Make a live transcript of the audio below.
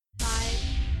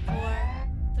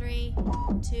3,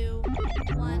 2,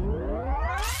 1.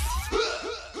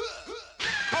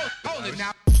 Hold it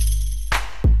now.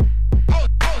 Hold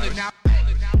it now. Hold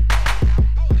it now.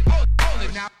 Hold it now. Hold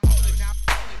it now.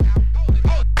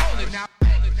 Hold it now.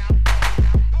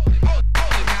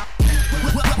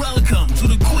 Welcome to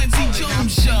the Quincy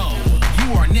Jones Show.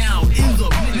 You are now in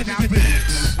the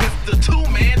mix with the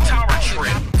two-man tower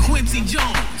trip, Quincy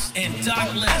Jones and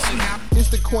Doc Leslie. It's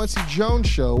the Quincy Jones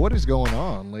Show. What is going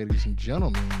on, ladies and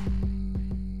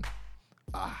gentlemen?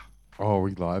 Oh, are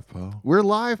we live, pal? We're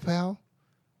live, pal.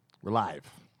 We're live.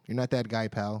 You're not that guy,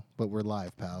 pal, but we're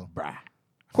live, pal. Brah.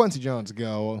 Quincy Jones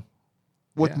go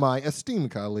with Yeah. my esteemed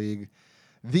colleague,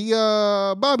 the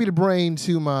Bobby the Brain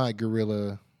to my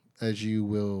gorilla, as you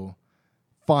will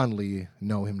fondly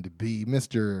know him to be,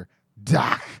 Mr.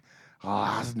 Doc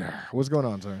Osner. What's going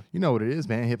on, sir? You know what it is,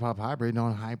 man. Hip hop hybrid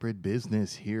on hybrid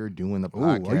business here doing the Ooh,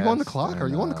 podcast. are you on the clock? Are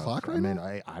And, you on the clock right now?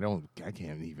 I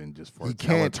can't even just for You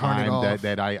tell can't a turn it time off.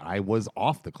 that I was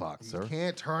off the clock, sir. You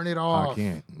can't turn it I off.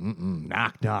 can't.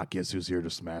 Knock, knock. Guess who's here to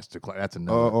smash the clock? That's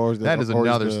another. Or is the- that is or is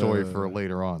another the- story for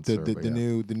later on, The, sir. the, but the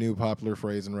yeah. new popular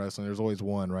phrase in wrestling. There's always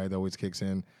one, right? That always kicks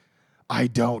in. I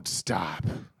don't stop.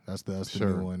 That's the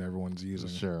Sure. new one everyone's using.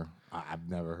 Sure. I've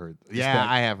never heard. that- Yeah,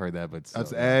 I have heard that, but That's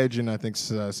still, Edge, and I think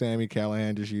Sammy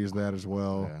Callahan just used that as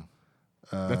well.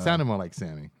 Yeah. That sounded more like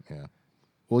Sammy. Yeah.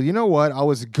 Well, you know what? I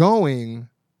was going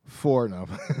for no.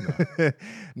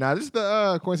 Now this is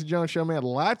the Quincy Jones Show, man.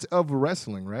 Lots of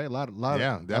wrestling, right? A lot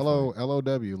Yeah, of definitely.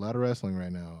 LOW, a lot of wrestling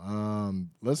right now.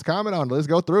 Let's comment on it. Let's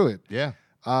go through it. Yeah.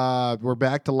 We're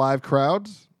back to live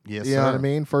crowds. Yes, You know what I sir.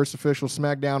 mean? First official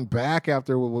SmackDown back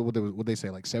after what they say,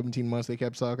 like 17 months they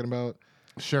kept talking about.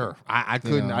 Sure, I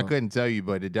couldn't know. I couldn't tell you,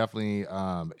 but it definitely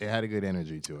it had a good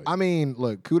energy to it. I mean,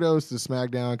 look, kudos to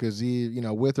SmackDown because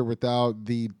with or without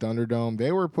the Thunderdome,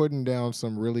 they were putting down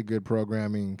some really good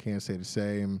programming. Can't say the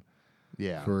same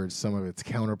yeah, for some of its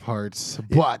counterparts,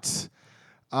 but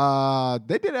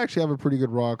they did actually have a pretty good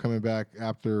Raw coming back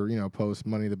after post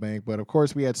Money in the Bank. But of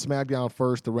course, we had SmackDown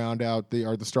first to round out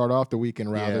to start off the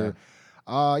weekend rather.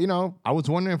 I was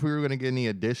wondering if we were going to get any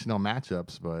additional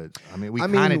matchups, but I mean, we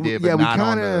kind of did, but yeah, not we on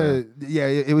kind the. of, yeah.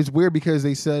 It was weird because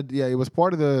they said, it was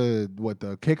part of the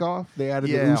kickoff. They added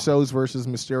the Yeah. Usos versus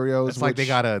Mysterios. It's like they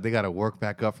which- gotta work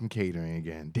back up from catering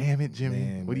again. Damn it, Jimmy!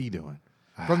 Man. What are you doing?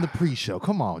 From the pre-show,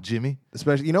 come on, Jimmy.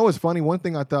 Especially, what's funny? One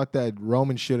thing I thought that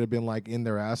Roman should have been like in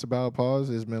their ass about,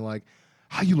 has been like,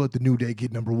 how you let the New Day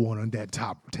get number one on that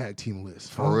top tag team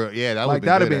list? For real, yeah, that like would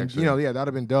that'd be have good, been, actually. that'd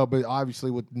have been dope. But obviously,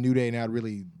 with New Day not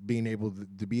really being able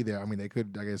to be there, I mean, they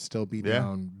could, I guess, still beat Yeah.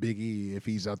 down Big E if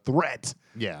he's a threat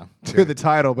Yeah. to the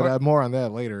title. But I have more on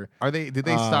that later. Did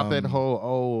they stop that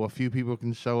whole? A few people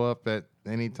can show up at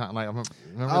any time. Like,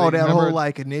 That whole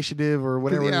like initiative or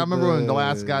whatever. Yeah, I remember when the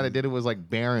last guy that did it was like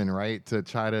Baron, right? To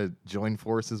try to join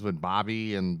forces with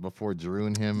Bobby and before Drew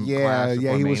and him. Yeah, clashed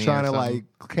yeah, before he was Mania trying or to something.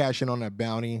 like cash in on that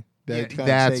bounty. Yeah, kinda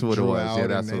that's take what it Drew was. out Yeah,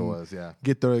 and that's what it then was. Yeah.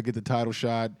 Get the title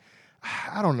shot.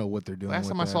 I don't know what they're doing. Last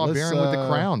with time I that. saw Let's, Baron with the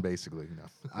crown, basically.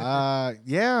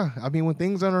 Yeah, I mean when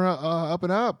things are up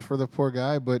and up for the poor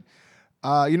guy, but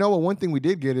you know what? One thing we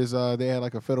did get is they had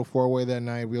like a fatal 4-way that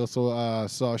night. We also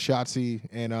saw Shotzi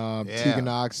and Tegan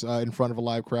Knox in front of a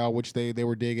live crowd, which they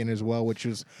were digging as well, which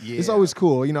is it's always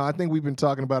cool. I think we've been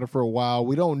talking about it for a while.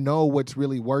 We don't know what's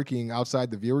really working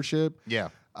outside the viewership. Yeah.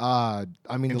 I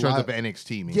mean, In terms of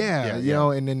NXT, meaning.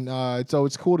 and then so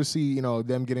it's cool to see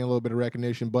them getting a little bit of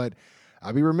recognition. But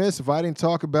I'd be remiss if I didn't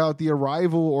talk about the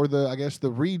arrival or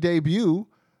the re-debut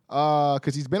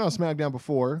because he's been on SmackDown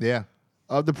before. Yeah.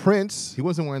 Of the Prince. He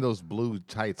wasn't wearing those blue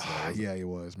tights. Though. Yeah, he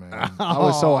was, man. I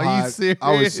was so Are hot. you serious?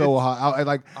 I was so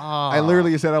hot. I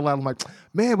literally said out loud, I'm like,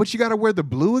 man, but you got to wear the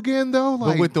blue again though.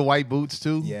 Like, But with the white boots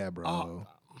too. yeah, bro.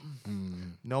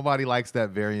 Nobody likes that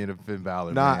variant of Finn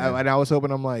Balor. Nah, man. and I was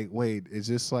hoping. I'm like, wait, is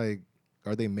this like?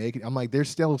 Are they making? I'm like, they're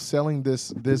still selling this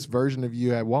version of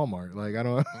you at Walmart. Like, I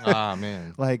don't. Ah,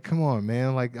 man. Like, come on,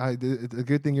 man. Like, it's a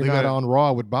good thing you're They not gotta- on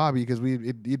Raw with Bobby because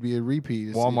it'd be a repeat.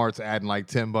 It's- Walmart's adding like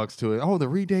 $10 to it. Oh, the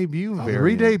re-debut the variant.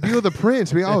 re-debut of the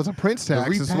Prince. It's a Prince The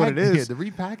tax. That's what it is. Yeah, the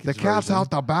repackaged The cat's version.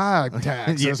 out the bag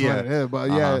tax. That's what it is.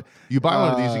 But yeah, You buy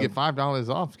one of these, you get $5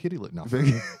 off. Kitty lit. No.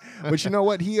 but you know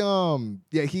what? He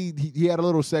had a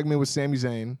little segment with Sami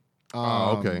Zayn.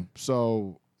 Okay.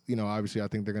 So obviously, I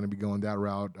think they're going to be going that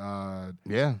route.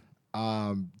 Yeah.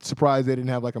 Surprised they didn't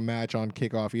have like a match on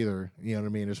kickoff either. You know what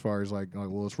I mean? As far as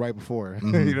well, it's right before.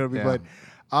 You know what I mean?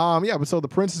 Yeah. But so the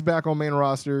Prince is back on main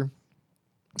roster.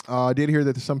 I did hear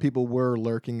that some people were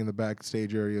lurking in the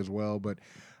backstage area as well, but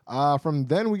from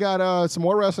then we got some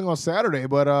more wrestling on Saturday.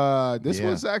 But this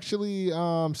was actually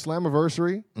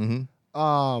Slammiversary.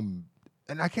 Mm-hmm.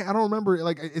 And I don't remember.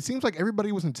 Like, it seems like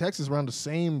everybody was in Texas around the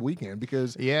same weekend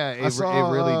because Yeah, it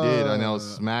really did. I know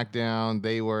SmackDown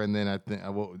they were, and then I think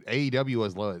AEW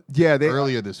was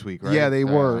earlier this week, right? Yeah, they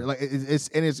were. Like it's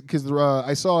because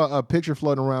I saw a picture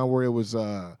floating around where it was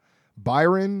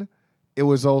Byron. It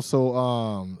was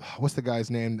also what's the guy's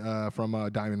name from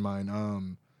Diamond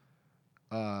Mine?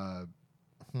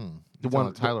 The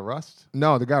one Tyler Rust?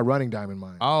 No, the guy running Diamond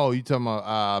Mine. Oh, you talking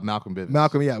about Malcolm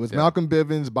Bivens? It was Malcolm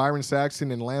Bivens, Byron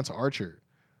Saxton, and Lance Archer,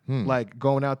 like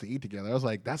going out to eat together. I was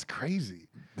like, that's crazy.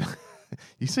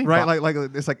 You see, right? Like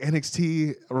it's like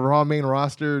NXT Raw main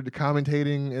roster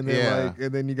commentating, and then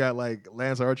and then you got like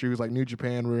Lance Archer, who's like New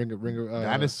Japan ring.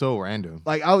 That is so random.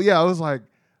 Like, oh yeah, I was like,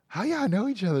 how y'all know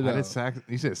each other? How did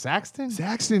you said Saxton?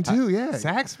 Saxton too, yeah.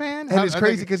 Sax fan? And it's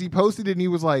crazy because he posted it and he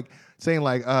was like saying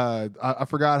like, I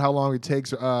forgot how long it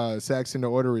takes Saxton to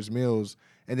order his meals.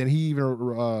 And then he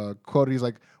even quoted, he's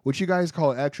like, what you guys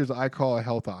call extras, I call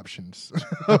health options.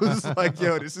 I was like,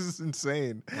 yo, this is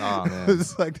insane. Oh, man.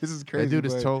 It's like, this is crazy. That dude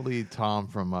is totally Tom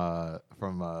from Tom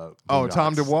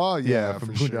Boondocks. DeWall? Yeah, from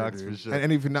for Boondocks, sure, for sure.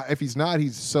 And if he's not,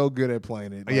 he's so good at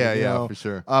playing it. Like, yeah, for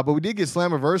sure. But we did get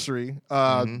Slammiversary.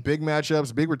 Big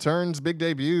matchups, big returns, big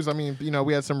debuts. I mean,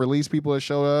 we had some release people that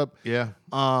show up. Yeah.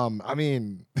 I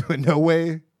mean, no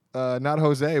way. Not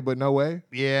Jose, but no way.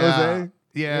 Yeah. Jose.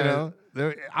 Yeah.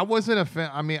 I wasn't a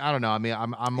fan. I mean, I don't know. I mean,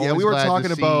 I'm always yeah, we were glad talking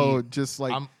to see, about just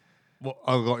like.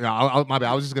 My bad.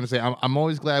 I was just gonna say I'm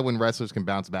always glad when wrestlers can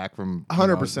bounce back from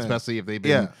 100%, especially if they've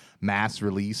been mass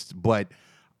released. But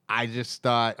I just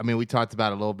thought. I mean, we talked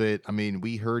about it a little bit. I mean,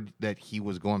 we heard that he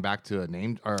was going back to a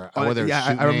name or whether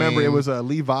I remember it was a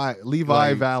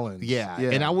Levi Valens. Yeah,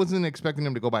 and I wasn't expecting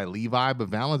him to go by Levi, but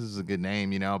Valens is a good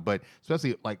name, But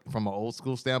especially like from an old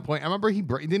school standpoint, I remember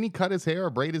didn't he cut his hair or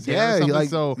braid his hair? Or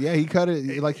something? He cut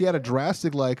it. Like he had a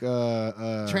drastic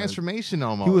transformation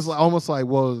almost. He was almost like,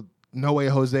 well. No way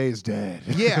Jose is dead.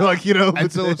 Yeah.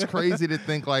 And so it's crazy to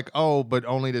think like, but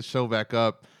only to show back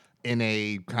up in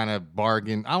a kind of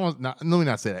bargain. Let me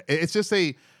not say that. It's just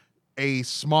a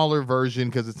smaller version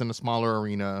because it's in a smaller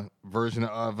arena version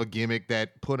of a gimmick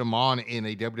that put him on in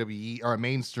a WWE or a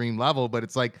mainstream level. But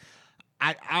it's like,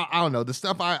 I don't know.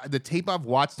 The tape I've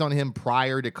watched on him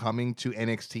prior to coming to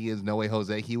NXT is No Way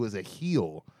Jose. He was a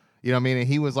heel. You know what I mean? And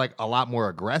he was like a lot more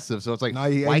aggressive. So it's like,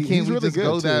 why can't we just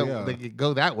go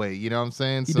that way? You know what I'm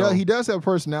saying? He does have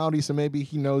personality, so maybe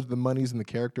he knows the money's in the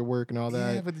character work and all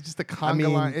that. Yeah, but just the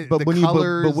conga line, but when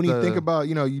you think about,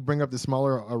 you bring up the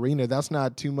smaller arena, that's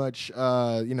not too much,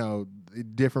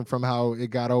 different from how it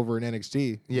got over in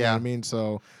NXT. You know what I mean?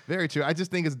 So very true. I just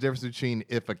think it's the difference between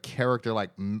if a character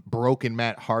like Broken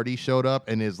Matt Hardy showed up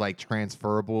and is like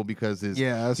transferable because his,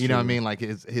 that's you know true. what I mean? Like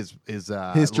his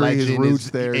history, his roots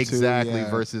there exactly too,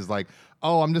 versus like,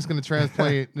 I'm just gonna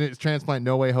transplant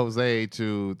No Way Jose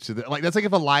to the, like that's like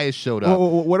if Elias showed up.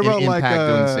 What about Impact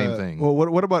doing the same thing? Well,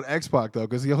 what about X-Pac though?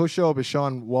 Because he'll show up as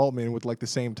Sean Waltman with like the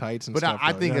same tights and stuff. But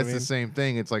I think it's the same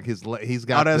thing. It's like he's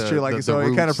got. Oh, that's true. Like so,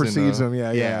 it kind of perceives him.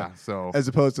 Yeah. So as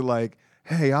opposed to like,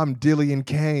 hey, I'm Dillian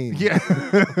Kane. Yeah.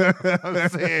 I'm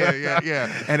saying,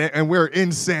 yeah. And we're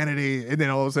Insanity. And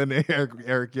then all of a sudden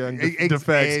Eric Young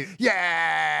defects.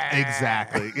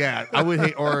 Exactly. Yeah. I would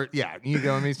hate, you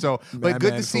know what I mean? So, but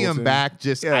good to see him back.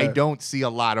 Just, I don't see a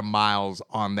lot of miles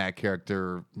on that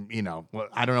character.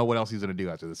 I don't know what else he's going to do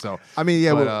after this. So, I mean,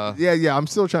 I'm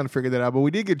still trying to figure that out. But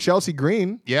we did get Chelsea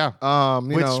Green. Yeah.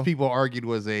 Which people argued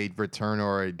was a return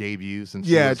or a debut since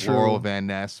she was Laurel Van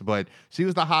Ness. But she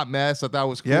was the hot mess. I thought it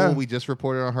was cool. Yeah. We just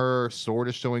reported on her sort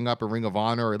of showing up in Ring of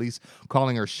Honor, or at least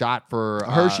calling her shot for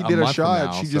she did a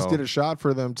shot. She just did a shot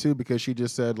for them too, because she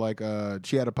just said like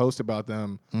she had a post about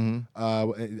them.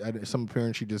 At some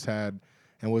appearance she just had,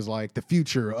 and was like the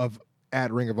future of at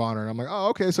Ring of Honor. And I'm like, oh,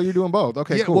 okay, so you're doing both.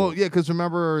 Okay, cool. Well, because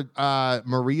remember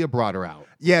Maria brought her out.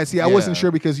 Yeah, see, I wasn't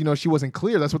sure because she wasn't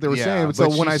clear. That's what they were saying. So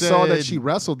when I saw that she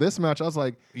wrestled this match, I was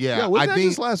like, wasn't that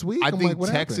just last week? I think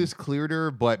Texas cleared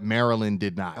her, but Maryland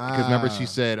did not. Because remember, she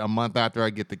said a month after I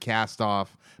get the cast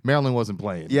off, Maryland wasn't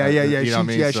playing. Yeah.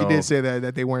 She did say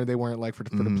that they weren't like for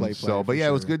the play. So, but it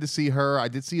was good to see her. I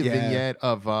did see a vignette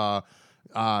of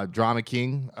Drama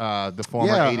King, the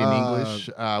former Aiden English,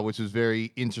 which was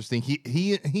very interesting.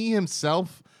 He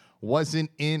himself wasn't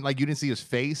in, like, you didn't see his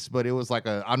face, but it was like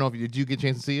I don't know if did you get a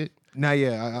chance to see it? Not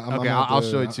yet. I'll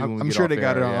show it to you. When we I'm get sure off they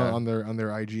got air, it on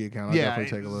their IG account. I'll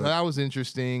definitely take a look. So that was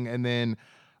interesting. And then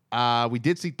we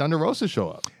did see Thunder Rosa show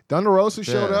up. Thunder Rosa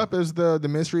showed up as the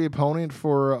mystery opponent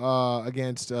for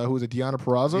against who was it, Deonna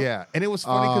Purrazzo? Yeah, and it was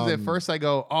funny because at first I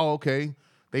go, oh, okay.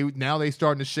 they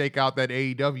starting to shake out that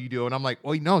AEW deal, and I'm like,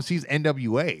 well, no, she's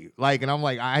NWA, like, and I'm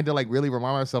like, I had to like really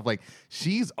remind myself, like,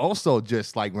 she's also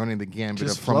just like running the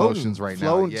gambit of promotions right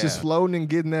now, just floating and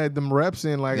getting them reps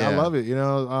in. Like, I love it. You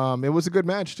know, it was a good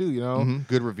match too. You know,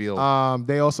 good reveal.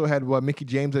 They also had Mickey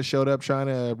James that showed up trying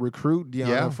to recruit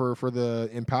Deanna for the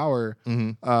Empower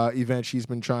event she's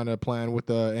been trying to plan with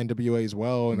the NWA as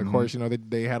well, and of course, you know,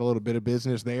 they had a little bit of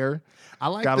business there. I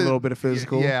like got a little bit of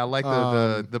physical. Yeah, I like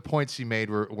the points she made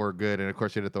were good, and of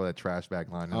course, you had to throw that trash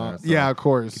back line in there. So. Yeah, of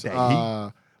course.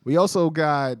 We also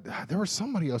got there was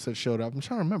somebody else that showed up. I'm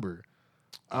trying to remember.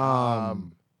 I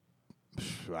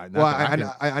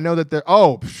know that they're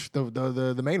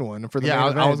the main one for the main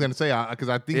event. I was gonna say because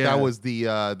I think that was the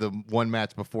one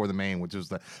match before the main, which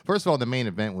was first of all, the main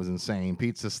event was insane.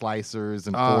 Pizza slicers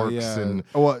and forks and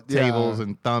tables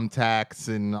and thumbtacks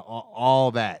and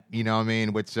all that. You know what I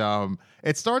mean? Which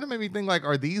it started to make me think, like,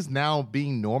 are these now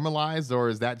being normalized, or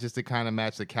is that just the kind of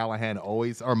match that Callahan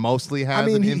always or mostly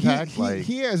has an impact?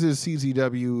 He has his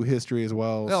CZW history as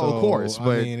well. No, so, of course.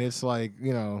 But I mean, it's like,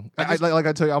 you know, like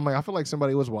I tell you, I'm like, I feel like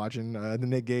somebody was watching the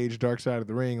Nick Gage Dark Side of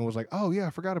the Ring and was like, oh yeah, I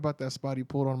forgot about that spot he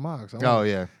pulled on Mox.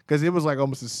 Because it was like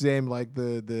almost the same, like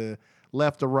the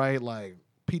left to right, like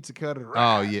pizza cutter.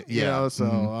 You know,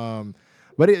 so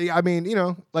but I mean, you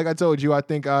know, like I told you, I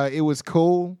think it was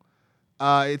cool.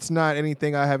 It's not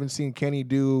anything I haven't seen Kenny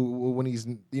do when he's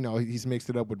mixed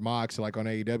it up with Mox, like on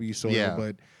AEW sort of.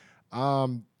 But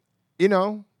you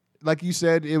know, like you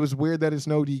said, it was weird that it's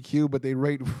no DQ, but they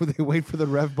wait for the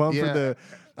ref bump for the.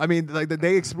 I mean, like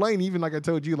they explain, even like I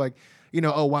told you, like, you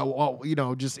know, you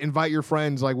know, just invite your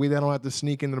friends. Like, we then don't have to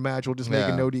sneak into the match. We'll just make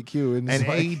it no DQ. And like,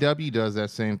 AEW does that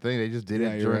same thing. They just did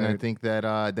it during, I think,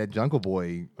 that Jungle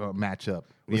Boy matchup.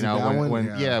 You know,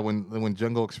 when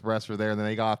Jungle Express were there, and then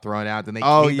they got thrown out, then they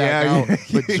came back out.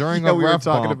 But during a ref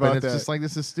bump, and it's just like,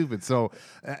 this is stupid. So,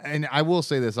 and I will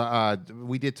say this: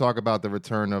 we did talk about the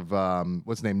return of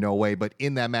what's his name, No Way, but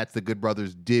in that match, the Good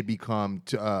Brothers did become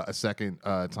a second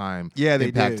time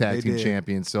Impact Tag Team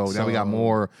champions. So now we got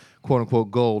more quote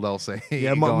unquote gold, I'll say.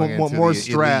 Yeah, more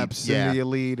straps in the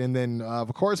elite, and then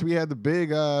of course we had the big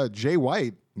Jay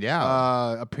White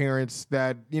appearance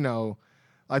that, you know.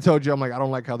 I told you, I'm like, I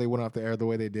don't like how they went off the air the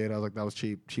way they did. I was like, that was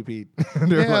cheap heat.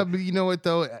 But you know what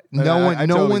though?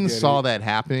 No one saw that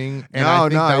happening, and I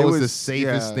think that was the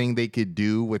safest thing they could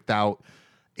do without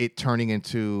it turning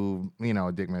into, you know,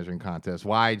 a dick measuring contest.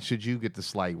 Why should you get the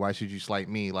slight? Why should you slight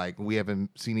me? Like, we haven't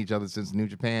seen each other since New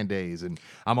Japan days, and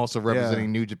I'm also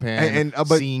representing New Japan and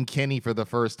seeing Kenny for the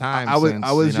first time. I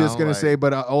was just gonna say,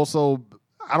 but also.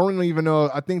 I don't even know.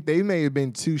 I think they may have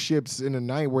been two ships in a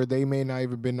night where they may not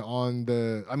even been on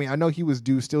the. I mean, I know he was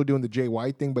still doing the Jay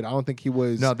White thing, but I don't think he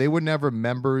was. No, they were never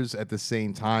members at the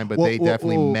same time, but they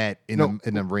definitely met in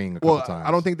the ring a couple times.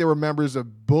 I don't think they were members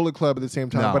of Bullet Club at the same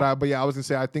time. No. But I was gonna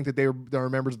say I think that they were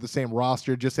members of the same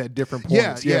roster, just at different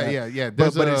points. Yeah.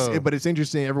 But it's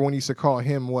interesting. Everyone used to call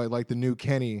him like the new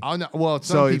Kenny. Oh no, well,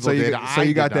 some people did. So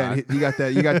you got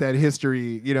that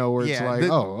history, you know, where it's like,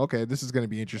 okay, this is gonna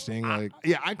be interesting. Like,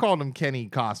 I called him Kenny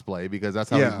Cosplay because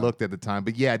that's how he looked at the time.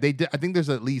 But yeah, they did. I think there's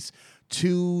at least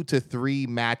 2 to 3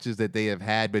 matches that they have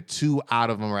had, but 2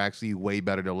 out of them are actually way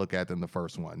better to look at than the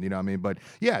first one. You know what I mean? But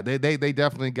yeah, they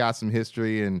definitely got some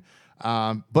history, and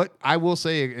but I will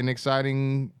say an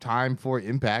exciting time for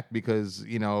Impact because,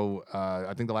 you know,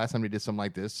 I think the last time they did something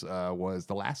like this was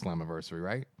the last Slammiversary,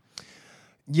 right?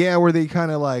 Yeah, where they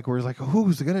kind of like, where it's like,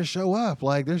 who's gonna show up?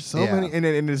 Like, there's so many,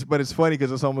 but it's funny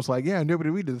because it's almost like, we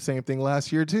did the same thing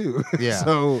last year too. Yeah.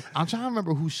 So I'm trying to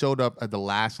remember who showed up at the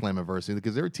last Slammiversary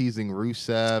because they were teasing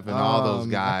Rusev and all those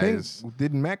guys.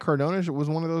 Didn't Matt Cardona was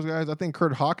one of those guys? I think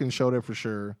Kurt Hawkins showed up for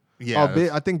sure. Yeah.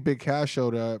 I think Big Cass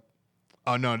showed up.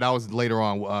 Oh no, that was later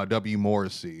on. W.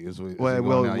 Morrissey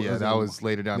that was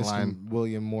later down the line.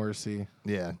 William Morrissey.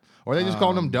 Yeah, or they just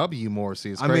called him W. Morrissey.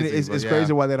 It's crazy, it's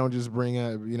crazy why they don't just bring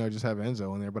just have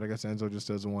Enzo in there. But I guess Enzo just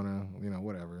doesn't want to,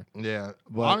 whatever. Yeah,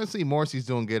 but honestly, Morrissey's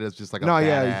doing good as just like a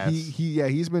badass.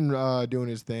 He's been doing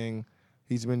his thing.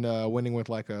 He's been winning with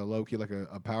like a low key, like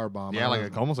a power bomb. Yeah,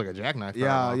 almost like a jackknife.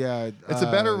 Yeah. It's a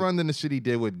better run than the shit he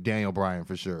did with Daniel Bryan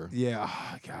for sure. Yeah,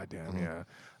 goddamn, yeah.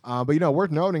 But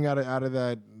worth noting out of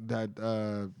that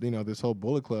this whole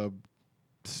Bullet Club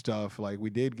stuff, like we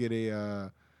did get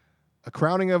a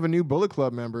crowning of a new Bullet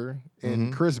Club member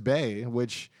in Chris Bay,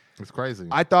 which it's crazy.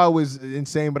 I thought was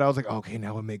insane, but I was like, okay,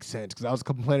 now it makes sense because I was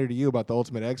complaining to you about the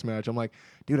Ultimate X match. I'm like,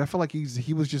 dude, I feel like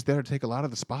he was just there to take a lot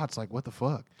of the spots. Like, what the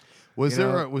fuck? Was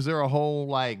there a whole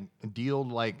like deal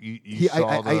like you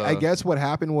saw? I guess what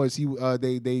happened was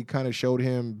they kind of showed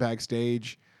him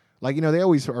backstage. Like, they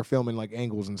always are filming like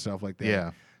angles and stuff like that.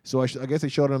 Yeah. So I guess they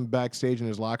showed him backstage in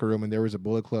his locker room, and there was a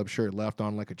Bullet Club shirt left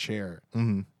on like a chair.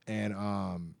 Mm-hmm.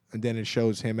 And then it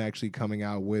shows him actually coming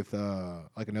out with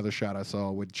like another shot I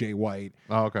saw with Jay White.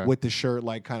 Oh, okay. With the shirt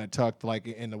like kind of tucked like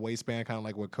in the waistband, kind of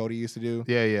like what Cody used to do.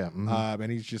 Yeah, yeah. Mm-hmm.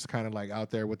 And he's just kind of like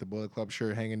out there with the Bullet Club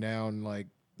shirt hanging down, like,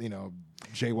 you know,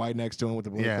 Jay White next to him with the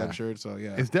Bullet Club shirt. So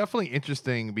yeah, it's definitely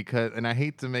interesting because, and I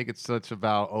hate to make it such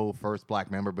about first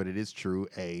black member, but it is true.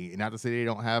 Not to say they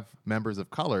don't have members of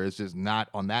color. It's just not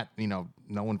on that.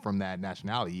 No one from that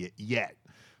nationality yet.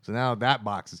 So now that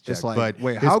box is checked. It's like, but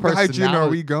wait, how gaijin are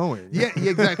we going? Yeah,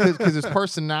 exactly. Because his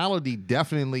personality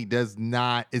definitely is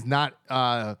not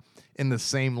in the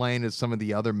same lane as some of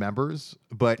the other members.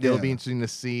 But it'll be interesting to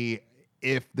see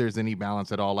if there's any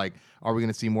balance at all. Like, are we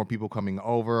going to see more people coming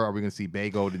over? Are we going to see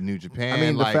Bay go to New Japan? I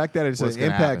mean, the like, fact that it's an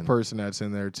Impact happen? person that's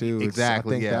in there too.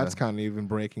 Exactly. I think that's kind of even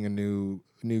breaking a new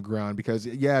ground because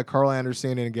Carl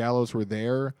Anderson and Gallows were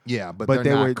there. Yeah, but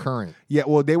they're not current. Yeah,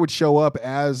 well, they would show up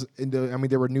as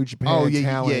they were New Japan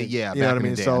talent. Yeah. You know what I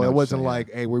mean? So it wasn't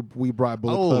like, hey, we brought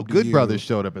Bullet Club to Good you. Brothers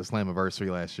showed up at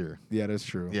Slammiversary last year. Yeah, that's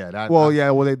true. Yeah.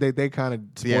 They kind of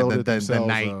spoiled it themselves. The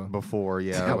night before,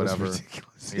 that whatever. Was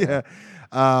ridiculous. Yeah.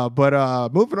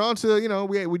 But moving on to,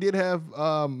 we did have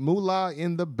Moolah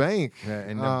in the bank. Yeah,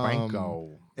 in the banko.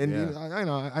 And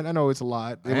I know it's a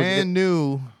lot.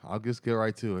 I'll just get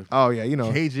right to it. Oh yeah,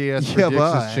 KJS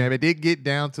predictions champ. It did get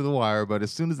down to the wire, but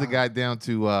as soon as it got down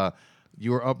to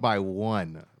you were up by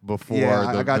 1 before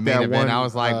the main event, I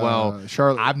was like, well,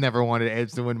 Charlotte, I've never wanted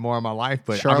Edge to win more in my life,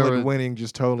 but Charlotte winning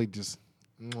just totally just.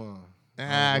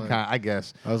 I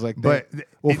guess. I was like,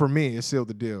 for me, it sealed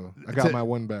the deal. I got my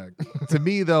one back. To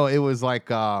me, though, it was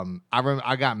like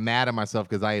I got mad at myself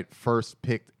because I had first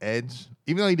picked Edge,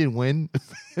 even though he didn't win.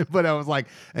 But I was like,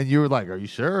 and you were like, "Are you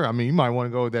sure? I mean, you might want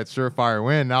to go with that surefire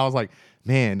win." And I was like,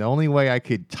 man, the only way I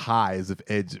could tie is if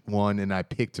Edge won, and I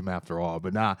picked him after all.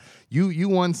 But nah, you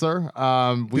won, sir.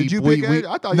 Did you pick Edge?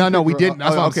 I thought we didn't.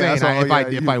 That's what I'm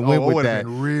saying. If I went with that,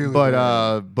 really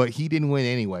but he didn't win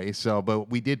anyway. So, but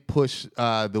we did push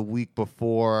the week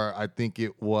before. I think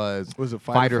it was it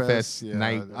Fighter Fest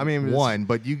night. I mean, 1.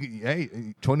 But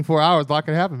 24 hours, a lot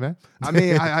can happen, man. I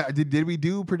mean, did we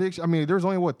do prediction? I mean, there's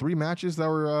only 3 matches that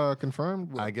were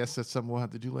confirmed. I guess that's something we'll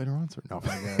have to do later on, sir. No,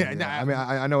 I mean,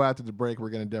 I know after the break we're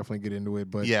gonna definitely get into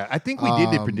it, but I think we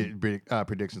did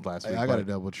predictions last week. I gotta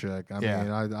double check. I mean,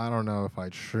 I don't know if I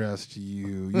trust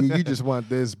you. You just want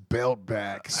this belt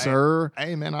back, sir.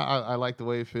 Hey man, I like the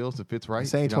way it feels. If it's right,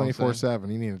 saying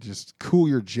 24/7. You need to just cool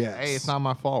your jets. Hey, it's not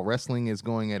my fault. Wrestling is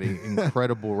going at an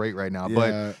incredible rate right now.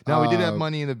 But no, we did have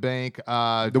Money in the Bank.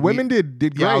 The women did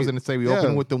great. Yeah, I was gonna say we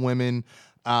opened with the women.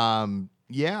 I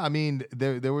mean,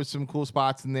 there were some cool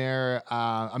spots in there.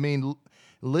 I mean,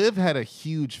 Liv had a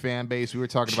huge fan base. We were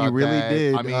talking about that. She really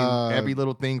did. I mean, every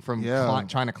little thing from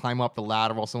trying to climb up the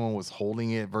ladder while someone was holding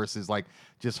it versus like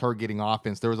just her getting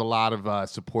offense. There was a lot of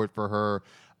support for her.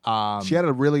 She had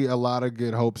a lot of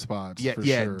good hope spots. Yeah,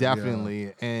 sure. Definitely.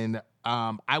 Yeah. And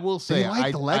I will say, they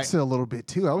liked Alexa a little bit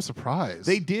too. I was surprised.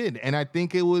 They did, and I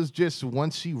think it was just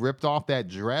once she ripped off that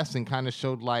dress and kind of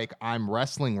showed like I'm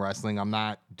wrestling. I'm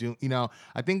not doing.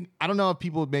 I don't know if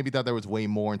people maybe thought there was way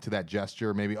more into that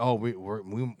gesture. Maybe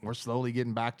we're slowly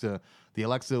getting back to the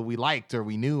Alexa we liked or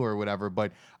we knew or whatever.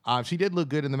 But she did look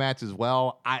good in the match as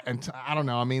well. I don't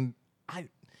know. I mean,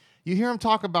 you hear him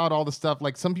talk about all the stuff.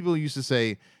 Like some people used to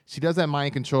say, she does that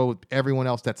mind control with everyone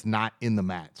else that's not in the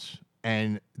match.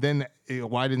 And then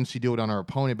why didn't she do it on her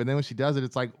opponent? But then when she does it,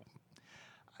 it's like,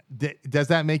 does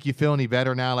that make you feel any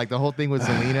better now? Like the whole thing with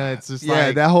Zelina, it's just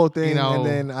like, that whole thing. And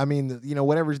then I mean,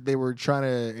 whatever they were trying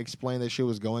to explain that she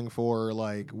was going for,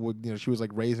 like, she was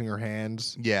like raising her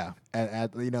hands. Yeah.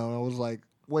 At I was like,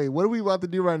 wait, what are we about to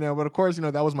do right now? But of course,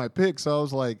 that was my pick, so I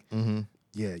was like. Mm-hmm.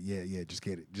 Yeah, just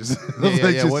get it. Just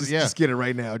get it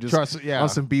right now. Just on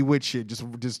some Bewitched shit.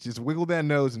 Just wiggle that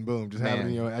nose and boom. Just have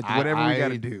it. Whatever we got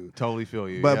to do. Totally feel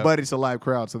you. But it's a live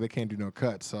crowd, so they can't do no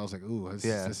cuts. So I was like, ooh, this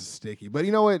is sticky. But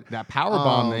you know what? That power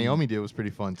bomb Naomi did was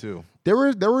pretty fun too. There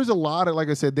was a lot of, like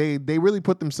I said, they really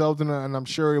put themselves in, and I'm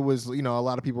sure it was, a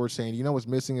lot of people were saying, what's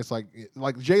missing? It's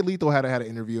like Jay Lethal had an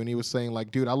interview, and he was saying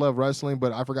like, dude, I love wrestling,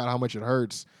 but I forgot how much it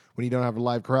hurts when you don't have a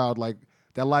live crowd. Like.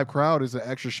 That live crowd is an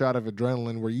extra shot of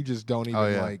adrenaline where you just don't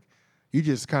even you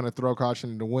just kind of throw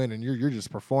caution to the wind and you're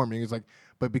just performing. It's like,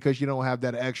 but because you don't have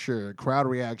that extra crowd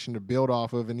reaction to build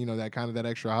off of and that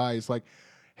extra high, it's like,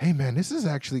 hey man, this is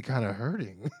actually kind of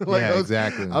hurting.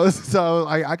 Exactly.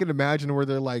 I can imagine where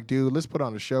they're like, dude, let's put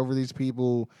on a show for these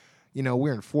people.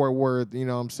 We're in Fort Worth, what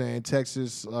I'm saying,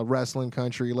 Texas wrestling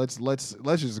country. Let's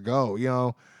just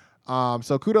go,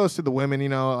 So kudos to the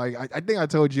women. I think I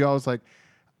told you, I was like,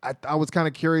 I was kind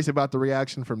of curious about the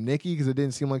reaction from Nikki because it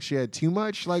didn't seem like she had too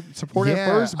much like support at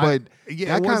first, but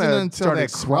that kind of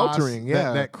started sweltering.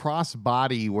 That cross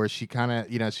body where she kind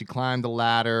of she climbed the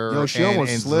ladder. Yo, she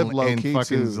almost slipped low key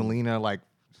fucking too. Zelina like.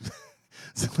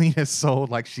 Zelina sold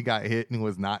like she got hit and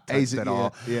was not touched at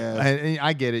all. Yeah, and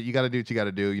I get it. You got to do what you got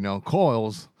to do.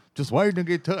 Coils. Just waiting to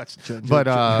get touched,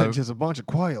 but just a bunch of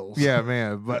coils. Yeah,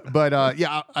 man. But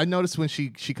yeah, I noticed when she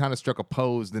kind of struck a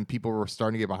pose, then people were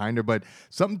starting to get behind her. But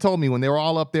something told me when they were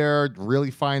all up there really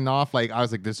fighting off, like I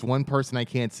was like, "There's one person I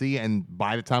can't see." And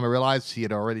by the time I realized, she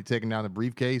had already taken down the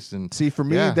briefcase. And see, for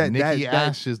me, Nikki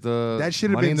Ash is that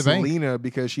should have been Zelina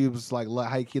because she was like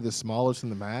high key the smallest in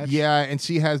the match. Yeah, and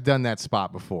she has done that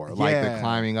spot before, like the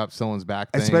climbing up someone's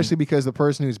back thing. Especially because the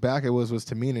person whose back it was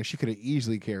Tamina. She could have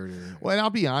easily carried her. Well, and I'll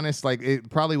be honest, like it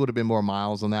probably would have been more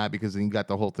miles on that because then you got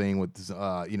the whole thing with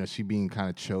she being kind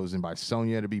of chosen by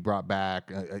Sonya to be brought back.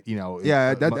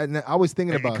 I was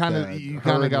thinking about that. You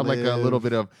kind of got like a little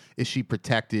bit of is she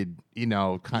protected,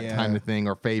 kind of thing,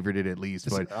 or favored it at least.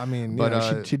 But I mean,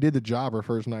 she did the job her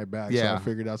first night back. So I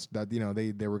figured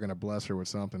that they were gonna bless her with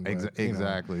something. But,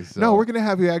 exactly. So. No, we're gonna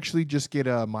have you actually just get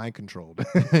mind controlled.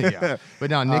 Yeah,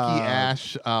 but now Nikki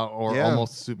Ash,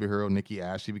 almost superhero Nikki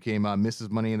Ash, she became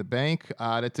Mrs. Money in the Bank.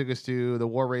 That took us to the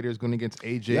War Raiders going against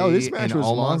AJ. Yo, this match was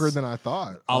Omos. Longer than I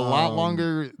thought. A lot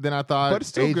longer than I thought. But it's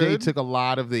still AJ good. took a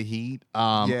lot of the heat.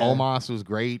 Omos was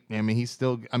great. I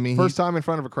mean, first time in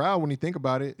front of a crowd when you think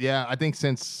about it. Yeah, I think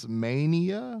since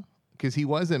Mania. Because he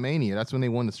was at Mania. That's when they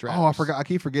won the straps. Oh, I forgot. I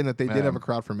keep forgetting that they did have a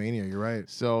crowd for Mania. You're right.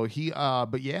 So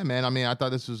but yeah, man. I mean, I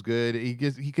thought this was good.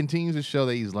 He continues to show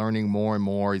that he's learning more and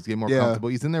more. He's getting more comfortable.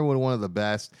 He's in there with one of the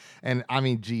best. And I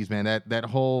mean, geez, man, that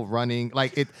whole running,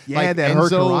 like it, like that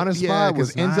Enzo, spot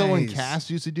was Enzo and nice. Cass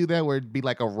used to do that, where it'd be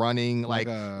like a running,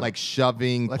 like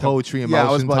shoving like poetry in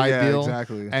motion type deal.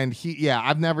 Exactly. And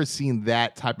I've never seen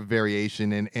that type of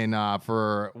variation. And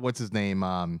for what's his name,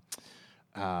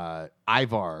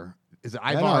 Ivar. Is it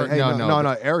Ivar?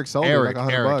 No. Eric sold Eric, like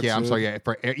 $100. Eric. Yeah, I'm sorry.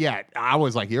 Yeah, I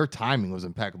was like, your timing was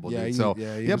impeccable, dude.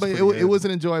 But it was an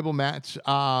enjoyable match.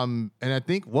 And I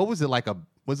think was it like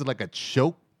a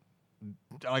choke,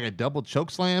 like a double choke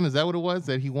slam? Is that what it was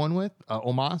that he won with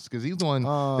Omos? Because he's the one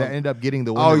that ended up getting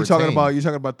the win. Oh, you're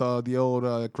talking about the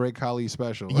old Great Khali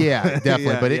special. Yeah,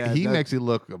 definitely. He makes it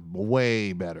look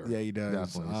way better. Yeah, he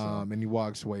does. Definitely. And he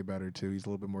walks way better too. He's a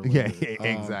little bit more. Yeah, limited.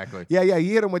 exactly. Yeah.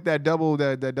 He hit him with that double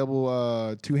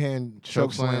two-hand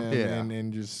choke slam,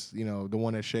 and just the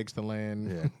one that shakes the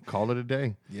land. Yeah, call it a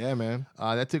day. Yeah, man.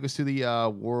 That took us to the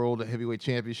World Heavyweight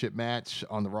Championship match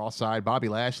on the Raw side. Bobby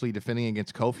Lashley defending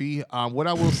against Kofi. What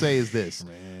I will say is this.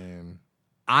 Man.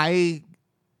 I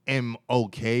am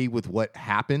okay with what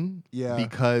happened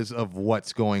because of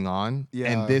what's going on. Yeah.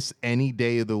 And this any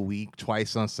day of the week,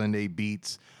 twice on Sunday,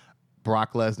 beats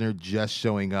Brock Lesnar just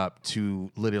showing up to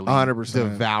literally 100%.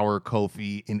 devour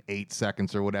Kofi in 8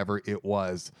 seconds or whatever it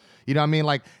was. You know what I mean?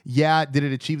 Like, yeah, did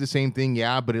it achieve the same thing?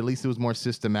 Yeah, but at least it was more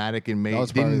systematic and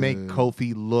didn't make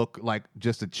Kofi look like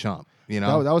just a chump.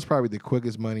 That was probably the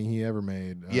quickest money he ever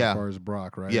made as far as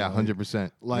Brock, right? Yeah,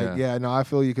 100%. I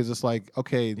feel you because it's like,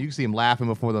 okay. You can see him laughing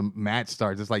before the match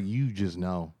starts. It's like, you just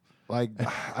know. Like,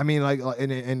 I mean, like,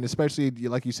 and especially,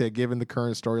 like you said, given the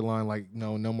current storyline, like,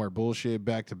 no more bullshit,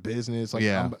 back to business.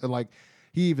 Like,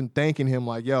 he even thanking him,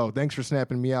 like, yo, thanks for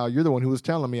snapping me out. You're the one who was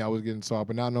telling me I was getting soft,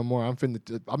 but not no more. I'm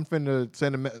finna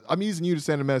send I'm using you to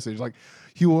send a message. Like,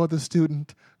 you are the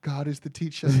student. God is the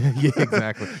teacher. Yeah,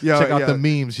 exactly. Check out the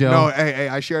memes, yo. No, hey,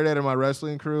 I shared that in my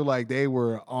wrestling crew. Like, they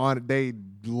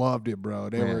loved it, bro.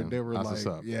 They were like, what's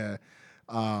up. Yeah.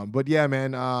 But yeah,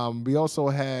 man. We also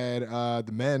had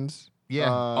the men's.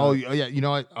 Yeah. You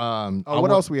know what? What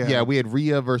else we had? Yeah, we had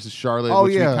Rhea versus Charlotte,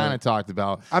 which we kind of talked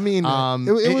about. I mean,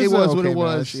 it was what it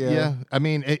was. Match, yeah. I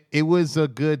mean, it was a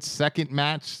good second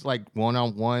match, like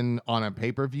one-on-one on a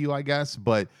pay-per-view, I guess.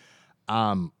 But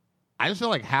I just feel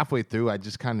like halfway through, I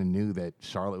just kind of knew that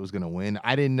Charlotte was going to win.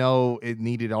 I didn't know it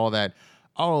needed all that.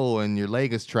 Oh, and your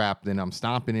leg is trapped, and I'm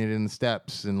stomping it in the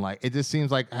steps, and like it just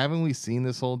seems like haven't we seen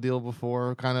this whole deal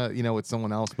before? Kind of, with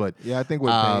someone else, but yeah, I think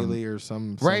with Bailey or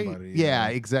somebody. Right? Yeah,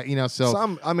 exactly.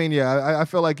 So I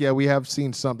feel like we have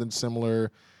seen something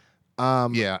similar.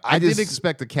 I did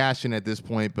expect a cash in at this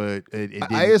point, but it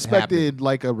didn't I expected happen.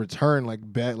 like a return, like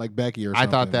Becky or something. I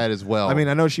thought that as well. I mean,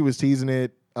 I know she was teasing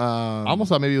it. I almost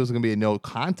thought maybe it was going to be a no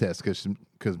contest because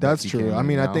That's true. I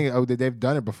mean, I think they've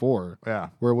done it before. Yeah.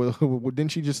 Where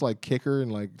didn't she just like kick her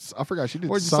and like I forgot she did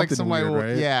or just something like somebody weird,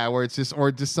 right? yeah, where it's just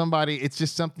somebody. It's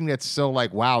just something that's so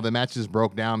like wow, the match just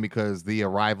broke down because the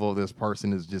arrival of this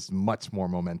person is just much more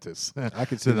momentous. I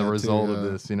could see to the that result too, of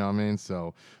this. You know what I mean?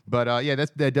 So, but yeah,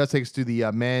 that does take us to the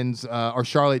men's. Or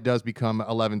Charlotte does become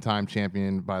 11-time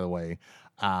champion. By the way.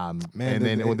 Man, and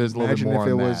then there's a little bit more. Imagine if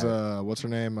it on was that. what's her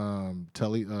name?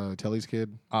 Telly's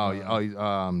kid. I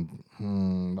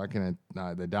can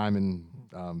the Diamond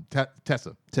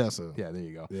Tessa. Yeah, there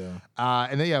you go. Yeah.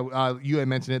 And then you had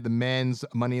mentioned it, the men's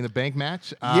Money in the Bank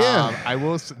match. Yeah. I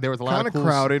will. There was a lot Kind of of cool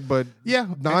crowded, but yeah,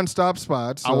 non-stop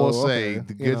spots. I will so, say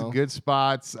okay, the good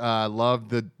spots. Love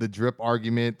the drip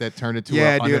argument that turned into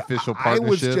yeah, an dude, unofficial I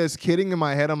was partnership. just kidding in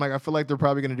my head. I'm like, I feel like they're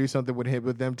probably going to do something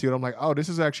with them too. And I'm like, oh, this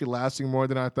is actually lasting more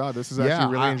than I thought. This is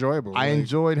actually really enjoyable. I Like,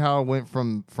 enjoyed how it went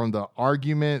from the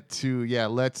argument to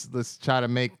let's try to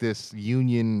make this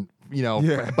union.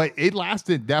 But it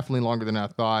lasted definitely longer than I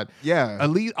thought. Yeah. At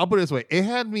least I'll put it this way: it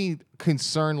had me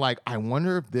concerned. Like, I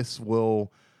wonder if this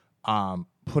will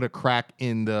put a crack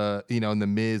in the in the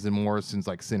Miz and Morrison's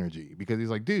like synergy, because he's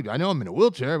like, dude, I know I'm in a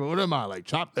wheelchair, but what am I, like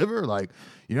chopped liver? Like,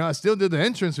 I still did the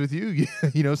entrance with you,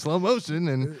 slow motion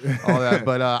and all that.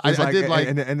 But I did like,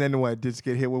 and then what? Just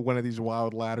get hit with one of these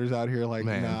wild ladders out here? Like,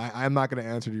 Man. nah, I'm not going to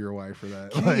answer to your wife for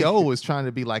that. KO was trying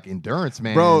to be like endurance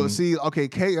man, Bro, see, okay,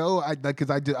 KO, I've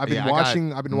been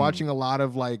watching. I've been Mm. watching a lot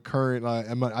of like current.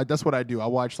 That's what I do. I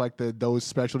watch like those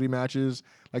specialty matches,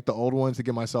 like the old ones, to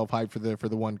get myself hyped for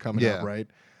the one coming up, right?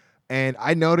 And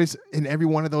I notice in every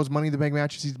one of those Money in the Bank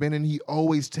matches he's been in, he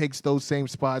always takes those same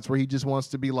spots where he just wants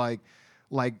to be like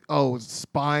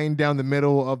spine down the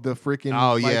middle of the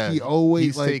freaking. He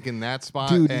always he's taking that spot,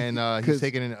 dude, and he's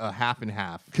taking it a half and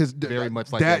half, because very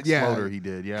much like that exploder he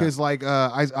did. Yeah, because like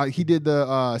he did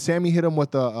the Sammy hit him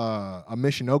with a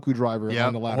Michinoku driver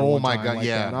on the ladder. Oh one my time God, like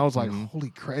yeah. that. And I was like, holy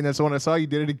crap! And then so when I saw you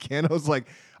did it again, I was like,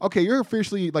 okay, you're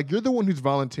officially like you're the one who's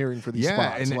volunteering for these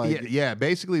spots. And like,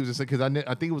 basically it was just because I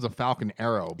think it was a Falcon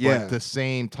Arrow, but Yeah. the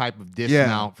same type of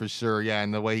dismount for sure. Yeah,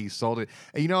 and the way he sold it,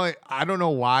 and I don't know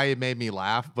why it made me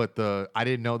laugh, but I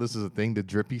didn't know this is a thing. The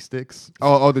drippy sticks.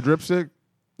 Oh, the drip stick.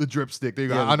 The drip stick. There you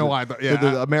go. Yeah, I know why.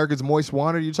 The America's Moist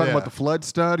Water. You're talking about the flood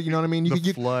stud. You know what I mean? You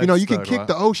can kick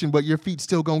the ocean, but your feet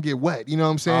still gonna get wet. You know what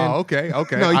I'm saying? Oh, okay.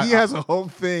 No, he has a whole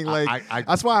thing. Like I-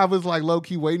 that's why I was like low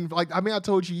key waiting. Like, I mean, I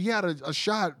told you he had a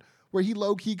shot where he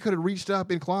low key could have reached up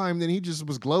and climbed, and he just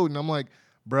was gloating. I'm like,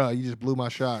 bruh, you just blew my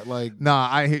shot. Like, Nah,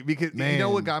 I hate because Man. you know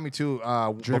what got me too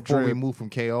Drip, before we drip. moved from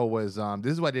KO was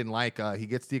this is what I didn't like. He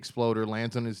gets the exploder,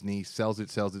 lands on his knee, sells it,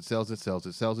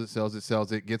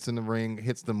 gets in the ring,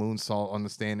 hits the moonsault on the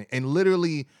stand, and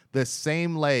literally the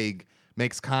same leg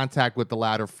makes contact with the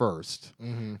ladder first,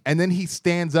 and then he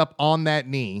stands up on that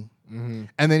knee, and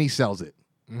then he sells it.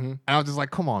 And I was just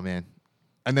like, come on, man.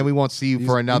 And then we won't see you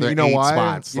for another 8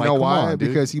 spots. You Like, know come why? on, dude.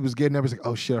 Because he was getting up. He's like,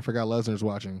 oh shit, I forgot Lesnar's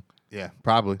watching. Yeah,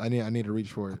 probably. I need to reach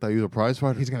for it. Thought you were a prize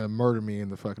fighter. He's gonna murder me in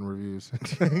the fucking reviews.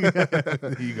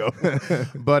 There you go.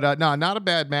 But no, not a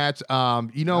bad match.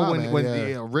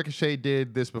 When Ricochet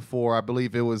did this before, I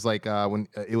believe it was like when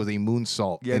it was a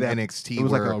moonsault in NXT. It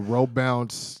was like a rope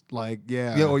bounce. Like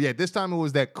This time it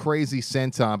was that crazy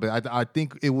senton, but I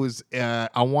think it was. I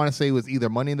want to say it was either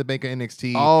Money in the Bank or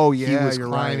NXT. Oh yeah, he was you're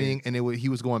climbing right. and he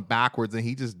was going backwards, and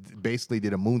he just basically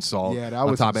did a moonsault Yeah, that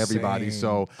on was top of insane. everybody.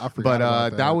 So, I forgot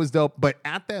about that was dope. But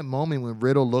at that moment when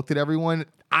Riddle looked at everyone,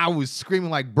 I was screaming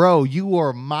like, "Bro, you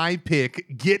are my pick.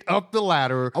 Get up the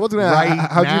ladder!" I was gonna. right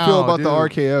How'd you now, feel about dude. the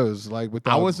RKO's? Like,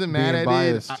 without I wasn't mad being at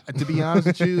biased. it. To be honest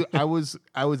with you, I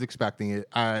was expecting it.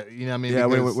 You know what I mean? Yeah,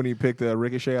 Because- when he picked the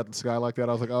Ricochet out the sky like that,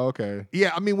 I was like, oh okay.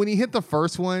 yeah, I mean, when he hit the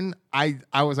first one, I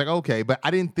was like, okay, but I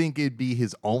didn't think it'd be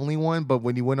his only one. But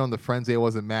when he went on the frenzy, I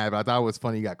wasn't mad. But I thought it was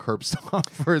funny he got curb stomped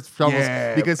for his troubles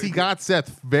because he got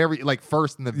Seth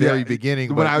first in the very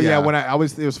beginning. When But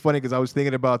it was funny because I was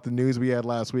thinking about the news we had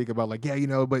last week about like,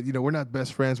 we're not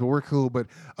best friends, but we're cool. But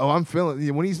I'm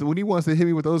feeling when he wants to hit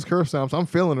me with those curb stomps, I'm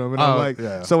feeling him, and I'm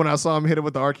like, so when I saw him hit it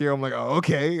with the RKO, I'm like, oh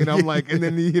okay, and I'm like, and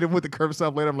then he hit him with the curb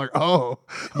stomp later, I'm like, oh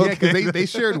yeah, okay. because they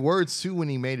shared words too when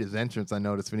he made his entrance. I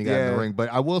noticed when he got in the ring.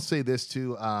 But I will say this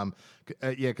too.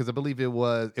 Because I believe it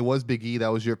was Big E that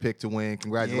was your pick to win.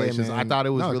 Congratulations! Yeah, I thought it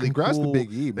was really congrats cool to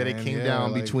Big E, that it man. came Yeah,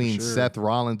 down like, between for sure. Seth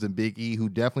Rollins and Big E, who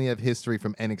definitely have history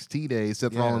from NXT days.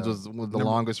 Seth Rollins was the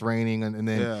longest reigning, and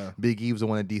then Big E was the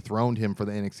one that dethroned him for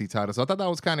the NXT title. So I thought that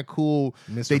was kind of cool.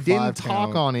 Mr. They didn't 5 talk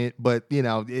count. on it, but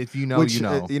if you know, Which,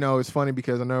 you know. it's funny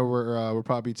because I know we'll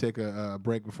probably take a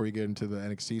break before you get into the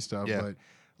NXT stuff, Yeah. but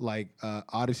like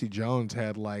Odyssey Jones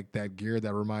had like that gear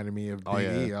that reminded me of Oh,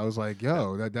 BE. yeah. I was like,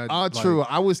 yo, that like, True.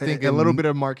 I was thinking a little bit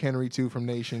of Mark Henry too from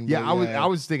Nation. Yeah, but I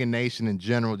was thinking Nation in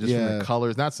general, just from Yeah. the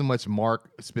colors, not so much Mark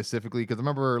specifically, because I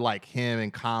remember like him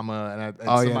and Kama and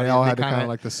Oh yeah, somebody, they all had the kinda- kind of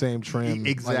like the same trim,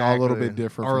 exactly, like all a little bit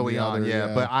different from early the on. other,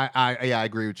 Yeah, but I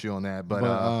agree with you on that.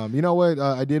 But you know what?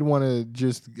 I did want to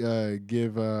just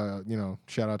give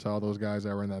shout out to all those guys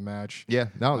that were in that match. yeah,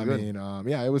 that was I good. mean,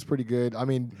 yeah, it was pretty good. I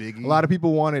mean, Biggie. a lot of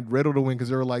people wanted Riddle to win because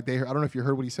they were like, I don't know if you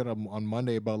heard what he said on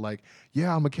Monday about like,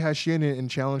 yeah, I'm gonna cash in and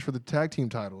challenge for the tag team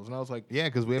titles, and I was like, Yeah,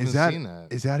 because we haven't is that seen that.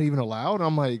 is that even allowed?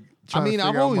 I'm like, I trying to mean, I've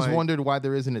figure out, always like, wondered why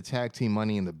there isn't a tag team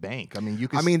Money in the Bank. I mean, you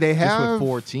could. I mean, they just have- with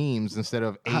 4 teams instead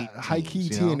of 8. High key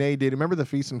teams, you know? TNA did. Remember the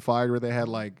Feast and Fire where they had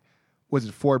like, was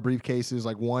it 4 briefcases?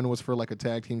 Like one was for like a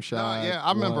tag team No, shot. yeah,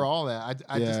 I remember one- all that.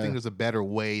 I just Yeah. think there's a better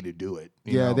way to do it.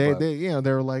 you Yeah, know, they but-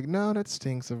 they were like, no, that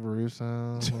stinks of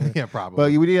Russo. yeah, probably.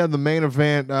 But we did have the main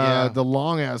event, Yeah. the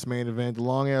long ass main event, the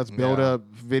long ass build up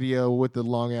video with the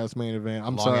long ass main event.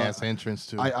 I'm long sorry, ass entrance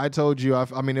too. I told you,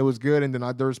 I mean, it was good, and then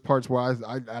there's parts where I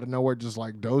out of nowhere just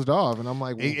like dozed off, and I'm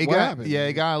like, It what got, happened? Yeah,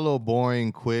 it got a little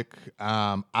boring quick.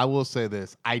 I will say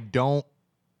this: I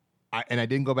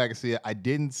didn't go back and see it. I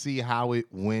didn't see how it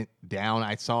went down.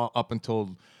 I saw up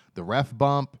until the ref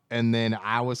bump, and then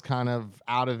I was kind of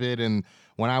out of it. And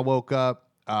when I woke up,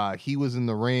 he was in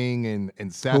the ring,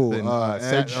 and Seth Who, and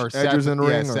Edge- Seth, Edge was in the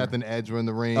ring, or- Seth and Edge were in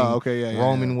the ring. Oh, okay, yeah,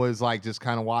 Roman yeah. was like just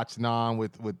kind of watching on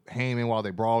with Heyman while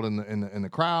they brawled in the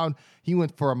crowd. He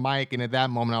went for a mic, and at that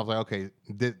moment, I was like, okay,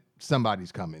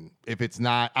 somebody's coming. If it's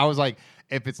not, I was like,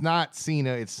 if it's not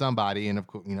Cena, it's somebody. And of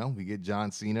course, we get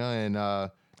John Cena and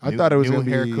I thought it was new gonna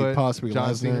be haircut, possibly John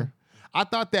Lesnar. Cena. I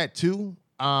thought that too.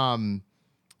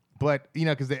 But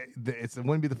because it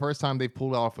wouldn't be the first time they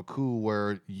pulled off a coup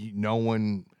where no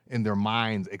one in their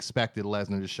minds expected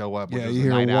Lesnar to show up. Yeah, which was you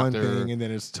the hear night one after- thing, and then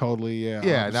it's totally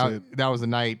yeah, opposite. that was the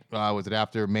night. Was it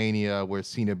after Mania where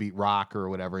Cena beat Rock or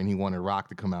whatever, and he wanted Rock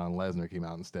to come out, and Lesnar came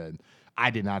out instead. I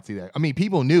did not see that. I mean,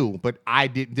 people knew, but I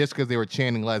did just because they were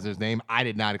chanting Lesnar's name. I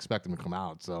did not expect him to come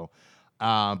out. So,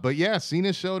 but yeah,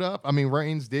 Cena showed up. I mean,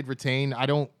 Reigns did retain. I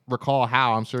don't recall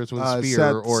how. I'm sure it's with a spear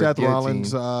Seth, or Seth guillotine.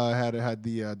 Rollins had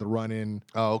the run in.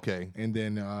 Oh, okay. And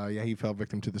then, he fell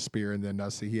victim to the spear, and then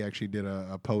he actually did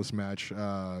a post match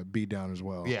beat down as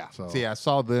well. Yeah. So I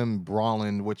saw them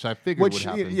brawling, which I figured would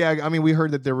happen. yeah, I mean, we heard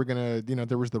that they were gonna,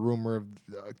 there was the rumor of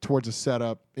towards a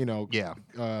setup, Yeah.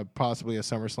 possibly a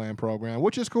SummerSlam program,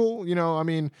 which is cool, I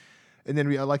mean, and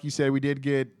then like you said, we did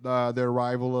get the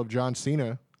arrival of John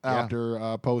Cena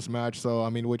after post match. So I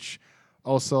mean, which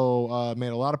also made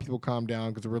a lot of people calm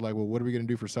down because we're like, well, what are we gonna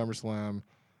do for SummerSlam?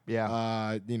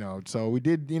 Yeah. So we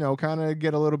did, kind of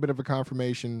get a little bit of a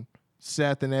confirmation.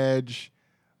 Seth and Edge,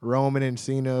 Roman and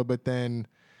Cena, but then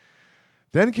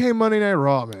came Monday Night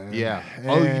Raw, man. Yeah.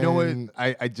 Oh, you know what? And-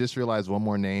 I just realized one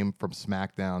more name from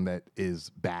SmackDown that is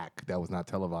back that was not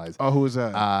televised. Oh, who was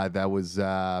that? That was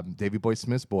Davey Boy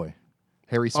Smith's boy,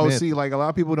 Harry Smith. Oh, see, like a lot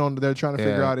of people don't. They're trying to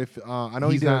figure Yeah. out if I know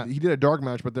He's not- he did a dark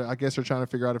match, but I guess they're trying to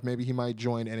figure out if maybe he might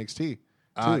join NXT.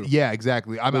 Too. Yeah,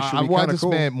 exactly. I Which should I be wanted kinda to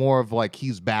cool. spend more of like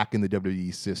he's back in the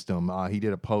WWE system. He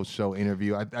did a post-show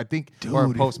interview. I think, or a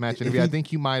Dude, post-match if interview. he- I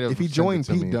think you might have. If he sent it joined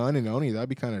to Pete me. Dunne and Oni, that'd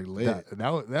be kind of lit.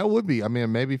 That would be. I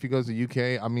mean, maybe if he goes to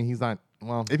UK. I mean, he's not.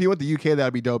 Well, If he went to UK,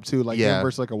 that'd be dope too. Like Yeah. him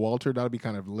versus like a Walter, that'd be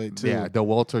kind of lit too. yeah. The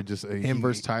Walter just Him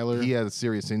versus Tyler. He had a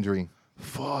serious injury.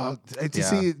 Fuck. You Yeah.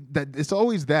 see, that it's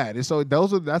always that. It's so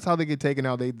that's how they get taken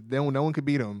out. They no one could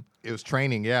beat them. It was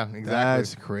training. Yeah, exactly.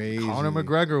 That's crazy. Conor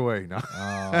McGregor way. No.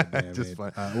 Oh, damn Just it.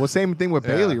 fun. Well, same thing with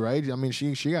Yeah. Bailey, right? I mean,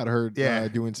 she got hurt Yeah.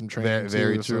 doing some training.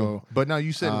 Very too, true. so- But no,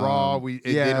 you said Raw. It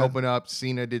did yeah. open up.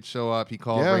 Cena did show up. He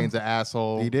called Yeah. Reigns an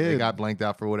asshole. He did. They got blanked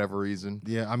out for whatever reason.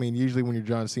 Yeah, I mean, usually when you're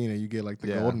John Cena, you get like the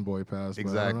Yeah. Golden Boy pass. but I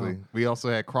don't Exactly. know. We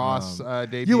also had Cross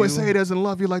debut. USA doesn't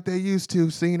love you like they used to,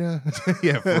 Cena.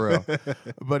 Yeah, for real.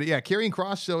 But yeah, Karrion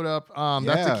Cross showed up.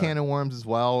 That's Yeah. a can of worms as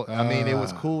well. I mean, it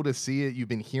was cool to see it. You've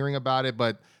been hearing about it,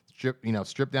 but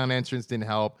strip down entrance didn't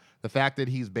help. The fact that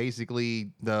he's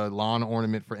basically the lawn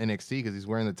ornament for NXT because he's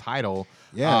wearing the title,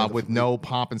 Yeah, with no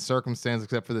pomp and circumstance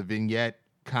except for the vignette,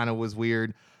 kind of was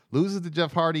weird. Loses to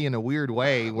Jeff Hardy in a weird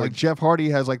way. Where Like Jeff Hardy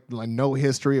has like no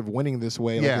history of winning this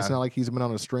way. Like Yeah. it's not like he's been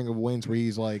on a string of wins where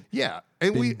he's like yeah,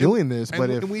 and been doing this. And, But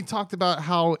we- if and we talked about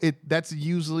how that's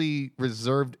usually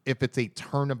reserved if it's a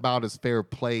turnabout as fair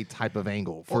play type of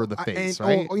angle for the face,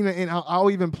 right? And I'll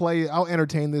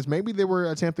entertain this. Maybe they were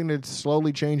attempting to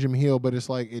slowly change him heel, but it's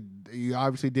like you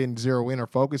obviously didn't zero in or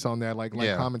focus on that like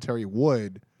Yeah. commentary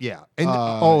would. Yeah,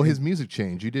 and his music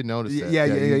changed. You did notice that. Yeah.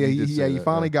 you did say He that,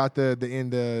 finally yeah. got the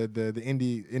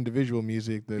indie individual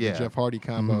music, the Yeah. Jeff Hardy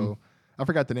combo. I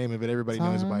forgot the name of it. Everybody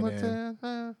knows it by name.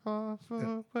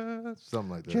 Something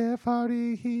like that. Jeff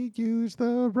Hardy, he used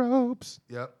the ropes.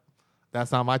 Yep.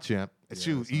 That's not my champ.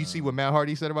 Shoot, you see what Matt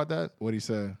Hardy said about that? What'd he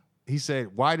say? He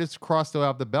said, "Why does Cross still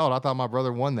have the belt? I thought my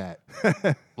brother won that."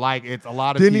 Like it's a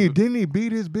lot of Didn't he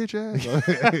beat his bitch ass?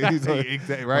 He's like,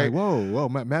 exactly right. Like, whoa,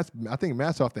 Matt's. I think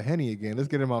Matt's off the Henny again. Let's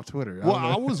get him off Twitter. Well,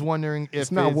 I was wondering if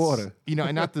it's not water,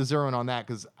 and not to zero in on that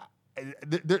because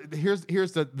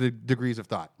here's the degrees of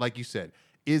thought. Like you said,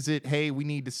 is it hey we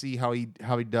need to see how he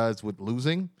does with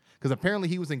losing because apparently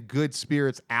he was in good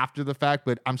spirits after the fact,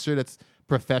 but I'm sure that's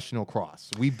professional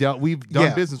Cross. We've done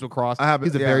business with Cross.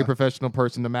 He's a very professional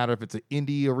person, no matter if it's an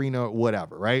indie arena or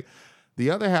whatever, right? The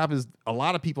other half is a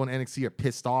lot of people in NXT are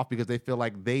pissed off because they feel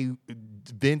like they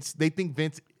think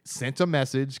Vince sent a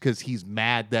message because he's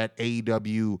mad that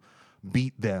AEW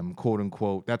beat them, quote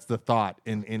unquote. That's the thought.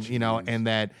 And and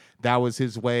that was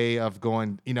his way of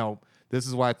going, this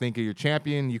is why I think you're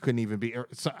champion. You couldn't even be.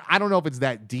 So I don't know if it's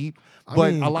that deep,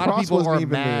 but a lot of people are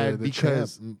mad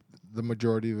because the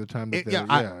majority of the time.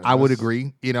 I would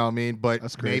agree. You know what I mean? But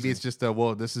maybe it's just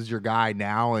this is your guy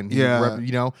now. And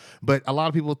but a lot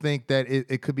of people think that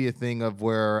it could be a thing of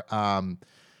where, I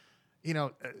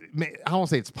won't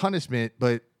say it's punishment,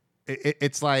 but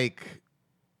it's like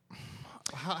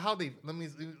how they, let me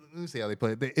see how they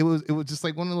put it. It was just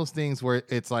like one of those things where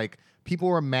it's like people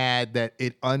were mad that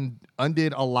it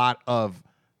undid a lot of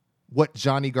what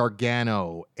Johnny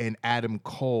Gargano and Adam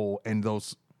Cole and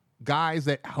those guys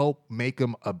that help make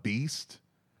him a beast.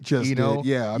 Because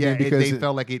they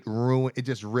felt like it ruined. It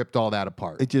just ripped all that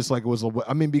apart. It just like was.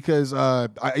 I mean, because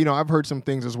I've heard some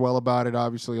things as well about it.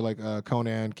 Obviously, like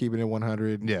Conan keeping it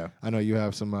 100. Yeah, I know you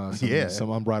have some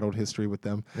unbridled history with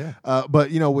them. Yeah, but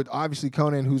with obviously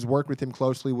Conan, who's worked with him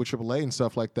closely with AAA and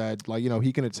stuff like that. Like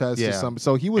he can attest to some.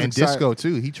 So he was excited. Disco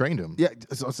too. He trained him. Yeah.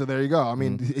 So there you go. I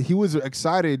mean, he was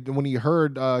excited when he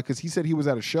heard because he said he was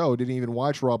at a show, didn't even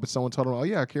watch Raw, but someone told him, "Oh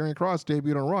yeah, Karrion Kross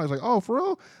debuted on Raw." He's like, "Oh, for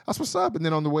real? That's what's up." And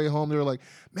then on the way home, they were like,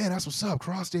 "Man, that's what's up.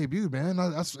 Kross debuted, man."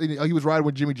 He was riding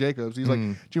with Jimmy Jacobs. He's like,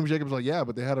 Jimmy Jacobs was like, "Yeah,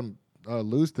 but they had him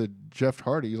lose to Jeff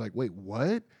Hardy." He's like, "Wait,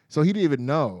 what?" So he didn't even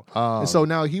know. And so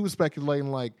now he was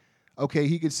speculating like, okay,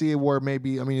 he could see it where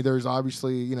maybe, I mean, there's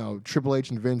obviously, Triple H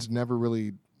and Vince never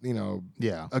really,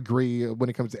 agree when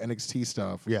it comes to NXT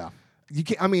stuff. Yeah. You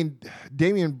can't. I mean,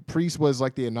 Damian Priest was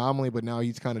like the anomaly, but now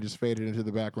he's kind of just faded into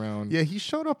the background. Yeah, he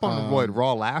showed up on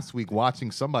Raw last week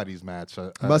watching somebody's match.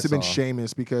 Must have been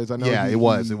Sheamus because I know. Yeah, it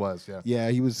was. Yeah. Yeah,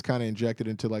 he was kind of injected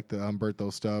into like the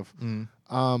Humberto stuff.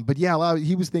 But yeah,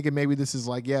 he was thinking maybe this is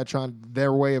like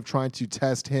their way of trying to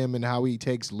test him and how he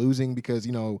takes losing because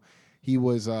he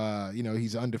was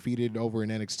he's undefeated over in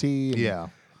NXT. And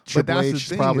Triple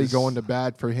H is probably going to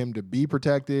bat for him to be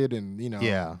protected and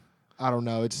Yeah. I don't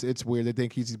know. It's weird. They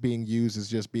think he's being used as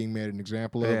just being made an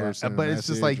example of. But it's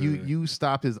just like you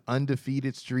stop his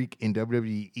undefeated streak in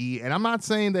WWE, and I'm not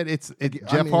saying that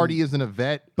Jeff Hardy isn't a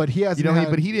vet, but he has,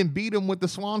 but he didn't beat him with the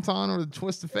Swanton or the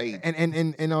Twist of Fate,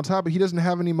 and on top of it, he doesn't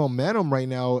have any momentum right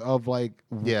now of like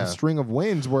a string of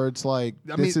wins where it's like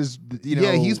he's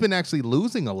been actually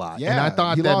losing a lot. Yeah, and I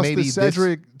thought he that lost maybe to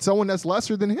Cedric, someone that's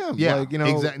lesser than him. Yeah,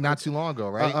 exactly. Not too long ago,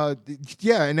 right?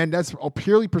 And then that's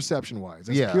purely perception wise.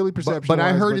 That's purely perception. But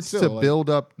I heard it's to build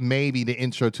up maybe the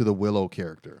intro to the Willow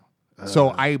character.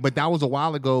 But that was a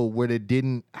while ago where they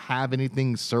didn't have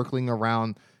anything circling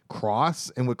around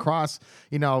Cross, and with Cross,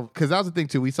 because that was the thing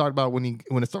too. We talked about when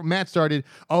the match started.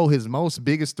 Oh, his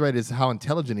biggest threat is how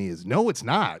intelligent he is. No, it's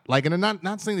not. Like, and I'm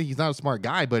not saying that he's not a smart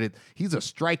guy, but he's a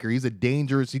striker. He's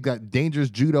he's got dangerous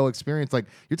judo experience. Like,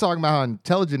 you're talking about how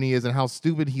intelligent he is and how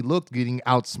stupid he looked getting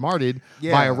outsmarted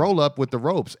by a roll up with the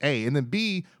ropes. A, and then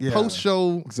B, post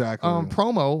show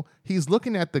promo, he's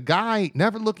looking at the guy,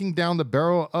 never looking down the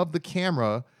barrel of the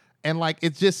camera. And like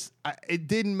it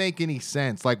didn't make any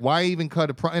sense. Like, why even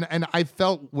cut a pro? And I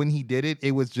felt when he did it,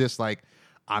 it was just like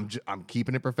I'm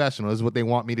keeping it professional. This is what they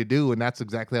want me to do, and that's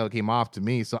exactly how it came off to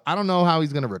me. So I don't know how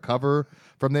he's going to recover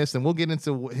from this, and we'll get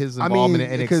into his involvement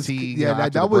in NXT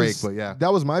after the break. But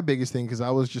that was my biggest thing because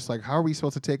I was just like, how are we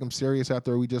supposed to take him serious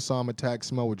after we just saw him attack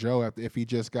Samoa Joe if he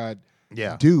just got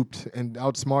duped and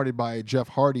outsmarted by Jeff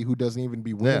Hardy, who doesn't even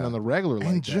be winning on the regular like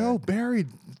and that. Joe buried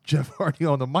Jeff Hardy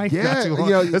on the mic. Not too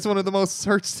long. That's one of the most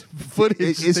searched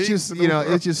footage. It's just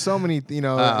it's just so many.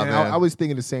 I was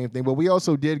thinking the same thing. But we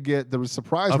also did get the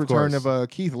surprise return of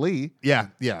Keith Lee. Yeah.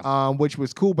 Which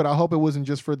was cool. But I hope it wasn't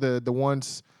just for the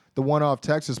once the one off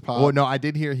Texas pop. Well, no, I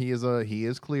did hear he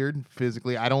is cleared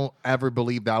physically. I don't ever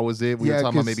believe that was it. We were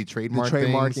talking about maybe trademark the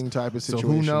trademarking things. type of situation.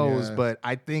 So who knows? Yeah. But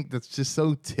I think that's just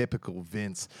so typical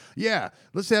Vince. Yeah,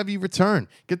 let's have you return.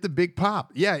 Get the big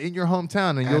pop. Yeah, in your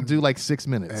hometown, and you'll do like 6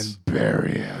 minutes. And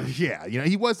bury him. Yeah,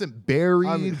 he wasn't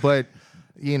buried, but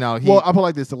he. Well, I'll put it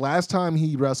like this: the last time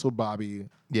he wrestled Bobby,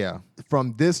 yeah.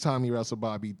 from this time he wrestled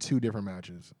Bobby, 2 different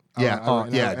matches. Yeah,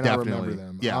 And definitely. I remember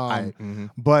them. Yeah,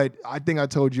 But I think I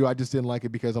told you I just didn't like it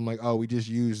because I'm like, oh, we just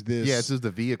used this. Yeah, this is the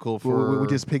vehicle for. We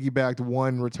just piggybacked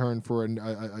one return for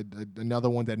another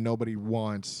one that nobody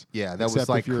wants. Yeah, that except was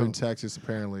like if you're in Texas,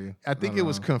 apparently. I think it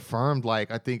was confirmed.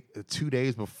 Like I think 2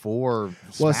 days before.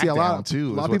 Well, see, a lot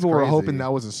too. A lot of people were hoping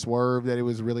that was a swerve, that it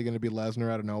was really going to be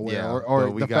Lesnar out of nowhere, Yeah, or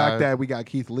but the fact that we got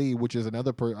Keith Lee, which is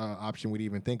another option we'd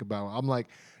even think about. I'm like,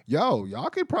 yo, y'all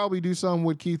could probably do something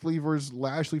with Keith Lee versus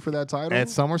Lashley for that title. At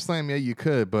SummerSlam, yeah, you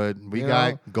could, but we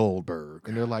got Goldberg.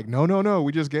 And they're like, no,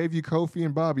 we just gave you Kofi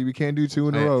and Bobby. We can't do 2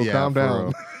 in a row. Calm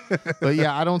down. But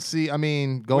yeah, I don't see. I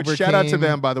mean, Goldberg. Shout out to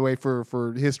them, by the way,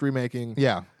 for history making.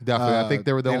 Yeah, definitely. I think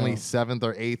they were the only know. 7th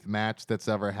or 8th match that's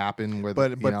ever happened. Where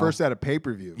But first at a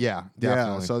pay-per-view. Yeah,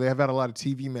 definitely. Yeah, so they have had a lot of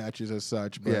TV matches as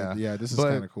such. But yeah, this is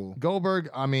kind of cool. Goldberg,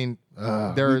 I mean,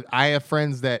 I have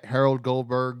friends that herald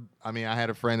Goldberg. I mean, I had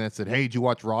a friend that said, "Hey, did you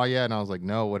watch Raw yet?" And I was like,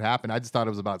 "No, what happened?" I just thought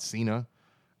it was about Cena.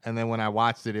 And then when I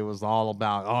watched it, it was all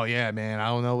about, oh yeah, man, I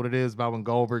don't know what it is about when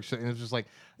Goldberg. And it's just like,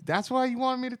 that's why you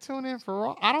wanted me to tune in for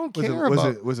Raw. I don't care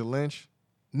about. Was it Lynch?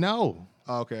 No.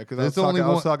 Oh, okay, because There's I only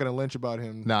was talking to Lynch about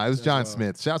him. No, it was John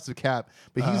Smith. Shouts to Cap,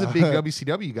 but he's a big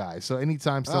WCW guy. So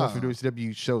anytime someone from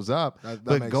WCW shows up, that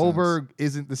but makes Goldberg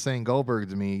isn't the same Goldberg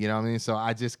to me. You know what I mean? So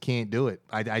I just can't do it.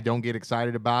 I don't get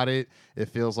excited about it. It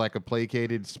feels like a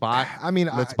placated spot. I mean,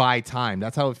 let's buy time.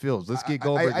 That's how it feels. Let's get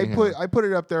Goldberg. I put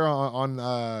it up there on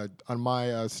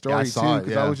my story too,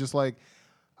 because I was just like,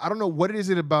 I don't know what is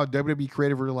it about WWE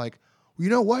creative where you're like, you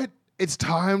know what? It's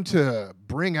time to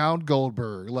bring out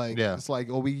Goldberg. Like, it's like,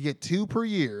 oh, we get 2 per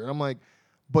year. And I'm like,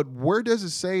 but where does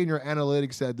it say in your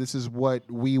analytics that this is what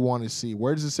we want to see?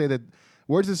 Where does it say that?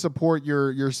 Where does it support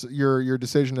your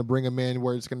decision to bring him in?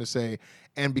 Where it's going to say,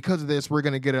 and because of this, we're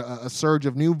going to get a surge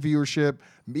of new viewership.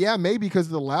 Yeah, maybe because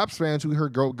of the Lapse fans who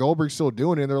heard Goldberg still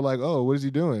doing it, and they're like, oh, what is he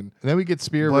doing? And then we get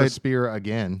Spear versus Spear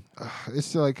again. It's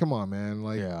still like, come on, man.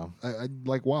 Like, I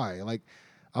like why? Like,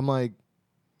 I'm like.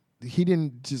 He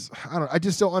didn't just. I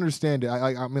just don't understand it.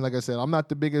 I mean, like I said, I'm not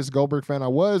the biggest Goldberg fan. I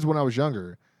was when I was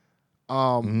younger,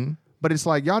 but it's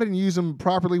like y'all didn't use him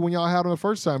properly when y'all had him the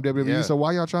first time WWE. Yeah. So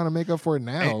why y'all trying to make up for it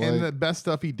now? And the best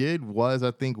stuff he did was,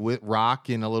 I think, with Rock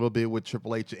and a little bit with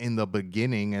Triple H in the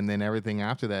beginning, and then everything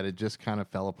after that, it just kind of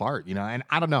fell apart. And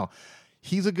I don't know.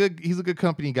 He's a good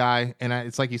company guy, and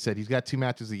it's like you said, he's got 2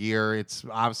 matches a year. It's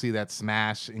obviously that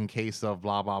smash in case of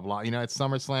blah blah blah. It's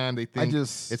SummerSlam. They think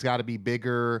it's got to be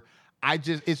bigger.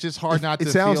 It's just hard not to.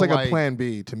 It sounds feel like a plan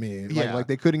B to me. Yeah. Like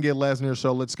they couldn't get Lesnar,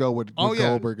 so let's go with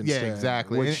Goldberg instead. Yeah,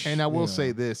 exactly. And I will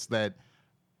say this, that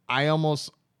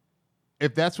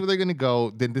if that's where they're going to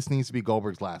go, then this needs to be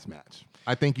Goldberg's last match.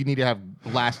 I think you need to have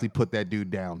Lashley put that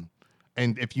dude down.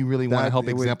 And if you really want to help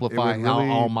exemplify how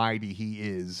almighty he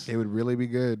is, it would really be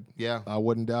good. Yeah, I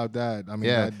wouldn't doubt that. I mean,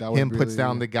 that him puts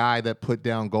down the guy that put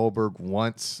down Goldberg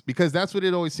once, because that's what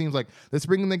it always seems like. Let's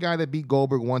bring in the guy that beat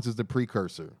Goldberg once as the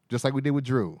precursor, just like we did with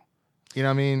Drew. You know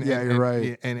what I mean? Yeah, you're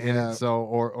right. And so,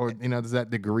 or there's that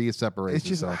degree of separation. It's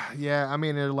just, I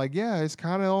mean, they're like, it's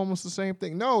kind of almost the same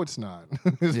thing. No, it's not.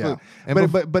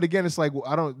 But again, it's like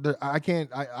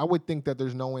I would think that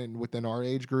there's no one within our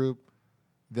age group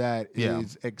that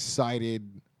is excited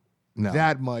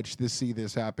that much to see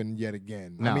this happen yet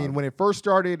again. I mean, when it first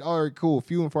started, all right, cool,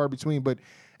 few and far between. But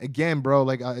again, bro,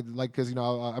 because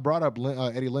I brought up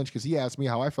Eddie Lynch because he asked me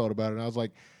how I felt about it, and I was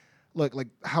like, look, like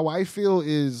how I feel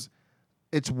is,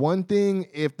 it's one thing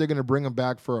if they're gonna bring him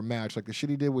back for a match, like the shit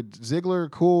he did with Ziggler,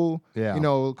 cool,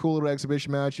 cool little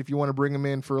exhibition match. If you want to bring him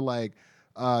in for like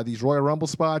these Royal Rumble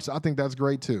spots, I think that's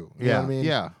great too. You know what I mean?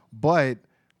 Yeah, but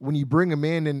when you bring him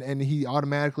in and he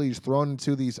automatically is thrown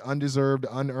into these undeserved,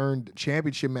 unearned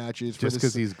championship matches just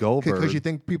because he's Goldberg, because you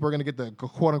think people are going to get the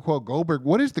quote unquote Goldberg.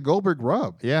 What is the Goldberg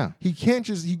rub? Yeah, he can't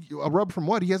just a rub from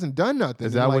what? He hasn't done nothing.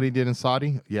 Is that what he did in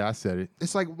Saudi? Yeah, I said it.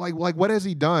 It's like what has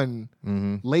he done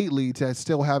lately to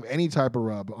still have any type of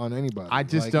rub on anybody? I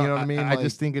just don't. You know what I mean? I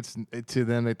just think it's to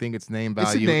them. They think it's name value.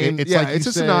 It's a name. It's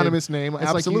a synonymous name.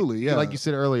 Absolutely. Like you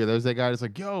said earlier, there's that guy that's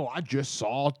like, yo, I just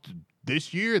saw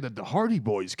this year that the Hardy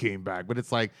Boys came back, but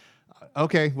it's like,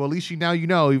 Okay, well, at least now you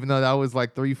know, even though that was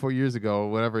like 3-4 years ago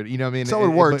or whatever. You know what I mean? So it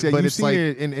works. But You've it's seen like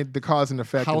it in the cause and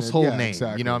effect. household Yeah, name.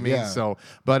 exactly. You know what I mean? Yeah. So,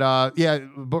 but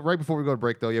but right before we go to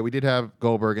break, though, we did have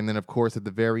Goldberg, and then of course at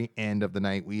the very end of the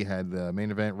night we had the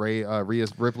main event, Rhea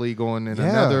Ripley going in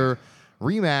another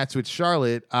rematch with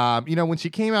Charlotte. When she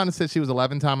came out and said she was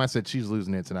 11-time, I said she's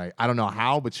losing it tonight. I don't know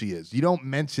how, but she is. You don't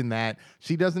mention that.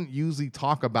 She doesn't usually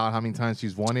talk about how many times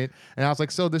she's won it. And I was like,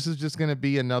 so this is just going to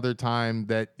be another time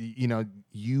that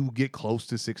you get close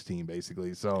to 16,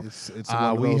 basically. So it's one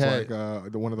of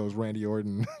those one of those Randy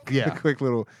Orton, quick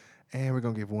little. And we're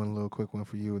gonna give one little quick one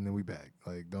for you, and then we back.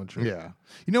 Like, don't trip. Yeah.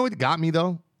 You know what got me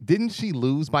though? Didn't she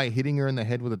lose by hitting her in the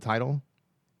head with a title?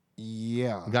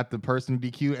 Yeah. Got the person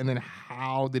DQ, and then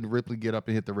how did Ripley get up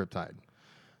and hit the Riptide?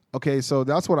 Okay, so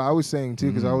that's what I was saying too,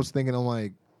 because I was thinking, I'm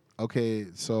like, okay,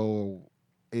 so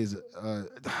is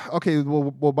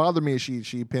what bothered me is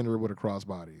she pinned her with a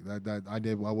crossbody.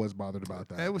 I was bothered about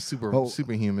that. It was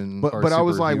superhuman. But I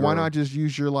was like, why not just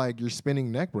use your spinning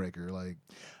neck breaker? Like,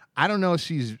 I don't know if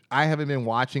I haven't been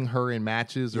watching her in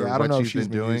matches or what she's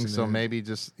been doing. So maybe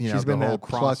just, she's been the whole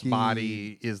plucky,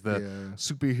 crossbody is the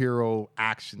superhero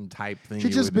action type thing.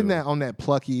 She's just been on that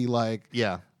plucky, like,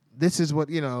 this is what,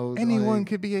 anyone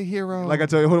could be a hero. Like I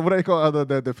tell you, what do they call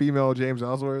the female James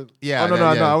Ellsworth? Yeah. No.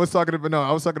 I was talking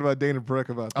about Dana Brooke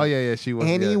about that. Oh, yeah, she was.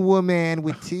 Any woman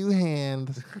with two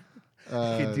hands.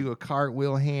 Can do a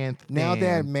cartwheel hand. Now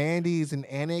that Mandy's in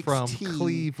NXT from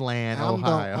Cleveland, I'm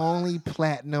Ohio. the only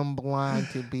platinum blonde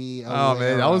to be. Oh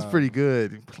man, that was pretty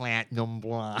good. Platinum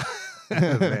blonde.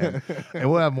 Man.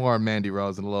 And we'll have more on Mandy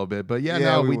Rose in a little bit. But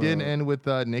we did end with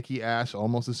Nikki Ash,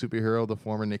 almost a superhero, the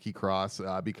former Nikki Cross,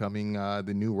 becoming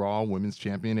the new Raw Women's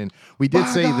Champion. And we did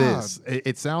this.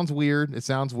 It sounds weird. It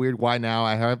sounds weird. Why now?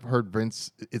 I have heard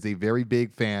Vince is a very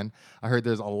big fan. I heard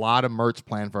there's a lot of merch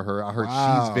planned for her. I heard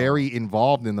she's very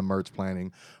involved in the merch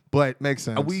planning. But makes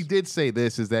sense. We did say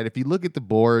this is that if you look at the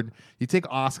board, you take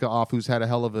Asuka off, who's had a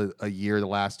hell of a year the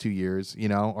last 2 years,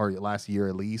 or last year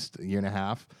at least, a year and a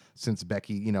half since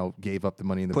Becky, gave up the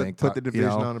Money in the Bank. Put the division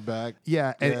on her back.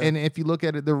 Yeah, and if you look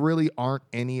at it, there really aren't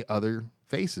any other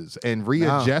faces. And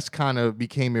Rhea just kind of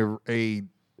became a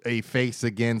face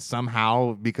again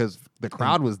somehow because the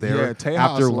crowd was there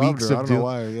after weeks of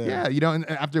doing. And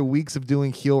after weeks of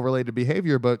doing heel related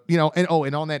behavior. But and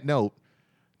on that note.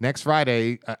 Next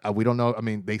Friday, we don't know. I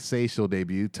mean, they say she'll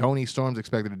debut. Toni Storm's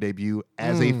expected to debut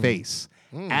as a face.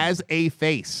 As a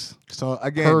face. So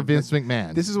again, per Vince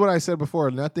McMahon. This is what I said before.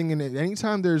 Nothing in it.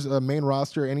 Anytime there's a main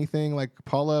roster, anything like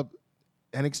Paula,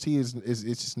 NXT is it's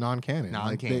just non-canon.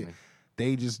 Non-canon.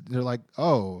 Like they're like,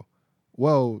 oh,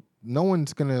 well, no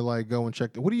one's gonna like go and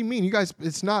check. What do you mean, you guys?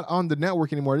 It's not on the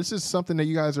network anymore. This is something that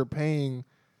you guys are paying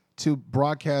to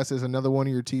broadcast as another one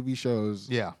of your TV shows.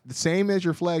 Yeah. The same as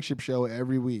your flagship show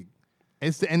every week.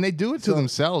 And they do it to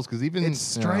themselves because even it's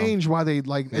strange why they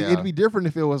like. It'd be different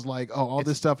if it was like, oh, all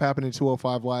this stuff happened in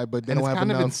 205 Live, but they don't have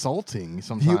kind enough. of insulting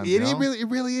sometimes. It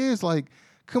really is. Like,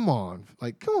 come on,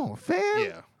 fam.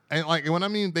 Yeah, and like when I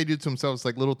mean they do it to themselves,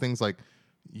 like little things like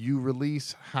you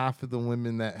release half of the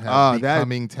women that have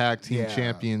becoming tag team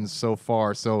champions so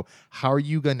far. So how are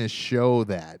you going to show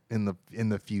that in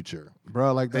the future,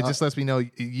 bro? Like it just lets me know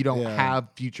you don't have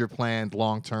future plans,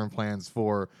 long term plans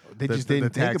for. They just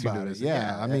didn't think about it.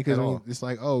 Yeah, I mean, because it's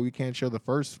like, oh, you can't show the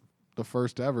first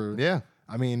ever. Yeah,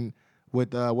 I mean,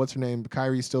 with what's her name,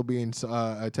 Kyrie still being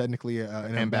technically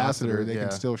an ambassador, they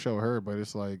can still show her, but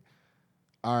it's like.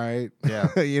 All right.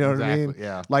 Yeah. You know what I mean?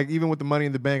 Yeah. Like, even with the Money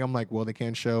in the Bank, I'm like, well, they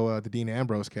can't show the Dean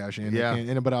Ambrose cash in.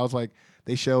 Yeah. But I was like,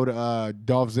 they showed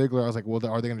Dolph Ziggler. I was like, well,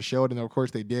 are they going to show it? And of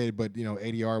course they did. But,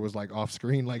 ADR was like off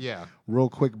screen, like real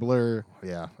quick blur.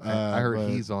 Yeah. I heard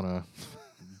he's on a.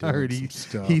 I heard he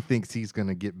thinks he's going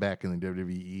to get back in the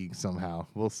WWE somehow.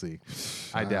 We'll see.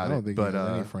 I doubt it. I don't think he has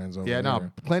any friends over there.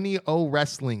 No, plenty of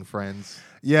wrestling friends.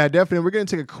 Yeah, definitely. We're going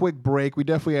to take a quick break. We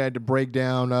definitely had to break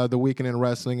down the weekend in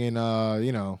wrestling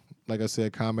and, like I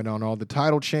said, comment on all the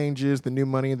title changes, the new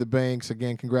Money in the Banks.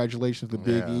 Again, congratulations to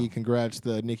Big E. Congrats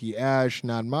to Nikki Ash.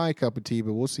 Not my cup of tea,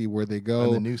 but we'll see where they go.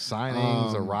 And the new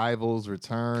signings, arrivals,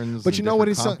 returns. But you know what?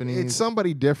 It's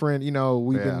somebody different.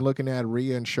 We've been looking at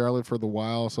Rhea and Charlotte for the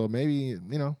while, so maybe, I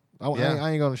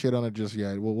ain't going to shit on it just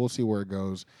yet. We'll see where it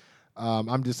goes.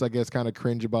 I'm just, I guess, kind of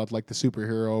cringe about like the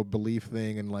superhero belief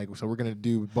thing, and like, so we're gonna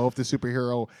do both the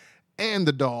superhero and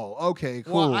the doll. Okay,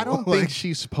 cool. Well, I don't think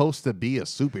she's supposed to be a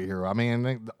superhero. I mean, I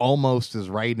think almost is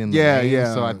right in the name.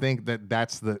 Yeah. So I think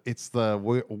that's I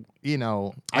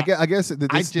guess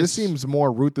this seems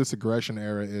more ruthless aggression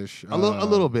era ish. A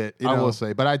little bit, I will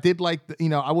say. But I did like,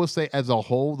 I will say as a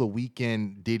whole, the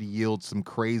weekend did yield some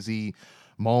crazy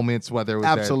moments, whether it was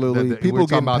Absolutely. that People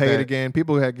getting paid that, again.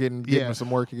 People had getting some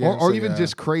work again. or So, even yeah.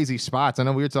 just crazy spots. I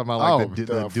know we were talking about like the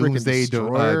freaking Doomsday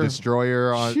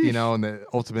Destroyer on Sheesh. and the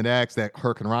Ultimate X, that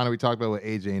Hurricane Rana we talked about with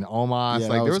AJ and Omos. Yeah,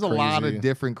 Like that there was was a lot crazy. of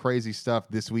different crazy stuff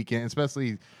this weekend,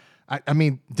 especially. I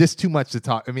mean, just too much to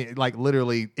talk. I mean, like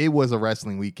literally, it was a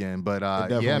wrestling weekend, but It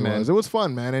definitely yeah, man, was. It was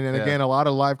fun, man, and Yeah. again, a lot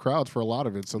of live crowds for a lot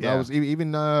of it. So Yeah. that was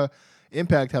even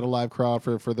Impact had a live crowd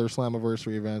for their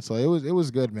Slammiversary event. So it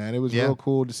was good, man. It was Yeah. real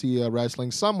cool to see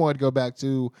wrestling somewhat go back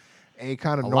to a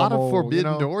kind of a normal, lot of forbidden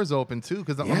you know, doors open too.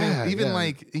 Because Yeah, I mean, even yeah.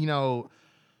 like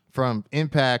from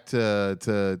Impact to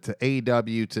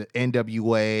AEW to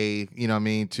NWA, you know what I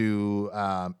mean, to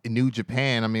New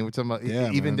Japan. I mean, we're talking about Yeah,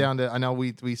 even man. down to, I know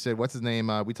we said, what's his name?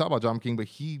 We talked about John King, but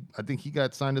I think he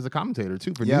got signed as a commentator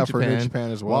too for Yeah, New for Japan. New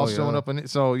Japan as well, While showing yeah. up in it.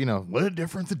 So, what a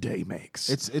difference a day makes.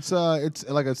 It's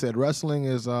like I said, wrestling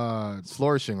is It's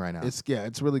flourishing right now.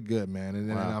 it's really good, man, and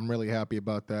Wow. I'm really happy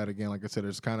about that. Again, like I said,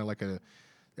 it's kind of like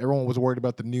everyone was worried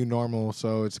about the new normal,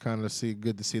 so it's kind of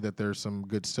good to see that there's some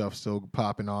good stuff still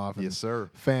popping off. And Yes, sir.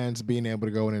 Fans being able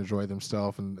to go and enjoy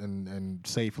themselves and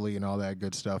safely and all that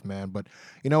good stuff, man. But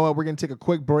you know what? We're gonna take a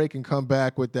quick break and come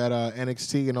back with that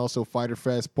NXT and also Fyter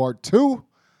Fest Part 2.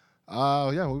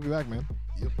 Yeah, we'll be back, man.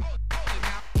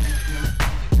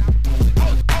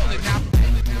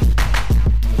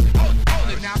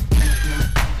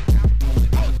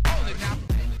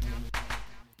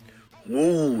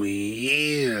 Ooh,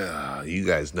 yeah. You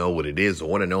guys know what it is. The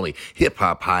one and only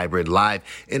hip-hop hybrid live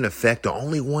in effect. The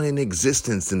only one in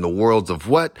existence in the worlds of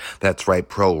what? That's right,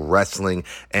 pro wrestling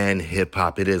and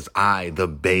hip-hop. It is I, the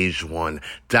beige one,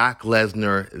 Doc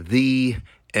Lesnar, the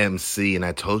MC. And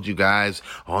I told you guys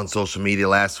on social media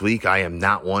last week, I am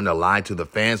not one to lie to the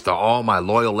fans, to all my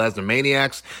loyal Lesnar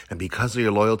maniacs. And because of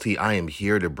your loyalty, I am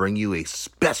here to bring you a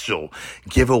special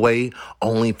giveaway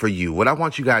only for you. What I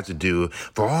want you guys to do,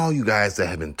 for all you guys that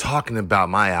have been talking about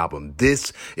my album,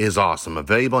 This Is Awesome,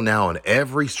 available now on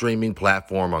every streaming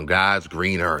platform on God's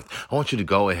green earth. I want you to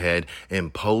go ahead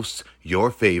and post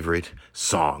your favorite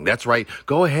song. That's right.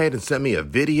 Go ahead and send me a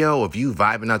video of you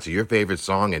vibing out to your favorite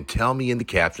song and tell me in the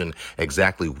caption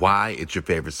exactly why it's your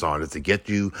favorite song. Does it get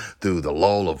you through the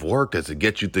lull of work? Does it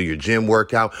get you through your gym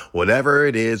workout? Whatever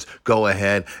it is, go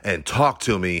ahead and talk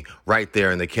to me right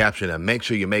there in the caption, and make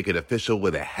sure you make it official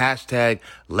with a hashtag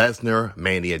Lesnar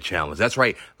Mania Challenge. That's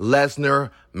right.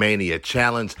 Lesnar Mania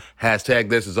Challenge. Hashtag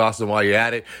This Is Awesome while you're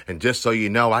at it. And just so you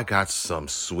know, I got some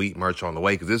sweet merch on the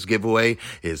way because this giveaway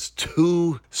is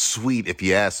too sweet if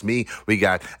you ask me. We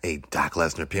got a Doc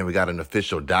Lesnar pin. We got an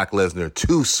official Doc Lesnar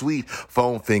Too Sweet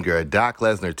foam finger, a Doc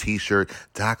Lesnar t-shirt,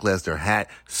 Doc Lesnar hat,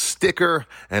 sticker,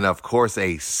 and of course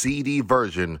a CD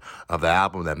version of the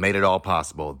album that made it all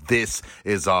possible. This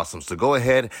is awesome. So go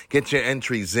ahead, get your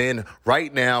entries in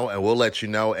right now, and we'll let you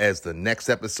know as the next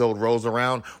episode rolls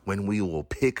around when we will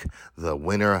pick the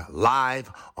winner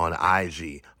live on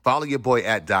IG. Follow your boy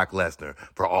at Doc Lesnar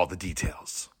for all the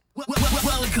details.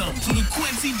 Welcome to the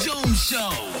Quincy Jones Show,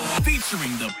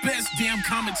 featuring the best damn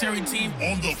commentary team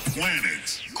on the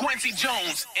planet. Quincy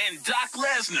Jones and Doc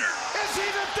Lesnar. Is he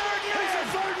the third man? He's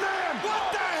the third man.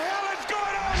 What the hell is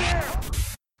going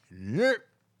on here? Yep.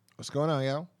 What's going on,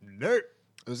 yo? Yep.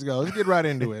 Let's go. Let's get right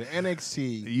into it.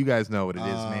 NXT. You guys know what it is,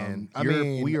 man. I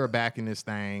mean, we are back in this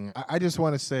thing. I just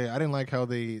want to say I didn't like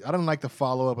the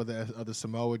follow up of the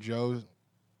Samoa Joe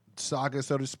saga,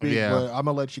 so to speak. Yeah. But I'm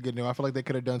gonna let you get into it. I feel like they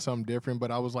could have done something different,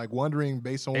 but I was like wondering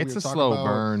based on what It's we were a talking slow about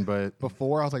burn, but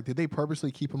before. I was like, did they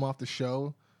purposely keep him off the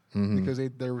show because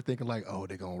they were thinking like, oh,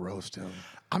 they're gonna roast him?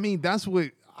 I mean, that's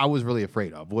what I was really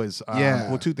afraid of was, Yeah.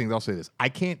 well, two things. I'll say this. I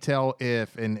can't tell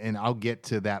if, and I'll get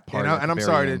to that part. And, at the I'm very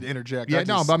sorry end. to interject. Yeah, That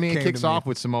no, just but I mean, it came kicks to me. off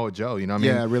with Samoa Joe. You know what I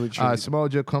mean? Yeah, really true. Samoa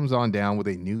Joe comes on down with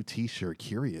a new T-shirt.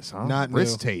 Curious, huh? Not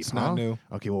wrist new. tape. It's not new.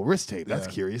 Okay, well, wrist tape. That's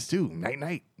Yeah. curious too. Night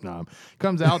night.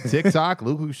 Comes out TikTok.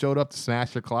 Luke, who showed up to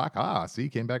smash the clock. See,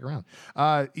 came back around.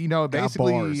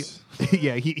 Basically, bars.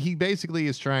 yeah, he basically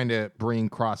is trying to bring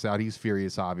Cross out. He's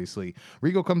furious, obviously.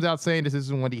 Rico comes out saying this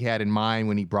isn't what he had in mind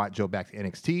when he brought Joe back to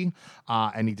NXT,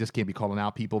 and he just can't be calling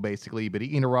out people, basically. But he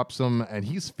interrupts him, and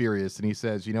he's furious, and he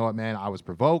says, you know what, man, I was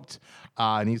provoked,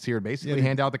 and he's here to basically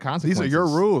hand out the consequences. These are your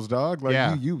rules, dog. Like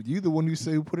Yeah. you the one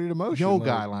who put it in motion. No like,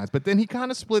 guidelines. But then he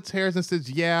kind of splits hairs and says,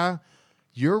 yeah,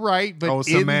 you're right, but Oh, in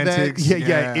semantics. that,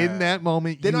 Yeah. in that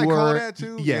moment, Didn't you I call were, that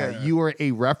too? Yeah, Yeah. you were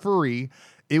a referee.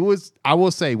 It was, I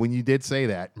will say, when you did say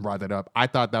that, brought that up, I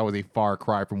thought that was a far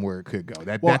cry from where it could go. Well,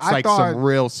 That's I like thought- some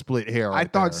real split hair. I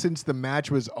Right thought there. since the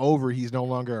match was over, he's no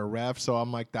longer a ref. So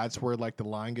I'm like, that's where like the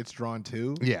line gets drawn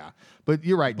to. Yeah, but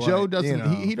you're right. But, Joe doesn't. you know.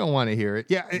 he don't want to hear it.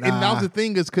 Yeah, and that Nah. was the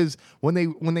thing is because when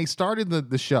they started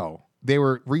the show, they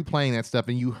were replaying that stuff,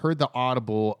 and you heard the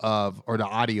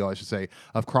audio, I should say,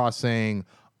 of Cross saying,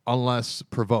 "Unless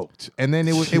provoked," and then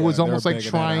it was almost like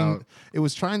trying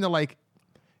to like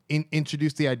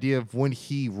introduce the idea of when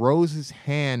he rose his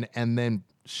hand and then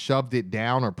shoved it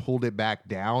down or pulled it back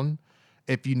down.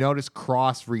 If you notice,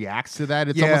 Cross reacts to that.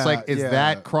 It's almost like, is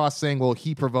that Cross saying, well,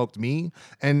 he provoked me?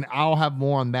 And I'll have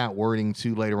more on that wording,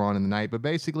 too, later on in the night. But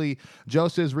basically, Joe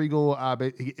says Regal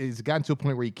has gotten to a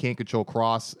point where he can't control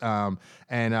Cross,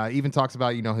 and even talks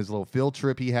about, his little field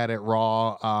trip he had at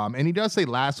Raw. And he does say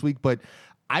last week, but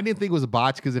I didn't think it was a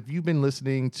botch because if you've been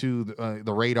listening to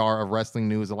the radar of wrestling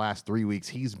news the last 3 weeks,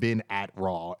 he's been at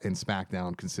Raw and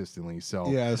SmackDown consistently. So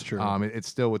yeah, that's true. It's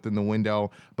still within the window,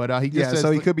 but he just says,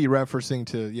 so he could be referencing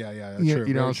to true.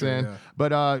 You know what I'm saying? Yeah.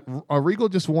 But Regal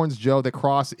just warns Joe that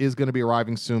Cross is going to be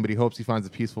arriving soon, but he hopes he finds a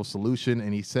peaceful solution.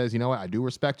 And he says, you know what? I do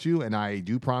respect you, and I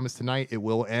do promise tonight it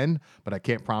will end, but I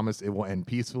can't promise it will end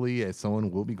peacefully, as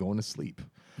someone will be going to sleep.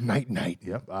 Night.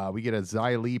 Yep. We get a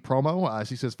Xia Li promo.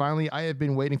 She says, finally, I have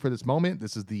been waiting for this moment.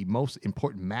 This is the most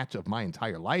important match of my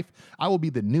entire life. I will be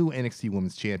the new NXT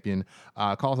Women's Champion.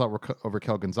 Calls out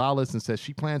Raquel Gonzalez and says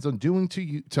she plans on doing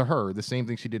to her the same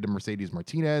thing she did to Mercedes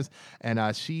Martinez.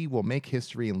 And she will make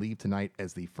history and leave tonight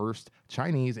as the first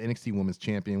Chinese NXT Women's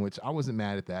Champion, which I wasn't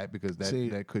mad at that because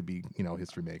that could be,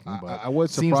 history making. But I was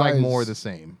seems surprised, like more of the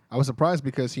same. I was surprised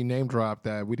because he name dropped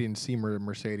that we didn't see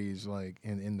Mercedes like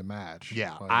in the match.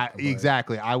 Yeah. But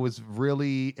exactly. I was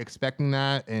really expecting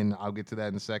that, and I'll get to that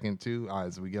in a second too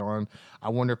as we get on. I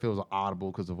wonder if it was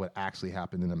audible because of what actually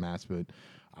happened in the match, but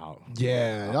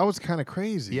that was kind of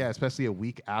crazy. Yeah, especially a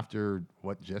week after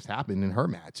what just happened in her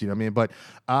match. You know what I mean? But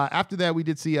after that, we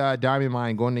did see Diamond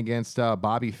Mine going against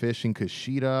Bobby Fish and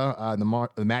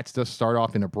Kushida. The match does start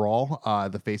off in a brawl.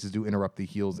 The faces do interrupt the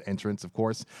heels' entrance, of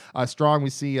course. Strong, we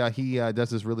see he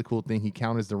does this really cool thing. He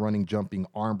counters the running, jumping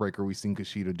arm breaker we've seen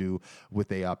Kushida do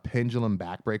with a pendulum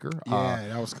backbreaker. Yeah,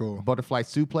 that was cool. Butterfly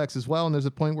suplex as well. And there's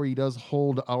a point where he does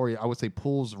hold, or I would say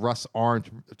pulls Russ' arm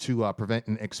to prevent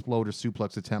an exploder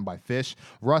suplex attempt by Fish.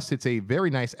 Russ hits a very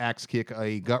nice axe kick,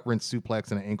 a gut wrench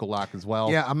suplex, and an ankle lock as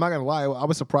well. Yeah, I'm not gonna lie, I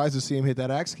was surprised to see him hit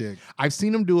that axe kick. I've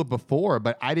seen him do it before,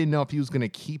 but I didn't know if he was gonna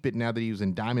keep it now that he was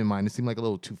in Diamond Mine. It seemed like a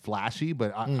little too flashy,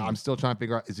 but I'm still trying to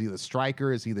figure out, is he the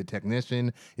striker? Is he the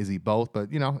technician? Is he both? But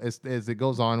as it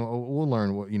goes on, we'll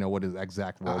learn what his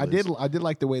exact role is. I did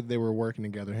like the way they were working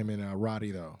together, him and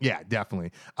Roddy though. Yeah,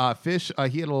 definitely. Fish,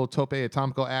 he had a little tope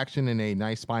atomico action and a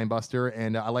nice spine buster,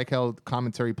 and I like how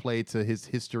commentary played to his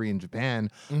history in Japan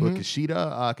with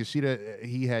Kushida. Kushida,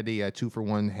 he had a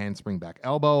 2-for-1 handspring back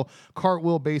elbow,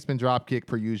 cartwheel basement drop kick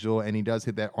per usual, and he does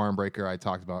hit that arm breaker I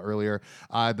talked about earlier.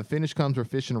 The finish comes where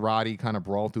Fish and Roddy kind of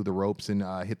brawl through the ropes and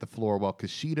hit the floor while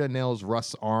Kushida nails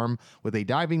Russ' arm with a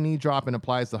diving knee drop and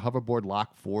applies the hoverboard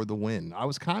lock for the win. I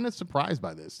was kind of surprised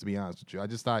by this, to be honest with you. I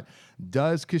just thought,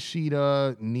 does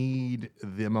Kushida need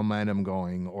the momentum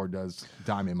going, or does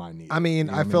Diamond Mine need it? I mean, You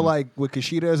know I what feel like with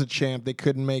Kushida as a champ, they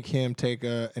couldn't make him take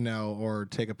an L or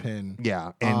take a pin.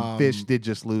 Yeah, and Fish did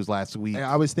just lose last week.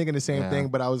 I was thinking the same thing,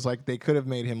 but I was like, they could have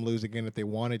made him lose again if they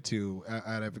wanted to,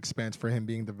 out of expense for him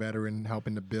being the veteran,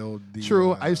 helping to build the.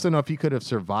 True, I just don't know if he could have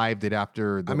survived it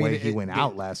after the way he went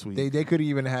out last week. They could have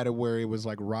even had it where it was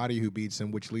like Roddy who beats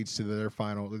him, which leads to their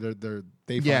final.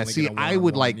 Yeah, see, I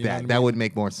would like that. That would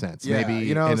make more sense. Yeah,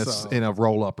 maybe in a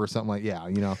roll up or something like Yeah,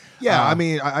 I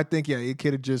mean, I think it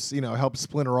could have just helped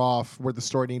splinter off where the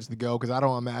story needs to go, because I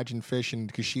don't imagine Fish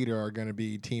and Kushida are going to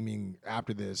be teaming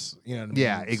after this. You know what I mean?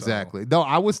 Yeah, exactly. Though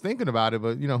I was thinking about it,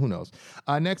 but who knows?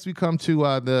 Next we come to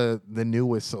the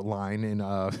newest line in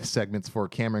segments for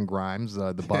Cameron Grimes,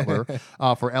 the butler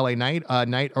for LA Knight.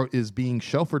 Knight is being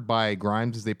chauffeured by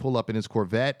Grimes as they pull up in his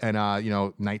Corvette, and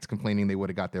Knight's complaining they would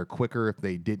have got there quicker if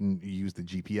they didn't use the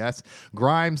GPS.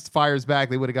 Grimes fires back,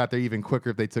 they would have got there even quicker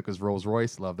if they took his Rolls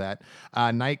Royce. Love that.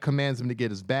 Knight commands him to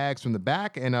get his bags from the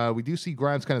back, and we do see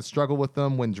Grimes kind of struggle with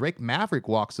them when Drake Maverick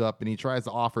walks up and he tries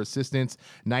to offer assistance.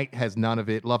 Knight has none of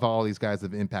it. Love how all these guys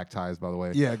have impact ties, by the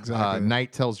way. Yeah, exactly.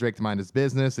 Knight tells Drake to mind his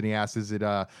business, and he asks, is it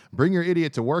bring your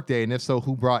idiot to work day, and if so,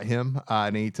 who brought him?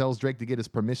 And he tells Drake to get his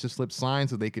permission slip signed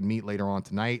so they can meet later on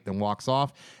tonight, then walks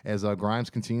off as Grimes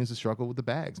continues to struggle with the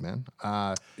bags, man.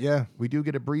 We do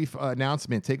get a brief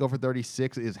announcement. TakeOver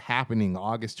 36 is happening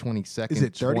August 22nd. Is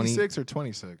it 36 or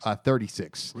 26?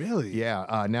 36. Really? Yeah.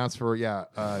 Announced for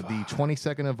the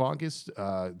 22nd of August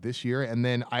this year. And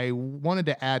then I wanted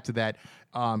to add to that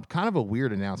kind of a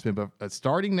weird announcement, but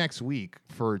starting next week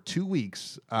for 2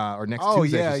 weeks or next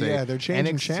Tuesday, I should say, they're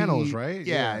changing channels, right?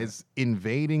 Yeah, it's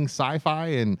invading Sci-Fi,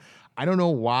 and I don't know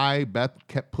why Beth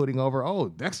kept putting over,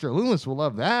 Dexter Loomis will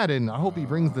love that, and I hope he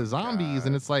brings the zombies,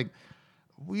 and it's like,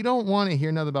 we don't want to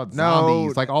hear nothing about No,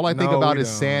 zombies. Like all I think no, about we is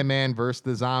don't. Sandman versus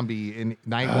the zombie in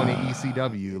night one at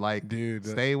ECW. Like, Dude,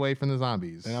 stay away from the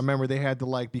zombies. And I remember they had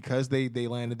to because they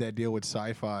landed that deal with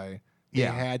Sci-Fi. They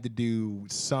Yeah. had to do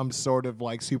some sort of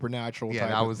like supernatural. Yeah, type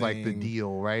that of was like the thing.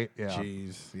 deal, right? Yeah.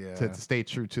 Jeez, yeah. To stay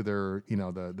true to their,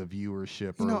 the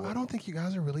viewership. I don't think you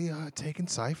guys are really taking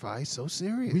Sci-Fi so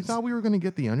serious. We thought we were going to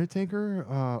get the Undertaker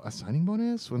a signing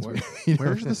bonus. Once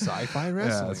Where's the Sci-Fi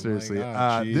wrestling? Yeah, seriously.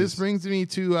 Like, This jeez. brings me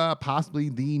to possibly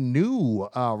the new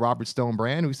Robert Stone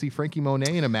brand. We see Frankie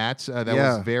Monet in a match that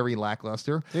was very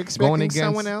lackluster. You're expecting going against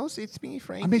someone else? It's me,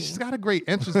 Frankie. I mean, she's got a great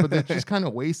entrance, but they're just kind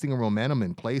of wasting her momentum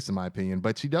in place, in my opinion.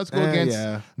 But she does go against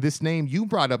this name you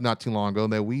brought up not too long ago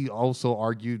that we also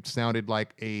argued sounded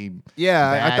like a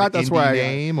I thought that's indie why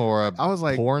name or a I was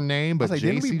like, porn name, but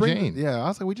didn't we JC bring? Jane. I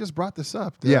was like, we just brought this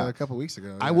up a couple weeks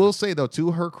ago. I will say, though, to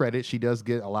her credit, she does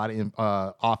get a lot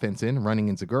of offense in,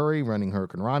 running Enziguri, running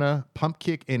Hurricane Rana, pump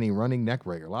kick, and a running neck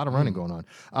breaker. A lot of running going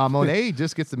on. Monet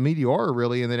just gets the meteor,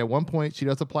 really, and then at one point, she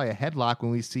does apply a headlock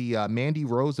when we see Mandy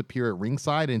Rose appear at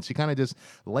ringside, and she kind of just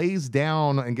lays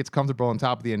down and gets comfortable on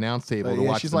top of the announce table to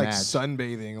watch she's the like match.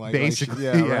 sunbathing, Basically,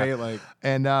 right? Like,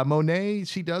 and Monet,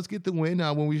 she does get the win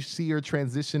when we see her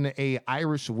transition a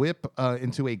Irish whip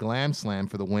into a glam slam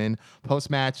for the win.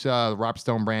 Post-match, Rob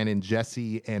Stone, Brandon,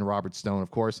 Jesse, and Robert Stone,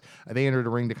 of course, they enter the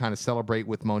ring to kind of celebrate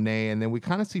with Monet, and then we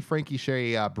kind of see Frankie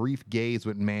share a brief gaze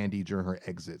with Mandy during her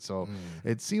exit. So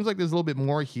it seems like there's a little bit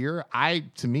more here. I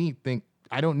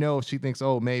don't know if she thinks,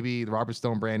 oh, maybe the Robert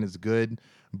Stone brand is good,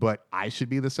 but I should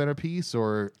be the centerpiece,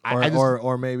 or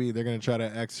maybe they're gonna try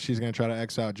to she's gonna try to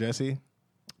X out Jesse.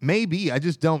 Maybe. I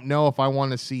just don't know if I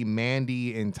want to see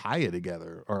Mandy and Taya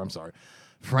together, or I'm sorry,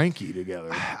 Frankie together.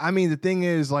 I mean, the thing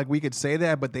is, like, we could say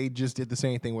that, but they just did the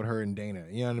same thing with her and Dana.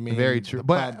 You know what I mean? Very true.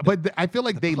 But I feel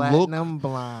like they look platinum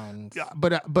blonde.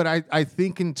 But I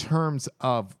think in terms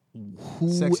of who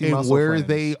Sexy and muscle where friends.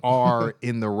 they are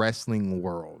in the wrestling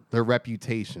world, their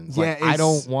reputations. Yeah, Like, I it's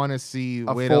don't want to see a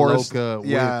Wada forced- Loca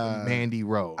with Mandy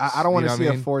Rose. I don't want to see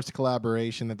a a forced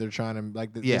collaboration that they're trying to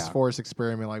this forced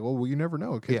experiment. Like, well, you never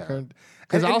know.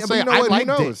 Because I'll say I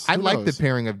I like the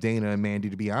pairing of Dana and Mandy.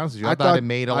 To be honest with you, I thought it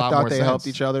made a lot more sense. I thought they helped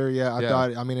each other. Yeah, I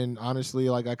thought. I mean, and honestly,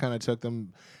 like, I kind of took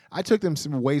them. I took them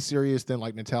way serious than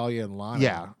like Natalia and Lana.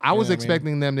 Yeah, I was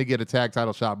expecting them to get a tag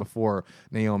title shot before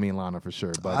Naomi and Lana for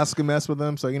sure. But Asuka messed with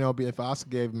them, so if Asuka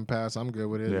gave him a pass, I'm good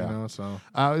with it. Yeah. So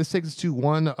this takes us to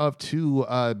one of two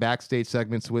backstage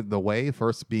segments with The Way.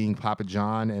 First being Papa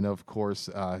John, and of course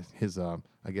his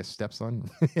stepson,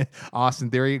 Austin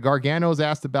Theory. Gargano's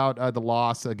asked about the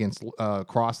loss against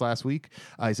Cross last week.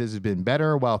 He says it's been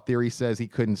better, while Theory says he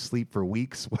couldn't sleep for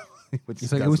weeks.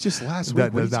 He's like, it was just last week.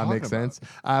 That does not make sense.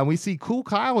 We see Cool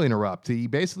Kyle interrupt. He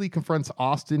basically confronts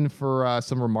Austin for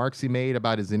some remarks he made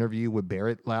about his interview with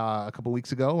Barrett a couple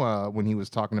weeks ago when he was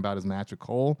talking about his match with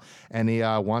Cole, and he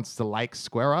wants to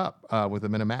square up with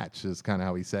him in a match, is kind of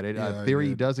how he said it.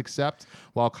 Theory does accept,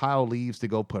 while Kyle leaves to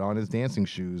go put on his dancing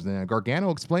shoes. Then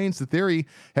Gargano explains to Theory,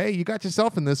 hey, you got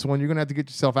yourself in this one. You're going to have to get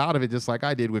yourself out of it just like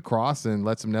I did with Cross, and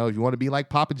lets him know if you want to be like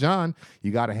Papa John,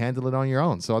 you got to handle it on your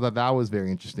own. So I thought that was very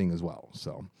interesting as well.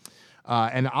 So,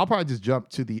 and I'll probably just jump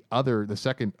to the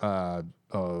second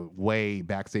way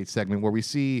backstage segment where we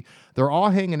see they're all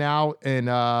hanging out, and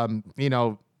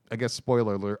I guess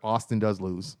spoiler alert, Austin does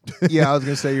lose. Yeah, I was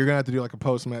gonna say you're gonna have to do like a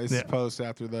post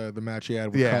after the match he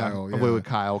had with Kyle. With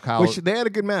Kyle. Which they had a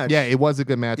good match. Yeah, it was a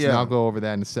good match, and I'll go over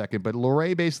that in a second. But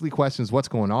Lorraine basically questions what's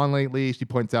going on lately. She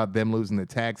points out them losing the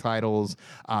tag titles.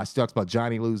 She talks about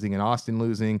Johnny losing and Austin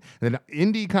losing. And then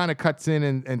Indy kind of cuts in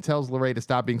and tells Lorraine to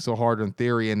stop being so hard on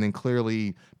Theory, and then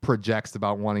clearly projects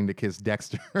about wanting to kiss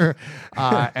Dexter.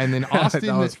 And then Austin...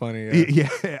 That was funny. Yeah.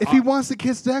 If he wants to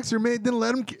kiss Dexter, man, then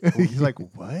let him... He's like,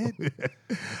 what?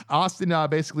 Austin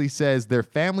basically says their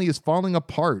family is falling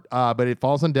apart, but it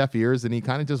falls on deaf ears, and he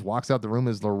kind of just walks out the room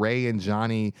as Lorraine and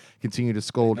Johnny continue to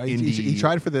scold Indy. He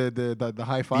tried for the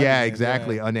high five. Yeah,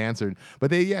 exactly, unanswered.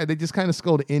 But they just kind of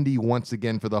scold Indy once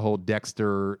again for the whole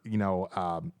Dexter,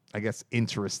 I guess,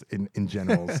 interest in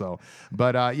general. So,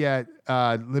 but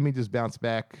let me just bounce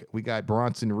back. We got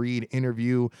Bronson Reed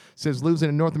interview. Says losing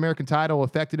a North American title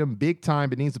affected him big time,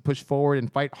 but needs to push forward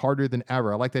and fight harder than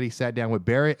ever. I like that he sat down with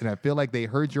Barrett, and I feel like they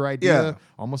heard your idea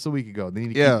almost a week ago. They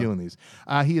need to keep doing these.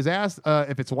 He is asked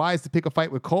if it's wise to pick a fight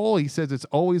with Cole. He says it's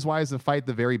always wise to fight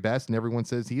the very best, and everyone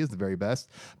says he is the very best.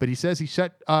 But he says he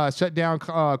shut down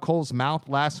Cole's mouth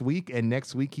last week, and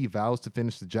next week he vows to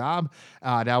finish the job.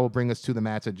 That will bring us to the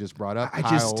match I just brought up. I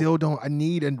just still don't. I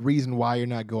need a reason why you're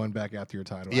not going back after your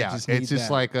title. Yeah, I just need it's just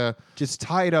that. like just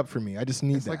tie it up for me. I just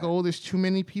need it's that. like, oh, there's too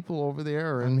many people over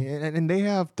there, I and mean, and they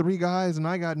have 3 guys and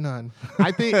I got none.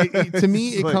 I think to me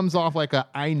It's it like- comes off like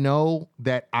I know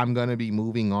that I'm gonna be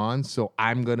moving on, so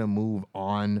I'm gonna move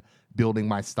on, building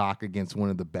my stock against one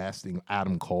of the best,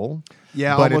 Adam Cole.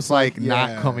 Yeah, but almost it's like yeah.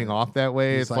 not coming off that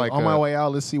way. It's like on my way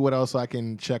out. Let's see what else I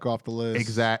can check off the list.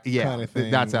 Exactly. Yeah, kind of thing.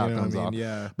 that's how you it know comes what I off. mean?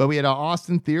 Yeah. But we had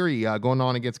Austin Theory going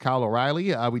on against Kyle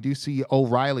O'Reilly. We do see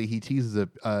O'Reilly. He teases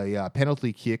a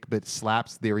penalty kick, but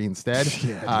slaps Theory instead.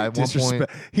 At one point,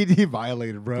 he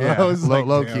violated, bro. yeah, I was like,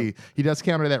 low damn. key. He does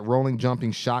counter that rolling,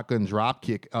 jumping shotgun drop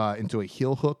kick into a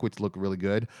heel hook, which looked really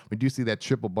good. We do see that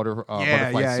triple butterfly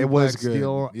it was suplex good.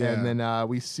 still. Yeah. And then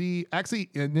we see, actually,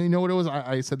 you know what it was?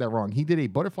 I said that wrong. He did a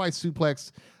butterfly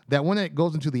suplex, that one that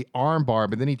goes into the arm bar,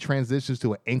 but then he transitions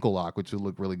to an ankle lock, which would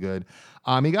look really good.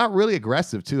 He got really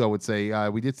aggressive, too, I would say.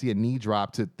 We did see a knee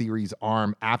drop to Theory's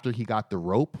arm after he got the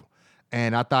rope.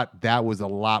 And I thought that was a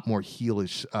lot more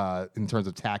heelish in terms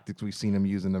of tactics we've seen him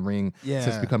use in the ring since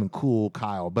Yeah. becoming cool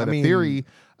Kyle. But I mean- Theory,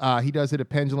 he does hit a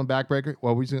pendulum backbreaker.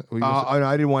 Well,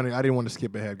 I didn't want to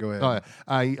skip ahead. Go ahead.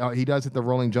 he does hit the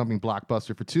rolling jumping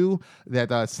blockbuster for 2.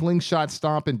 That slingshot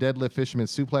stomp and deadlift fisherman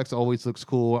suplex always looks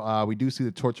cool. We do see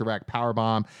the torture rack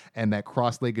powerbomb and that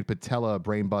cross-legged patella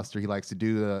brainbuster he likes to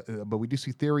do. But we do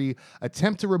see Theory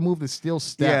attempt to remove the steel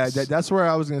steps. Yeah, that's where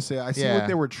I was gonna say. I see Yeah. what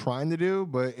they were trying to do,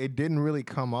 but it didn't really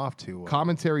come off too well.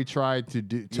 Commentary tried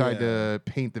to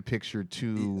paint the picture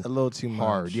too A little too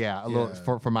hard. much. Yeah, a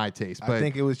little for my taste. But I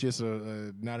think it was just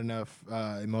a not enough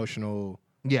emotional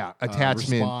yeah,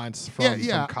 attachment response from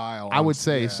Kyle. I would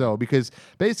say so, because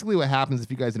basically what happens, if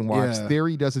you guys didn't watch, Yeah.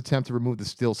 Theory does attempt to remove the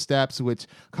steel steps, which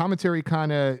commentary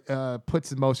kind of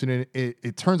puts in motion, and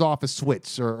it turns off a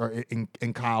switch or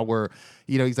in Kyle, where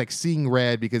he's like seeing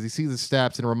red because he sees the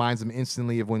steps, and it reminds him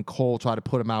instantly of when Cole tried to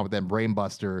put him out with that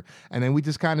brainbuster. And then we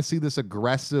just kind of see this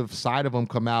aggressive side of him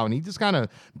come out, and he just kind of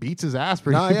beats his ass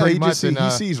pretty much. He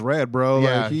sees red, bro.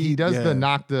 Yeah, Like, he does the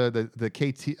knock the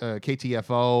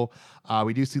KTFO.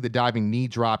 We do see the diving knee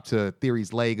drop to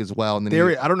Theory's leg as well. And then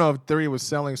Theory. I don't know if Theory was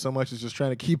selling so much as just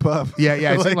trying to keep up. Yeah,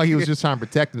 it seemed like he was just trying to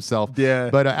protect himself. Yeah.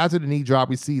 But after the knee drop,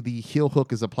 we see the heel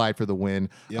hook is applied for the win.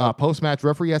 Yep. Post-match,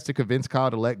 referee has to convince Kyle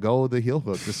to let go of the heel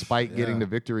hook despite getting the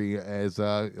victory, as,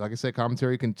 like I said,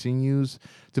 commentary continues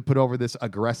to put over this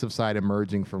aggressive side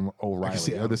emerging from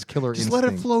O'Reilly, or this killer Just instinct.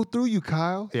 let it flow through you,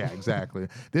 Kyle. Yeah, exactly.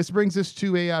 This brings us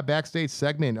to a backstage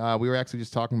segment. We were actually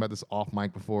just talking about this off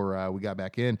mic before we got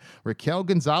back in. Raquel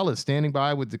Gonzalez standing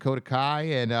by with Dakota Kai,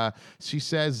 and she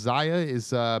says Zaya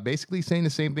is basically saying the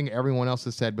same thing everyone else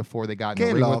has said before they got in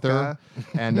the ring with her.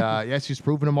 And she's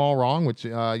proven them all wrong, which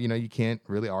you can't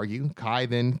really argue. Kai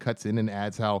then cuts in and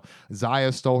adds how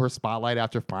Zaya stole her spotlight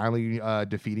after finally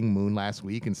defeating Moon last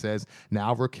week, and says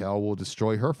now Raquel will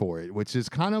destroy her for it, which is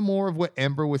kind of more of what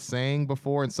Ember was saying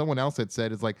before, and someone else had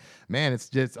said, it's like, man, it's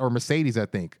just, or Mercedes, I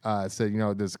think, said,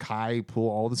 does Kai pull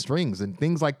all the strings and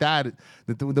things like that.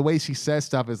 The way she says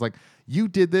stuff is like, you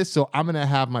did this, so I'm gonna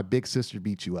have my big sister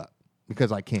beat you up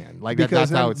because I can. Like, Because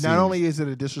that's how it seems. not only is it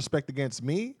a disrespect against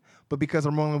me, but because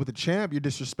I'm rolling with the champ, you're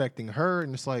disrespecting her,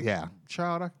 and it's like,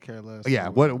 child, I could care less. Yeah,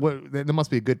 what there must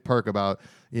be a good perk about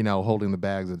holding the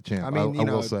bags of the champ. I mean,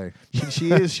 I will say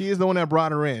she is the one that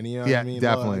brought her in. What I mean?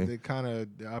 definitely. They kind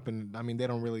of up and I mean, they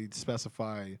don't really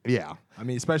specify. Yeah, I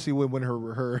mean, especially when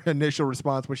her initial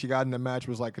response when she got in the match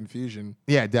was like confusion.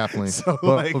 Yeah, definitely. So,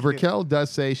 but Raquel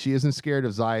does say she isn't scared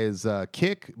of Zaya's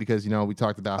kick because we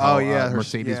talked about how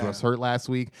Mercedes was hurt last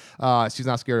week. She's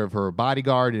not scared of her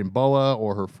bodyguard in Boa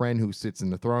or her friend who sits in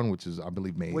the throne, which is I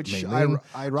believe Mei. Which Ling.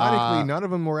 ironically, none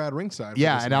of them were at ringside.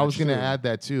 Yeah, and I was going to add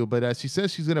that too. But she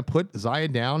says she's going to put Zaya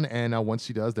down, and once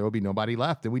she does, there will be nobody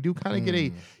left. And we do kind of get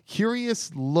a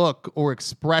curious look or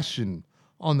expression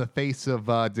on the face of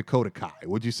Dakota Kai.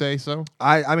 Would you say so?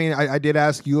 I mean, I did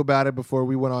ask you about it before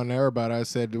we went on air about it. I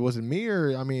said, was it me,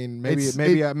 or I mean,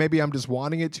 maybe I'm just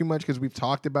wanting it too much because we've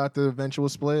talked about the eventual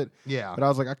split. Yeah. But I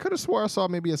was like, I could have swore I saw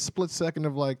maybe a split second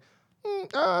of like,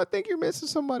 I think you're missing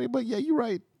somebody, but yeah, you're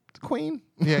right, Queen.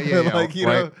 Yeah, like you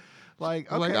right. know.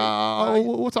 Like, okay, like,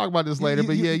 we'll talk about this later,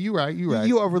 but yeah, you're right.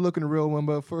 You overlooking the real one,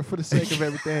 but for the sake of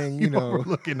everything, you know,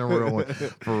 overlooking the real one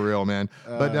for real, man.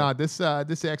 But no, this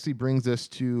actually brings us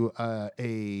to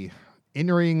a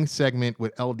in-ring segment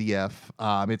with LDF.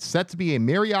 It's set to be a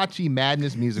Mariachi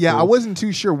Madness musical. Yeah, I wasn't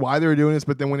too sure why they were doing this,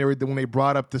 but then when they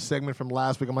brought up the segment from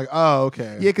last week, I'm like, oh,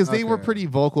 okay. Yeah, because they were pretty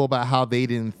vocal about how they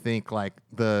didn't think like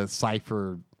the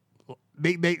Cypher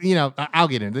they I'll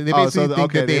get into it. They Oh, basically so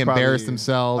think that they embarrassed probably-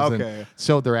 themselves Okay. and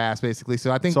showed their ass, basically.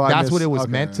 So I think So I that's what missed- it was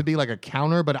okay. meant to be, like a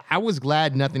counter. But I was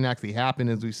glad nothing actually happened.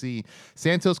 As we see,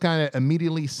 Santos kind of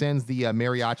immediately sends the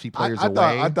mariachi players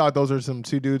away. I thought those are some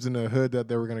two dudes in the hood that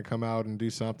they were going to come out and do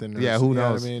something. Yeah, who you know what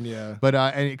knows? I mean, yeah. But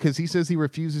and because he says he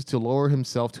refuses to lower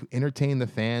himself to entertain the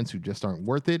fans who just aren't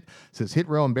worth it. Says Hit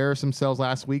Row embarrassed themselves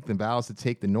last week, then vows to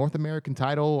take the North American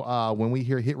title when we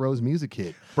hear Hit Row's music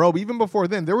hit. Bro, even before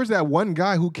then, there was that one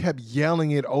guy who kept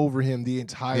yelling it over him the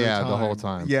entire time. The whole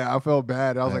time. Yeah, I felt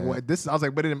bad. I was like, what? This? I was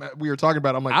like, but we were talking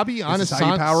about it. I'm like, I'll be honest, this is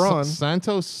how you power on.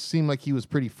 Santos seemed like he was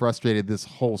pretty frustrated this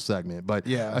whole segment. But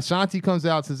Yeah. Ashanti comes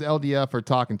out, says LDF are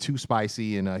talking too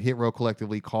spicy, and Hit Row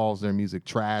collectively calls their music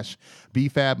trash.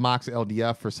 B-Fab mocks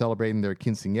LDF for celebrating their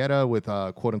quinceañera with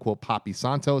quote-unquote Papi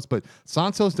Santos. But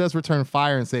Santos does return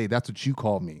fire and say, that's what you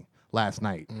called me last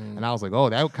night. And I was like, oh,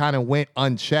 that kind of went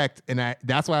unchecked. And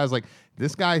that's why I was like,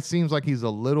 this guy seems like he's a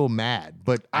little mad.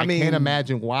 But I mean, can't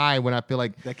imagine why when I feel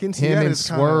like that him quinceañera and is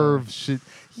kinda- Swerve should...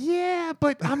 Yeah,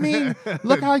 but I mean,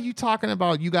 look how you talking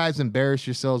about you guys embarrass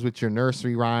yourselves with your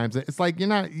nursery rhymes. It's like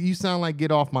you sound like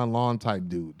get off my lawn type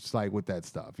dudes, like with that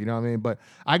stuff. You know what I mean? But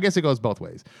I guess it goes both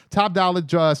ways. Top Dollar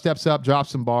steps up, drops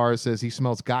some bars, says he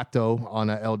smells gato on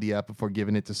a LDF before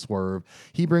giving it to Swerve.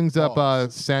 He brings up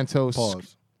Santos.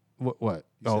 Pause. What?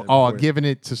 said Oh, before- giving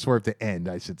it to Swerve to end,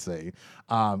 I should say.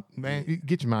 Man, you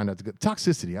get your mind out to good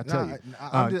toxicity. I tell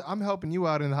you, I'm helping you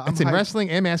out. it's in wrestling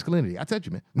and masculinity. I tell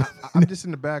you, man. I'm just in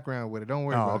the background with it. Don't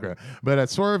worry about it. But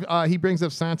Swerve, he brings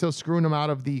up Santos screwing him out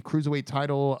of the cruiserweight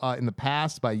title in the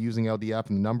past by using LDF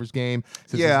in the numbers game.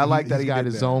 Says Yeah, I like that He's he got did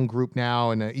his that. own group now,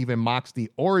 and even mocks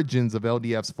the origins of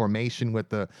LDF's formation with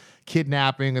the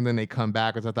kidnapping, and then they come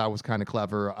back, which I thought was kind of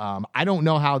clever. I don't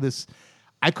know how this.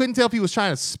 I couldn't tell if he was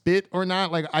trying to spit or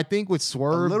not. Like I think with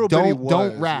Swerve, little bit he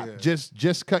don't was, rap. yeah.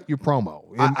 Just cut your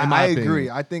promo. In I my agree. opinion.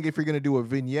 I think if you're gonna do a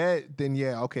vignette, then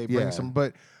yeah, okay, bring Yeah. some.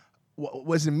 But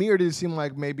was it me or did it seem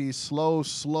like maybe slow,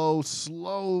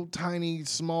 tiny,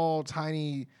 small,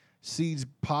 tiny seeds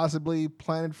possibly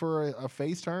planted for a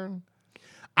face turn?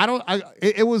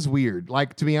 It was weird.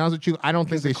 Like to be honest with you, I don't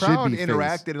think The they crowd should be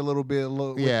interacted face. a little bit.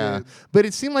 With Yeah, the- but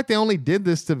it seemed like they only did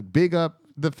this to big up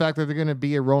the fact that they're going to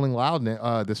be a Rolling Loud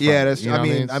this Yeah, Friday, that's. you know I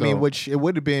what mean, So- which it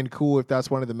would have been cool if that's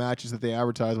one of the matches that they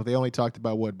advertised, but they only talked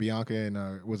about what Bianca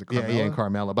and was it Carmella? Yeah, and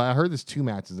Carmella. But I heard there's 2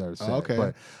 matches that are set.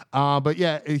 okay. But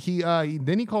yeah,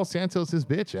 then he calls Santos his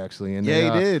bitch actually, and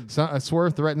Yeah, then, he did.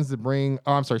 Swerve threatens to bring.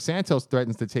 Oh, I'm sorry, Santos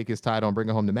threatens to take his title and bring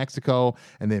it home to Mexico,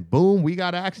 and then boom, we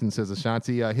got action. Says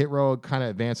Ashanti. Hit Row kind of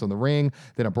advanced on the ring.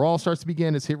 Then a brawl starts to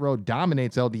begin as Hit Row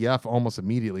dominates LDF almost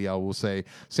immediately. I will say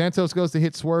Santos goes to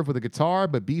hit Swerve with a guitar,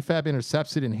 but B-Fab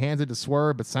intercepts it and hands it to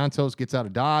Swerve, but Santos gets out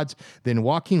of dodge. Then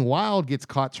Joaquin Wilde gets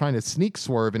caught trying to sneak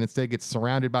Swerve and instead gets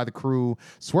surrounded by the crew.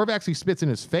 Swerve actually spits in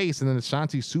his face, and then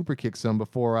Ashanti super kicks him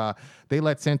before they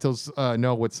let Santos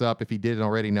know what's up. If he didn't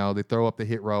already know, they throw up the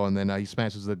Hit Row, and then he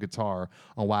smashes the guitar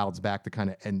on Wilde's back to kind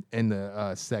of end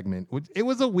the segment. It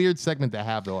was a weird segment to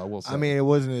have, though, I will say. I mean, it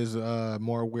wasn't as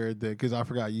more weird because I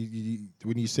forgot you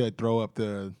when you said throw up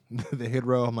the the Hit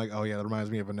Row. I'm like, oh yeah, that reminds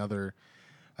me of another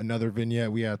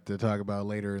vignette we have to talk about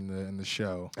later in the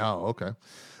show. Oh, okay.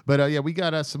 But yeah, we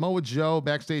got Samoa Joe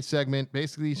backstage segment.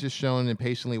 Basically, he's just shown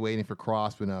impatiently waiting for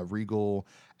Cross when Regal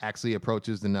actually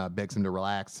approaches and begs him to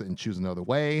relax and choose another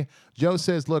way. Joe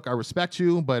says, look, I respect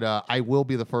you, but I will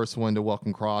be the first one to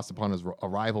welcome Cross upon his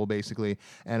arrival, basically.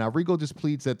 And Regal just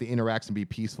pleads that the interaction be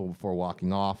peaceful before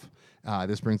walking off.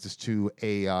 This brings us to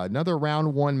another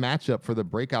round 1 matchup for the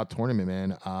breakout tournament,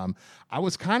 man. I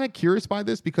was kind of curious by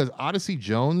this because Odyssey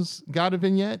Jones got a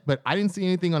vignette, but I didn't see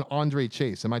anything on Andre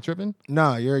Chase. Am I tripping?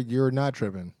 No, you're not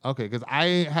tripping. Okay, because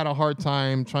I had a hard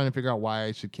time trying to figure out why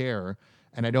I should care,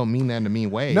 and I don't mean that in a mean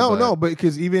way. No, but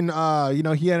because even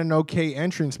he had an okay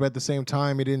entrance, but at the same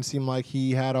time, it didn't seem like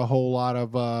he had a whole lot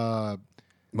of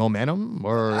momentum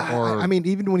or I mean,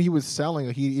 even when he was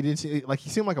selling, he didn't he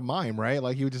seemed like a mime, right?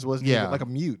 Like he just wasn't even, like a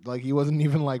mute. Like he wasn't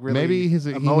even like really. Maybe he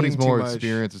emoting needs too more much.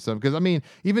 experience or something. Because I mean,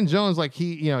 even Jones, like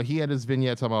he had his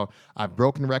vignette talking about I've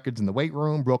broken records in the weight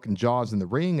room, broken jaws in the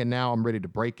ring, and now I'm ready to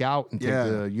break out and take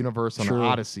the universe on an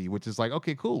odyssey, which is like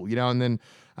okay, cool, and then.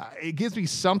 It gives me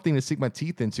something to sink my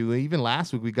teeth into. Even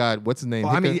last week we got what's his name?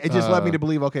 Well, I mean, it just led me to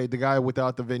believe the guy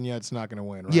without the vignette's not going to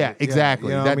win. Right? Yeah,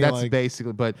 exactly. Yeah, that's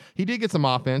basically. But he did get some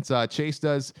offense. offense. Chase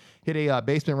does hit a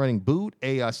basement running boot,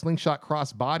 a slingshot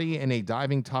cross body, and a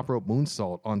diving top rope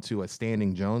moonsault onto a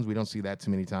standing Jones. We don't see that too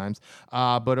many times.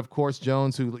 But of course,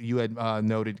 Jones, who you had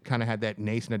noted, kind of had that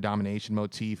Nation of Domination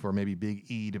motif, or maybe Big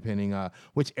E, depending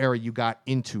which era you got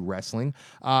into wrestling.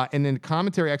 And then the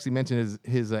commentary actually mentioned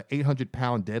his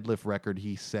 800-pound deadlift record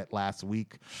he set last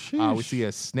week. We see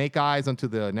a snake eyes onto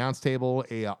the announce table,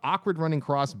 a awkward running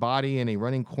cross body, and a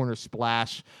running corner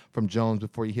splash from Jones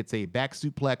before he hits a back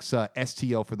suplex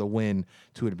STO for the win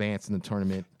to advance in the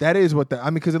tournament. That is what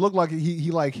because it looked like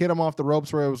he like hit him off the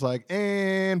ropes where it was like,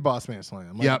 and boss man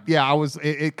slam. Like, yeah.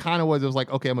 It kind of was. It was like,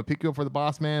 okay, I'm gonna pick you up for the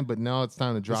boss man, but no, it's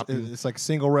time to drop you. It's like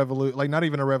single revolution, like not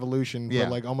even a revolution, but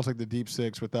like almost like the deep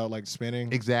six without like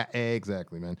spinning.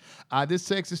 Exactly, man. This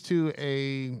takes us to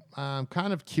a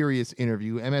kind of curious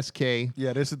interview. MSK.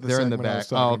 Yeah, this is the they're in the segment I back. was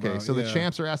talking Okay. about. So the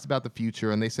champs are asked about the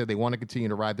future, and they said they want to continue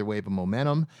to ride their wave of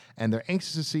momentum, and they're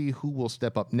anxious to see who will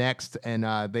step up next. And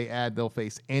they add they'll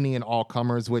face any and all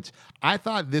comers, which I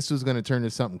thought this was going to turn into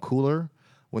something cooler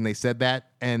when they said that.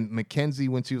 And Mackenzie,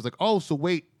 when she was like, "Oh, so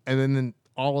wait," and then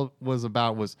all it was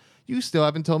about was, "You still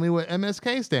haven't told me what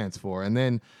MSK stands for," and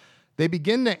then they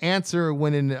begin to answer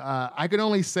when I can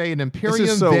only say an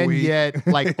Imperium vignette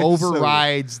like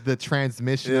overrides the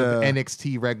transmission of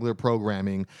NXT regular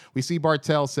programming. We see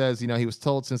Bartel says, he was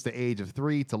told since the age of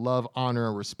 3 to love, honor,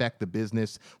 and respect the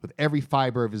business with every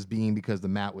fiber of his being because the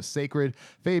mat was sacred.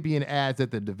 Fabian adds that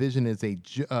the division is a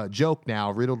joke now,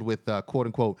 riddled with quote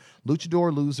unquote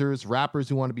luchador losers, rappers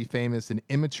who want to be famous, and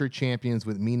immature champions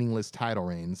with meaningless title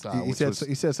reigns. He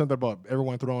said something about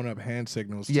everyone throwing up hand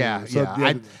signals. Too. Yeah, so,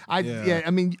 yeah. I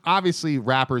mean, obviously,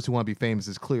 rappers who want to be famous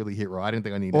is clearly hit row. I didn't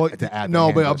think I needed to add.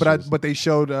 No, but they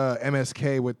showed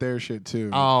MSK with their shit too.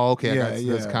 Oh, okay.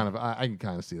 That's kind of I can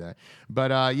kind of see that. But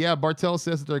Bartel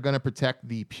says that they're going to protect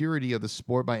the purity of the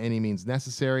sport by any means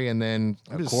necessary, and then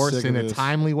of course, in a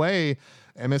timely way,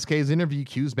 MSK's interview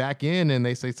cues back in, and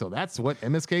they say, "So that's what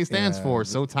MSK stands for."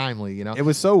 So timely, It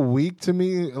was so weak to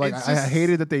me. Like I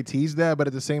hated that they teased that, but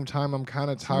at the same time, I'm kind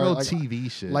of tired. Real TV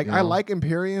shit. Like I like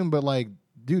Imperium, but like,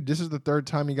 dude, this is the third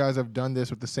time you guys have done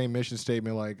this with the same mission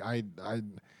statement. Like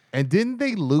And didn't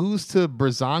they lose to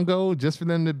Brazongo just for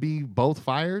them to be both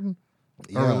fired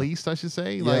or released? I should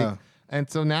say. Like, and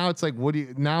so now it's like, why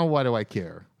do I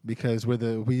care? Because they're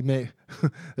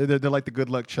like the good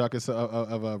luck Chuck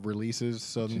of releases.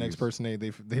 So the next person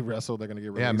they wrestle, they're gonna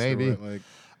get released. Yeah, maybe.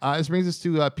 This brings us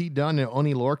to Pete Dunne and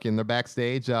Oni Lorcan. They're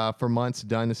backstage. For months,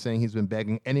 Dunne is saying he's been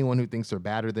begging anyone who thinks they're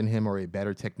better than him or a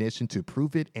better technician to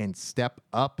prove it and step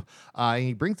up.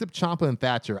 He brings up Ciampa and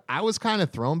Thatcher. I was kind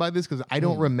of thrown by this because I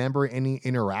don't remember any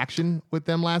interaction with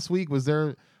them last week. Was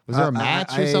there a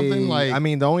match or something? Like, I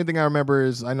mean, the only thing I remember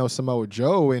is I know Samoa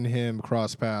Joe and him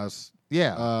cross paths.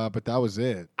 Yeah, but that was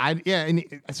it.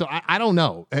 So I don't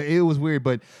know. It was weird,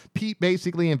 but Pete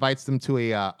basically invites them to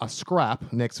a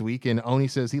scrap next week, and Oni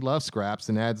says he loves scraps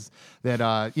and adds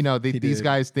that these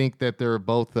guys think that they're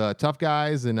both tough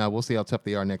guys, and we'll see how tough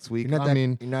they are next week. You're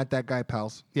not that guy,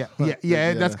 pals. Yeah.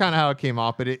 That's kind of how it came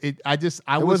off, but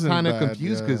I was kind of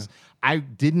confused because I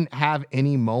didn't have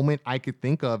any moment I could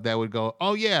think of that would go,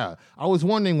 oh yeah, I was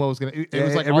wondering what was gonna. It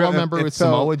was like all I remember was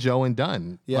Samoa Joe and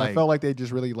Dunne. Yeah, I felt like they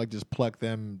just really just plucked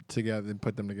them together and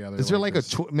put them together. Is there like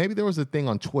maybe there was a thing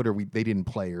on Twitter they didn't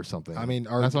play or something? I mean,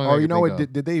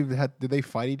 did they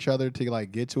fight each other to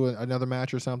like get to another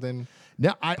match or something?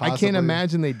 No, I can't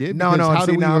imagine they did. No. How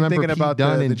do we I'm remember thinking Pete about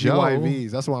Dunne the and Joe? GYVs.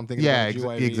 That's what I'm thinking. Yeah,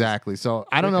 about the exactly. So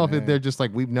I don't know if they're just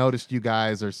like, we've noticed you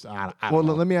guys or. I don't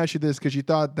know. Let me ask you this, because you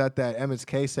thought that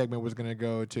MSK segment was going to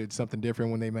go to something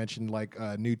different when they mentioned like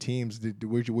new teams.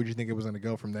 Where'd you think it was going to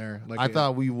go from there? Like, I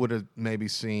thought we would have maybe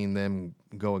seen them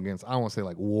go against, I don't want to say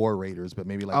like War Raiders, but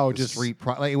maybe like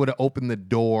it would have opened the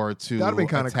door to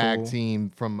a tag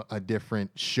team from a different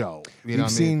show.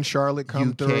 You've seen Charlotte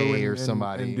come through or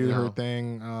somebody and do her thing.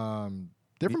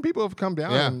 Different people have come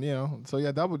down, and, so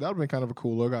that would have been kind of a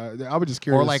cool look. I was just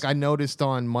curious. Or like I noticed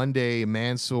on Monday,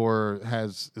 Mansoor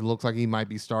it looks like he might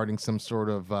be starting some sort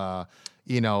of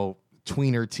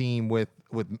tweener team with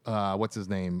what's his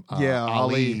name?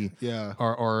 Ali.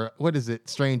 Or what is it?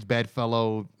 Strange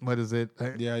Bedfellow. What is it?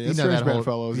 Strange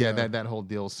Bedfellows. That whole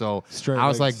deal. So Straight I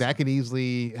was legs. like, that could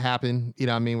easily happen. You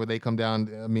know what I mean? Where they come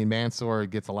down. I mean, Mansoor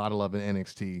gets a lot of love in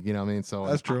NXT. You know what I mean? So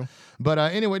that's true. But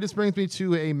anyway, this brings me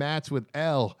to a match with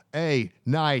L.A.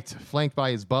 Knight, flanked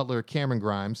by his butler, Cameron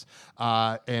Grimes.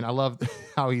 And I love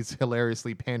how he's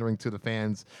hilariously pandering to the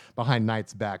fans behind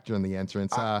Knight's back during the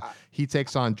entrance. He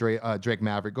takes on Drake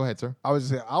Maverick. Go ahead, sir.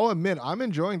 I'll admit, I'm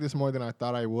enjoying this more than I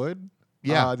thought I would.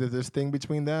 Yeah. This thing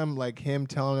between them, like him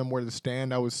telling him where to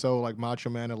stand. I was so like Macho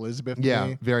Man Elizabeth. to Yeah,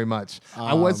 me. very much.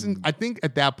 I think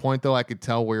at that point though, I could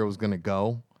tell where it was gonna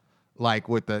go. Like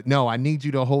with no, I need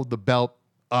you to hold the belt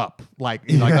up, like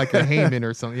like a Heyman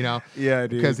or something, Yeah, dude.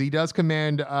 because he does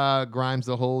command Grimes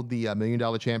to hold the $1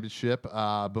 Million Championship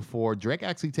before Drake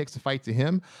actually takes the fight to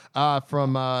him.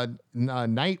 From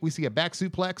Knight, we see a back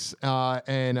suplex,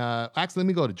 and actually, let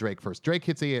me go to Drake first. Drake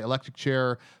hits a electric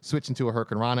chair, switch into a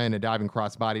Hurricane Rana and a diving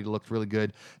crossbody. It looked really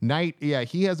good. Knight, yeah,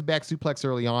 he has a back suplex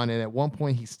early on, and at one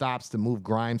point he stops to move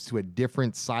Grimes to a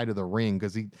different side of the ring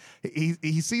because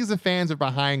he sees the fans are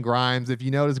behind Grimes. If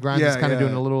you notice, Grimes is kind of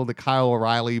doing a little of the Kyle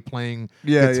O'Reilly playing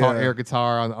air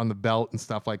guitar on the belt and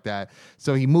stuff like that.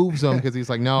 So he moves him because he's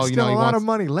like, no, Still he a lot wants of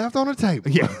money left on the table.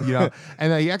 yeah,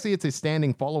 and he actually hits a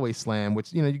standing fall-away slam,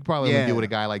 which you could probably only do with a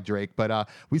guy like Drake. But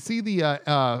we see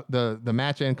the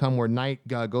match end come where Knight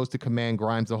goes to command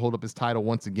Grimes to hold up his title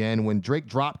once again. When Drake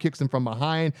drop kicks him from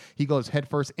behind, he goes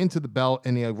headfirst into the belt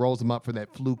and he rolls him up for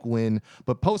that fluke win.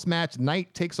 But post-match,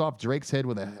 Knight takes off Drake's head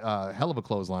with a hell of a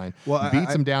clothesline,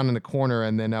 beats him down in the corner,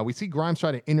 and then we see Grimes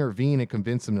try to intervene and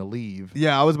convince him to leave.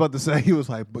 Yeah, I was about to say, he was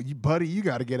like, "But buddy, you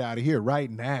got to get out of here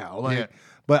right now."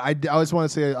 But I just want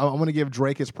to say, I want to give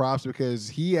Drake his props because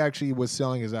he actually was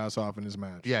selling his ass off in this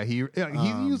match. Yeah, he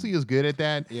usually is good at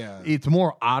that. Yeah, it's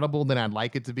more audible than I'd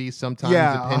like it to be sometimes.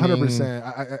 Yeah,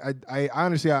 100%. I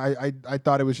honestly, I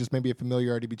thought it was just maybe a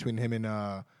familiarity between him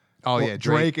and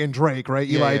Drake and Drake, right?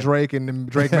 Eli Drake and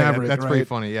Drake Maverick. That's right? pretty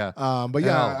funny, yeah. But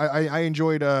I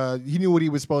enjoyed. He knew what he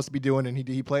was supposed to be doing, and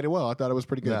he played it well. I thought it was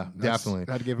pretty good. Yeah, definitely.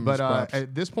 I had to give him but his props.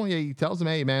 at this point, he tells him,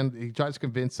 "Hey, man," he tries to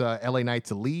convince LA Knight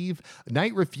to leave.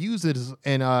 Knight refuses,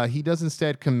 and he does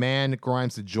instead command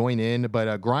Grimes to join in.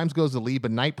 But Grimes goes to leave,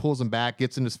 but Knight pulls him back,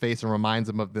 gets in his face, and reminds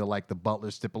him of the Butler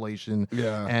stipulation.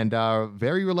 Yeah. And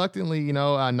very reluctantly,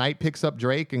 Knight picks up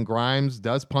Drake, and Grimes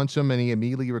does punch him, and he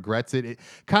immediately regrets it. It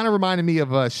kind of reminded me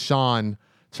of Sean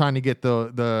trying to get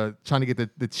the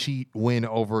cheat win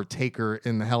over Taker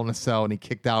in the Hell in a Cell, and he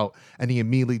kicked out, and he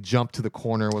immediately jumped to the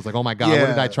corner and was like, "Oh my god, what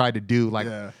did I try to do?"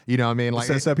 You know what I mean?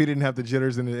 Except he didn't have the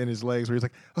jitters in his legs, where he's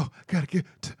like, "Oh, gotta get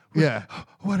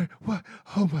what?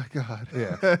 Oh my god."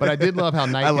 Yeah, but I did love how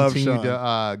Knight continued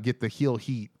to get the heel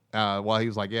heat. While he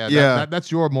was like, that's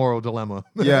your moral dilemma.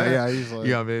 He's like,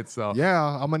 you know what I mean? So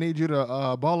I'm gonna need you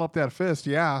to ball up that fist.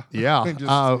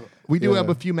 We do have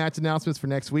a few match announcements for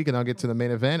next week, and I'll get to the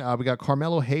main event. We got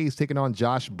Carmelo Hayes taking on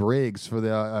Josh Briggs for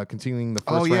the continuing the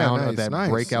first round of that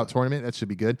breakout tournament. That should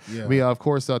be good. Yeah. We, of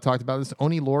course, talked about this.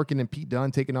 Oni Lorcan and Pete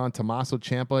Dunne taking on Tommaso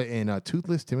Ciampa and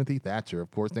Toothless Timothy Thatcher,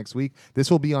 of course, next week. This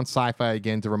will be on Sci-Fi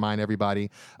again to remind everybody.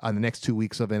 The next 2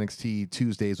 weeks of NXT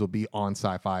Tuesdays will be on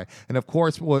Sci-Fi. And, of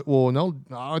course, I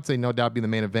would say no doubt be the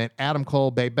main event. Adam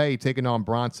Cole, Bay taking on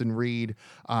Bronson Reed.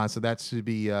 So that should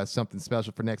be something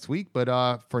special for next week.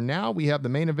 But for now, we have the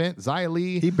main event. Xia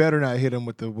Li. He better not hit him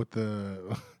with the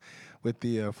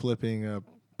flipping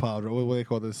pod. What do they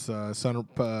call this? Sun.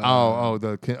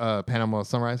 The Panama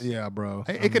Sunrise. Yeah, bro.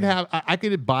 It could have. I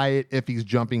could buy it if he's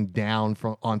jumping down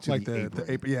from onto the apron.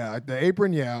 The apron. Yeah, the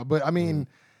apron. Yeah, but I mean.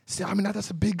 See,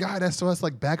 that's a big guy. That's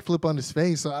backflip on his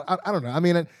face. So I don't know. I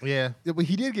mean,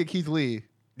 he did get Keith Lee.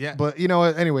 Yeah. But you know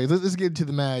what? Anyways, let's get into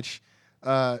the match.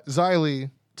 Xia Li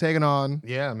taking on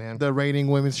the reigning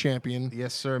women's champion.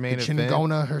 Yes, sir. Main event.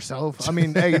 Chingona herself. I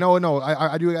mean, hey,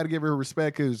 I do got to give her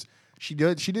respect because she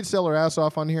did sell her ass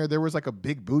off on here. There was a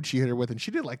big boot she hit her with, and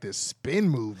she did this spin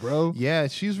move, bro. Yeah,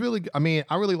 she's really. I mean,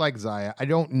 I really like Xia. I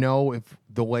don't know if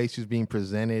the way she's being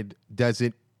presented does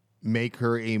it make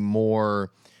her a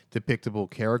more depictable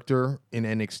character in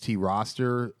NXT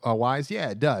roster wise. Yeah,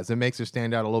 it does. It makes her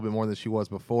stand out a little bit more than she was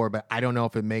before, but I don't know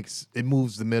if it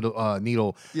moves the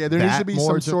needle. Yeah, there needs to be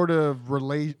some sort of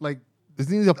this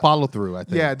needs a follow through, I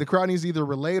think. Yeah, the crowd needs to either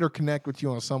relate or connect with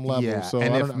you on some level. Yeah, so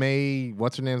and if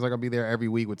what's her name's not gonna be there every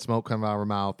week with smoke coming out of her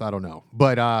mouth, I don't know.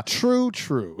 But true.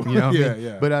 You know,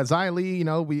 yeah. But Xia Li,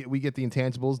 we get the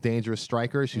intangibles, dangerous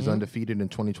striker. She's undefeated in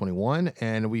 2021,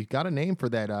 and we got a name for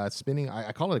that spinning.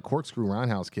 I call it a corkscrew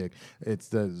roundhouse kick. It's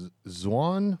the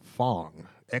Xuan Fong.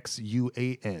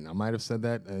 Xuan. I might have said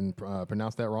that and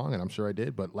pronounced that wrong, and I'm sure I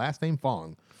did. But last name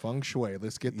Fong. Feng Shui.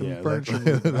 Let's get the furniture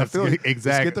moving.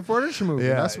 Exactly. Let's get the furniture moving.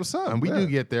 Yeah. That's what's up. And we do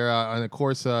get there. And of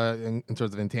course, in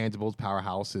terms of intangibles,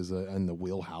 Powerhouse is in the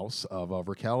wheelhouse of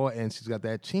Raquel, and she's got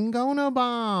that Chingona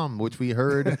bomb, which we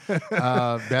heard.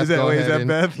 Beth, is that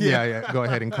Beth? Yeah. Go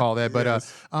ahead and call that. But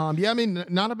I mean,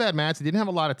 not a bad match. It didn't have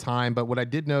a lot of time, but what I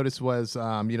did notice was,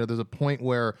 there's a point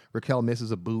where Raquel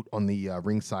misses a boot on the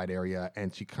ringside area,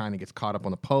 and she kind of gets caught up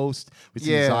on the post. We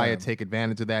see Yeah. Zaya take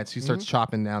advantage of that. She starts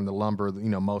chopping down the lumber,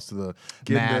 most of the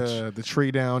match. The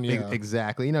tree down, yeah.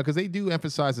 Exactly. Because they do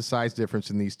emphasize the size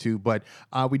difference in these two. But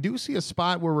we do see a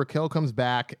spot where Raquel comes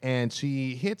back and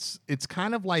she hits. It's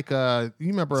kind of like you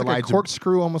remember It's like Elijah a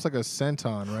corkscrew, almost like a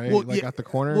senton, right? At the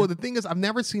corner. Well, the thing is, I've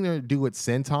never seen her do it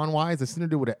senton wise. I've seen her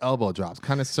do it with elbow drops,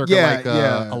 kind of circa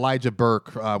Elijah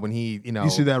Burke when he, you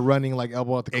see that running like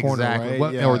elbow at the corner,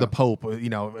 right? Or the Pope, in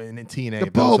TNA.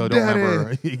 The Pope, so don't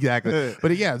remember exactly.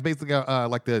 But yeah, it's basically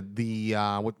like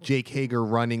the with Jake Hager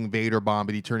running Vader bomb,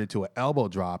 but he turned it to an elbow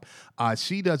drop.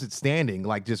 She does it standing,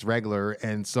 like just regular,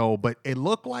 and so. But it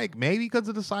looked like maybe because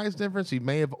of the size difference, she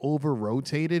may have over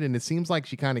rotated, and it seems like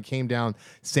she kind of came down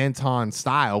senton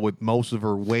style with most of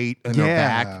her weight in her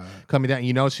back coming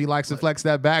down. She likes to flex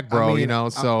that back, bro.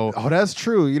 So that's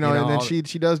true. And then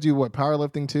she does do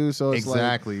powerlifting too. So it's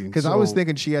exactly because I was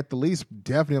thinking she at the least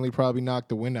definitely probably knocked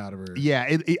the wind out of her.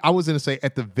 Yeah, I was gonna say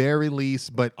at the very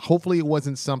least, but hopefully it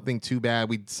wasn't something too bad.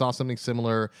 We saw something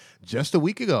similar just a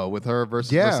week ago with her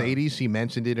versus Mercedes. She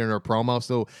mentioned it in her promo,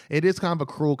 so it is kind of a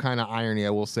cruel kind of irony, I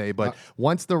will say. But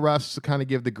once the refs kind of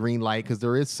give the green light, because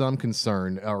there is some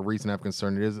concern or reason to have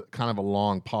concern, it is kind of a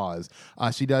long pause.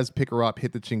 She does pick her up,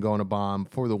 hit the Chingona bomb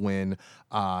for the win,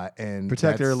 and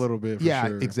protect her a little bit. For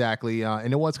sure. Exactly.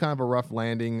 And it was kind of a rough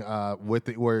landing with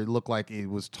it, where it looked like it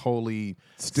was totally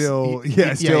still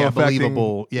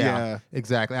believable. Yeah,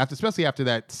 exactly. Especially after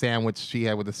that sandwich she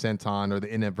had with the senton or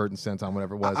the inadvertent senton,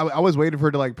 whatever it was. I was waiting for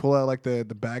her to pull out the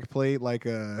back plate like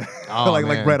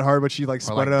Bret Hart, but she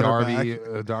spun it out Darby,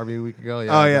 her back. Darby a week ago.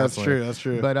 Yeah, that's true. That's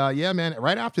true. But man,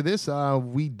 right after this,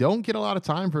 we don't get a lot of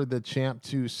time for the champ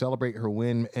to celebrate her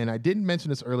win. And I didn't mention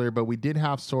this earlier, but we did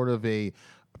have sort of a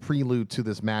prelude to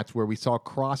this match where we saw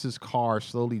Cross's car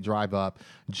slowly drive up.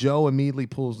 Joe immediately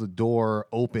pulls the door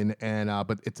open, and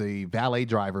but it's a valet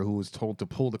driver who was told to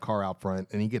pull the car out front,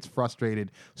 and he gets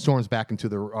frustrated, storms back into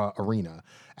the arena.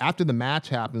 After the match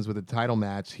happens with the title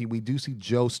match, we do see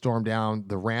Joe storm down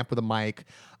the ramp with a mic,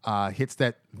 hits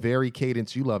that very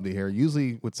cadence you love to hear,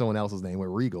 usually with someone else's name, with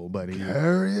Regal, but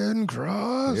Karrion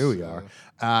Kross. Here we are.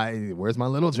 Where's my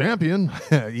little champion?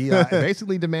 He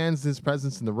basically demands his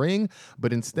presence in the ring,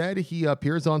 but instead he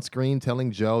appears on screen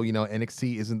telling Joe,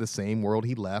 NXT isn't the same world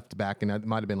he left back in, it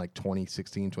might have been like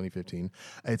 2016, 2015.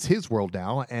 It's his world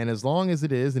now, and as long as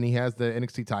it is, and he has the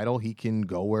NXT title, he can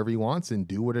go wherever he wants and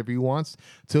do whatever he wants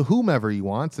to whomever he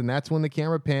wants, and that's when the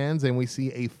camera pans and we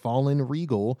see a fallen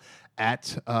Regal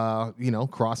at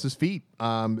Cross's feet,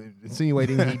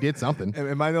 insinuating he did something.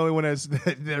 Am I the only one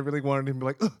that really wanted him to be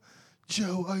like,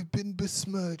 Joe, I've been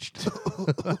besmirched.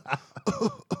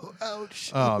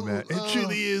 Ouch. Oh, man. It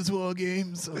truly is War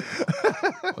Games.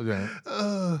 Okay.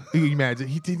 You imagine,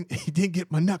 he didn't get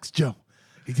my nuts, Joe.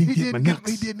 He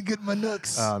didn't get my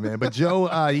nuts. Oh, man. But Joe,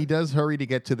 he does hurry to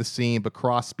get to the scene, but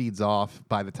Cross speeds off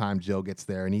by the time Joe gets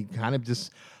there, and he kind of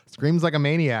just screams like a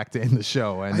maniac to end the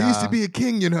show. And I used to be a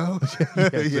king,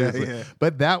 yeah.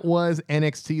 But that was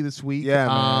NXT this week. Yeah,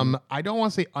 man. I don't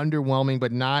want to say underwhelming,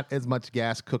 but not as much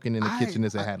gas cooking in the kitchen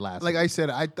as it had last week. Like I said,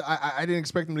 I didn't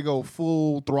expect them to go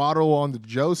full throttle on the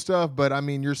Joe stuff, but I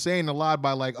mean, you're saying a lot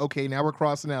by okay, now we're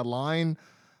crossing that line.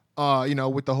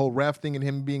 With the whole ref thing and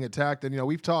him being attacked, and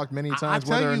we've talked many times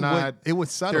whether or not it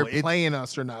was subtle. They're playing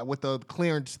us or not with the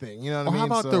clearance thing. You know what I mean?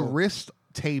 How about the wrist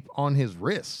tape on his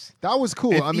wrists? That was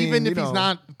cool. Even if he's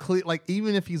not clear,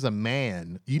 even if he's a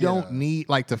man, you don't need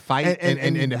to fight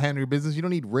and to handle your business. You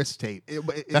don't need wrist tape.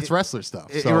 That's wrestler stuff.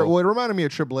 It reminded me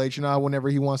of Triple H. Whenever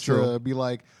he wants to be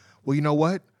like, well, you know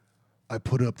what? I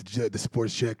put up the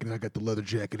sports jacket and I got the leather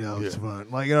jacket out front.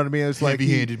 You know what I mean? It's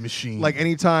heavy-handed machine.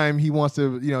 Anytime he wants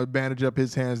to, bandage up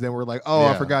his hands, then we're like,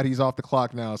 I forgot he's off the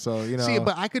clock now. So, See,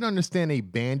 but I could understand a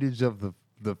bandage of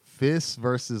the fists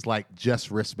versus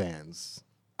just wristbands.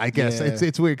 I guess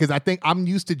it's weird because I think I'm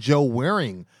used to Joe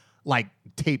wearing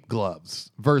tape gloves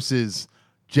versus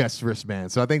just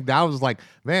wristbands. So I think that was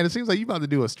man, it seems like you about to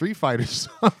do a Street Fighter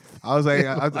stuff. I was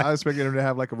I was expecting him to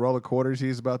have a roll of quarters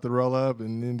he's about to roll up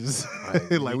and then just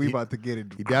we about to get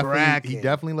it. He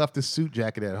definitely left his suit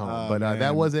jacket at home. But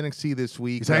that was NXT this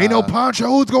week. He said, ain't no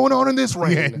poncho. What's going on in this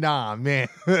ring? Yeah, nah, man.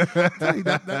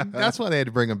 That's why they had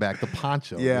to bring him back. The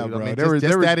poncho. Yeah, dude. bro. I mean, there was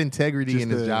that integrity in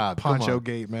his job. Poncho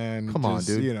gate, man. Come on,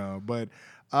 dude. But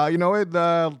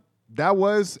that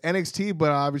was NXT,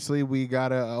 but obviously we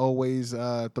gotta always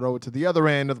throw it to the other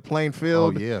end of the playing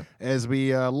field. Oh, yeah. As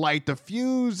we light the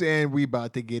fuse, and we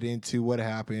about to get into what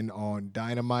happened on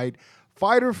Dynamite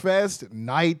Fyter Fest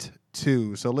Night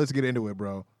 2. So let's get into it,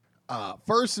 bro.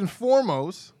 First and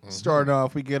foremost, starting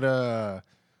off, we get a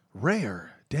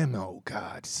rare demo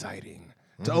god sighting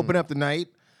to open up the night.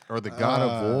 or the God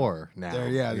of War now.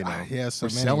 Yeah, you know. he has so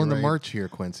We're many, selling the right? merch here,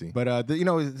 Quincy. But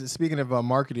speaking of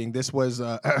marketing, this was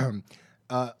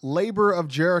Labor of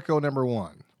Jericho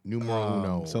 #1. Numero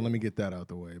uno. So let me get that out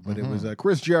the way. But it was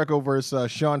Chris Jericho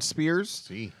versus Sean Spears.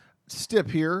 See. Stip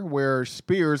here, where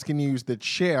Spears can use the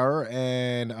chair,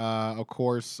 and of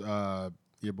course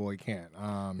your boy can't.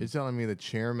 You're telling me the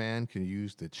chairman can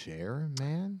use the chair,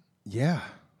 man? Yeah.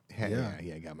 Yeah,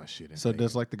 I got my shit in. So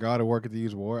does like the God of War get to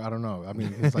use War? I don't know. I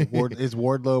mean, it's like is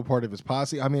Wardlow part of his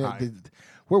posse? I mean,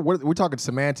 we're talking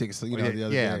semantics. You know, the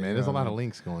other day, man. There's a lot of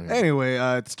links going on. Anyway,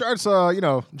 it starts.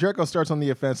 Jericho starts on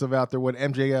the offensive after what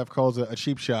MJF calls a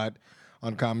cheap shot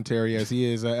on commentary, as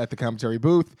he is at the commentary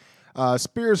booth.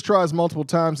 Spears tries multiple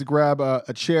times to grab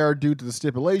a chair due to the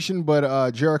stipulation,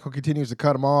 but Jericho continues to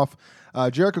cut him off.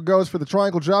 Jericho goes for the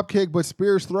triangle drop kick, but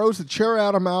Spears throws the chair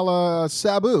at him a la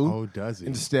Sabu. Oh, does he?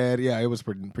 Instead, yeah, it was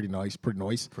pretty nice. Pretty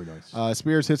nice.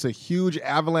 Spears hits a huge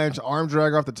avalanche arm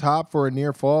drag off the top for a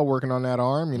near fall, working on that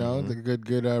arm. You know, the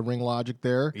good ring logic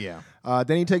there. Yeah.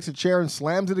 Then he takes a chair and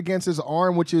slams it against his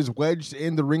arm, which is wedged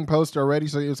in the ring post already,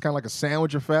 so it was kind of like a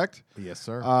sandwich effect. Yes,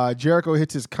 sir. Jericho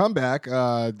hits his comeback.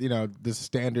 The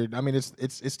standard. I mean,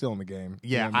 it's still in the game.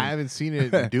 Yeah, You know what I I mean? haven't seen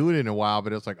it do it in a while,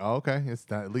 but it's like, oh, okay, it's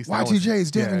that, at least that Y2J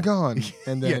is dead and gone.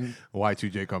 And yeah. then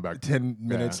Y2J come back 10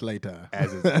 minutes later.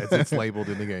 as it's labeled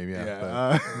in the game.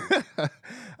 Yeah.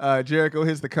 Jericho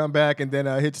hits the comeback and then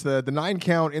hits the 9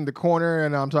 count in the corner,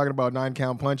 and I'm talking about 9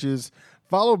 count punches,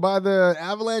 followed by the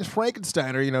Avalanche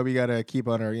Frankensteiner. You know, we got to keep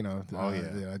on our,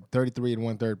 33 and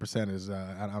 1/3% is,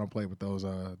 I don't play with those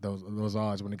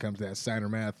odds when it comes to that Steiner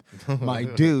math, my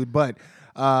dude. But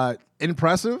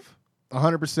impressive,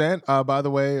 100%. By the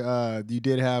way, you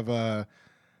did have...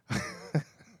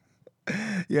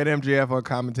 You had MJF on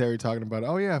commentary talking about,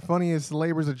 oh yeah, funny is the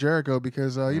labors of Jericho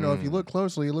because if you look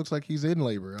closely, it looks like he's in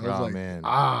labor. I was like, man.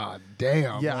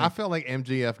 Damn. Yeah, I felt like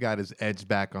MJF got his edge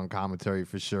back on commentary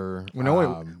for sure. When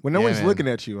no one's looking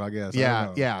at you, I guess.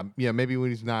 Yeah. Maybe when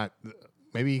he's not,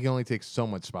 maybe he can only take so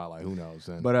much spotlight. Who knows?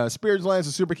 But Spears lands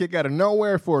a super kick out of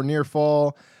nowhere for a near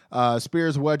fall.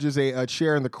 Spears wedges a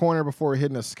chair in the corner before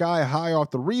hitting a sky high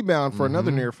off the rebound for another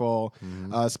near fall.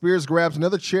 Spears grabs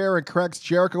another chair and cracks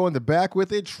Jericho in the back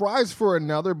with it. Tries for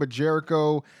another, but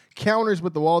Jericho counters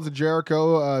with the walls of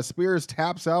Jericho. Spears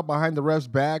taps out behind the ref's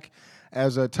back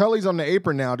as Tully's on the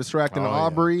apron now, distracting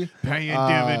Aubrey. Paying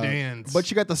dividends.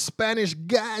 But you got the Spanish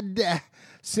god,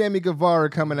 Sammy Guevara,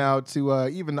 coming out to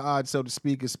even the odds, so to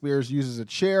speak, as Spears uses a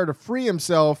chair to free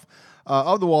himself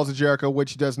of the walls of Jericho,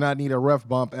 which does not need a ref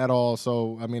bump at all.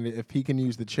 So, I mean, if he can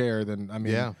use the chair, then, I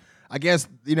mean, I guess,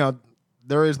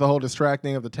 there is the whole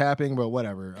distracting of the tapping, but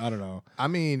whatever. I don't know. I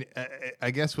mean, I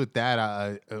guess with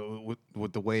that,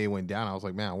 with the way it went down, I was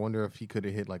like, man, I wonder if he could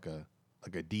have hit like a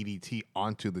DDT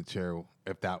onto the chair,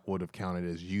 if that would have counted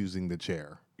as using the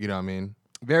chair. You know what I mean?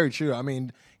 Very true. I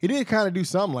mean, he did kind of do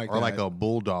something like that. Or like a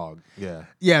bulldog. Yeah.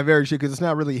 Yeah, very true, because it's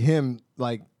not really him,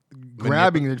 like,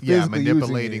 grabbing it, physically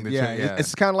manipulating using it. the chair. Yeah.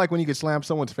 It's kind of like when you could slam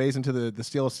someone's face into the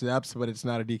steel steps, but it's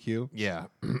not a DQ. Yeah.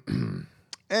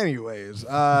 Anyways,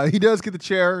 he does get the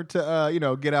chair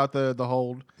to get out the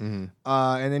hold, and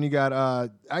then you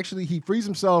got actually he frees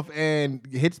himself and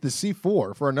hits the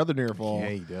C4 for another near fall. Yeah,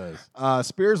 he does.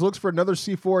 Spears looks for another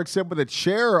C4, except with a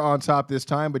chair on top this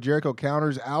time, but Jericho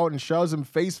counters out and shoves him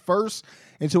face first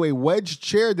into a wedge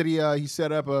chair that he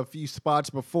set up a few spots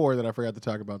before that I forgot to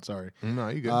talk about. Sorry. No,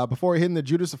 you good. Before hitting the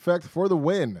Judas effect for the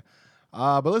win.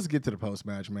 But let's get to the post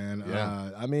match, man.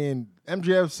 Yeah. I mean,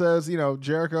 MJF says,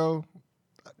 Jericho,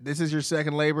 this is your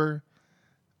second labor.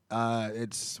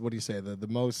 It's, what do you say, the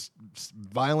most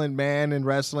violent man in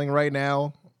wrestling right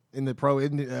now in the pro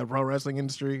wrestling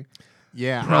industry.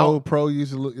 Yeah. Pro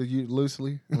use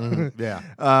loosely.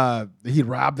 Yeah. He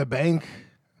robbed the bank.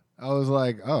 I was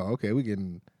like, oh, okay, we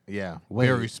can. Yeah. Wait.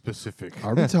 Very specific.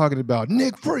 Are we talking about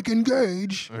Nick freaking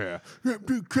Gage? Yeah.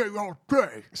 MDK all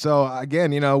day. So again,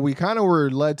 we kind of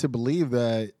were led to believe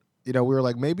that. We were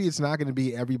like, maybe it's not going to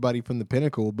be everybody from the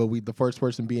Pinnacle, but the first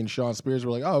person being Sean Spears,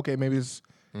 we're like, oh, okay, maybe this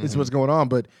is what's going on.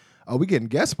 But we getting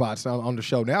guest spots on the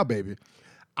show now, baby.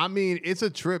 I mean, it's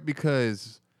a trip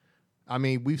because,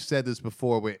 we've said this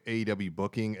before with AEW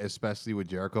booking, especially with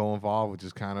Jericho involved, which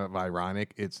is kind of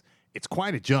ironic. It's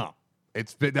quite a jump.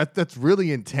 That's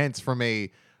really intense from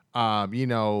a,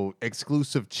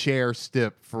 exclusive chair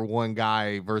stip for one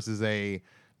guy versus a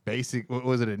basic, what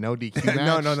was it, a no DQ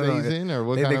match? No. Or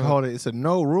what They called it, it's a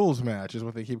no rules match is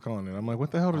what they keep calling it. I'm like,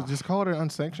 what the hell? Just call it an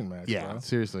unsanctioned match. Yeah, bro.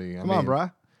 Seriously. Come on, bro.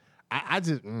 I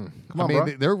just, Come on, bro.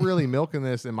 They're really milking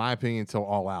this, in my opinion, till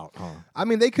all out. Huh?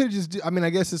 They could just do, I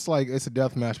guess it's like, it's a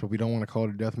death match, but we don't want to call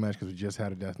it a death match because we just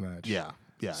had a death match. Yeah.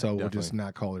 Yeah, So we'll definitely. just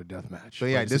not call it a death match. So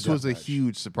yeah, But it's this was a death match.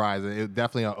 huge surprise. It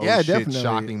definitely a Yeah, shit definitely.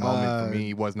 shocking moment for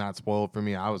me. It was not spoiled for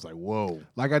me. I was like, whoa.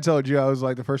 Like I told you, I was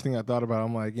like, the first thing I thought about,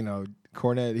 I'm like,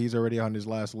 Cornette, he's already on his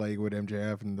last leg with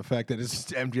MJF, and the fact that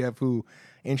it's MJF who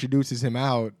introduces him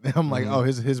out, I'm like, oh,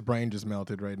 his brain just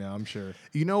melted right now, I'm sure.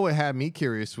 You know what had me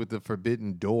curious with the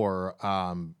Forbidden Door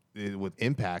with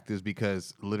Impact is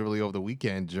because literally over the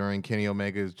weekend during Kenny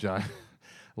Omega's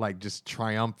like just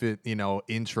triumphant,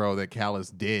 intro that Callis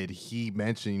did, he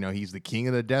mentioned, he's the king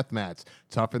of the death match,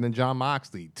 tougher than John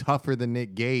Moxley, tougher than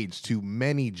Nick Gage, to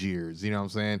many jeers. You know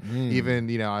what I'm saying?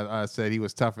 Even, I said he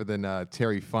was tougher than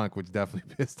Terry Funk, which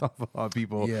definitely pissed off a lot of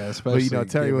people. Yeah, especially But,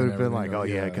 Terry given would have been like,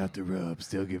 everything, oh, yeah, I yeah. got the rub,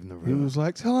 still giving the rub. He was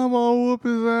like, tell him I'll whoop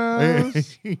his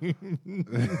ass.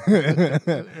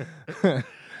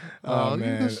 Oh, you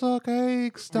man. can suck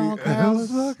eggs, Stone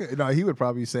Callis. No, he would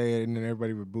probably say it, and then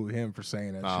everybody would boo him for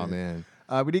saying that Oh, shit. man.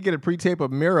 We did get a pre-tape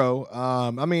of Miro.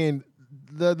 I mean,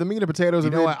 the meat and potatoes You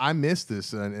of know it. what? I missed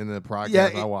this in the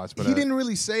podcast I watched. But he didn't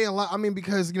really say a lot. I mean,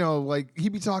 because, like, he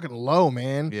be talking low,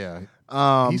 man. Yeah.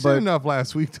 but He said enough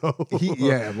last week, though.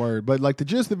 Word. But, like, the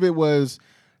gist of it was,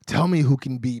 tell me who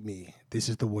can beat me. This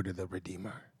is the word of the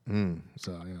Redeemer.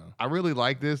 So, I really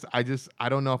like this. I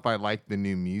don't know if I like the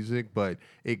new music, but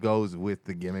it goes with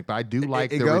the gimmick. But I do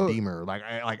like the Redeemer. Like,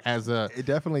 it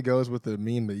definitely goes with the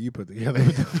meme that you put together.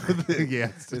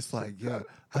 Yes. It's like,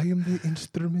 I am the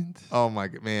instrument. Oh my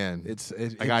god, man!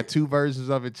 I got 2 versions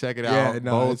of it. Check it out.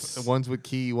 Both one's with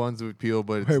Key, one's with Peel,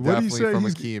 but it's definitely from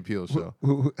a Key and Peel show.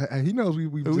 He knows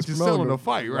we just selling a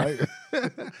fight, right?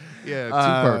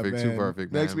 Yeah, too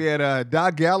perfect. Next, man. we had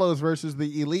Doc Gallows versus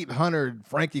the Elite Hunter,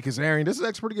 Frankie Kazarian. This is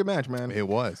actually a pretty good match, man. It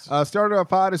was. Started off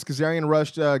hot as Kazarian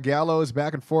rushed Gallows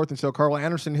back and forth until Carl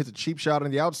Anderson hits a cheap shot on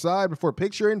the outside before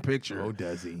picture-in-picture. Oh,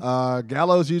 does he?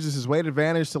 Gallows uses his weight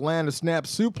advantage to land a snap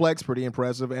suplex, pretty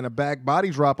impressive, and a back body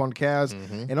drop on Kaz,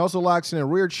 and also locks in a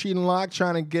rear cheating lock,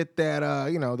 trying to get that,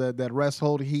 that rest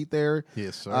hold heat there.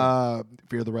 Yes, sir.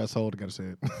 Fear the rest hold, gotta say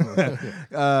it.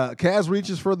 Kaz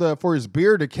reaches for his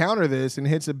beer to counter this and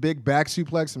hits a big back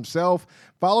suplex himself.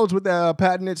 Follows with a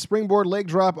patented springboard leg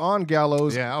drop on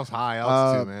Gallows. Yeah, that was high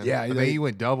altitude, man. yeah, I think he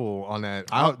went double on that.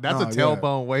 That's a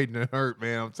tailbone waiting to hurt,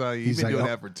 man. I'm telling you, he's been doing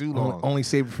that for too long. Only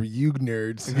saved it for you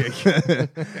nerds.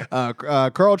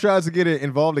 Carl tries to get it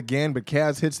involved again, but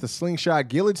Kaz hits the slingshot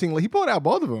guillotine. He pulled out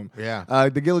both of them. Yeah.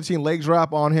 The guillotine leg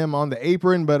drop on him on the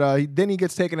apron, but then he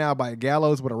gets taken out by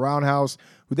Gallows with a roundhouse,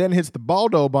 who then hits the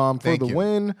Baldo bomb for the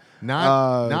win.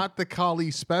 Not the Kali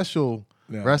special.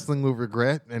 Yeah. Wrestling with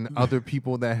Regret and other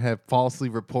people that have falsely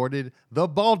reported the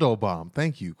Baldo bomb.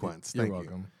 Thank you, Quince. You're Thank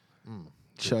welcome.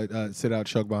 Sit out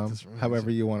chug bomb, however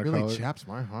you want to really call it. chaps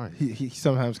my heart. He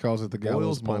sometimes calls it the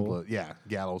Gallows Boils my pole. blood. Yeah,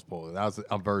 Gallows pole. That was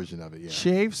a version of it. Yeah.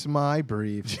 Chafes my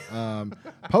brief.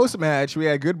 Post match, we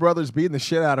had Good Brothers beating the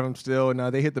shit out of him still,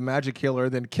 and they hit the Magic Killer.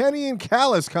 Then Kenny and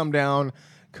Callis come down,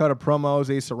 cut a promo as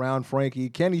they surround Frankie.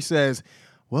 Kenny says,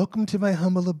 "Welcome to my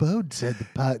humble abode," said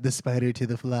the spider to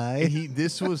the fly.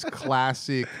 This was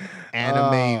classic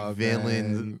anime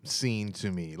villain scene to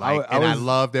me. I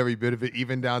loved every bit of it,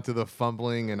 even down to the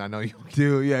fumbling. And I know you,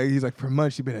 dude. Yeah, he's like, "For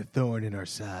months you've been a thorn in our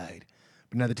side,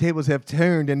 but now the tables have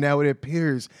turned, and now it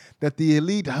appears that the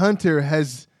Elite Hunter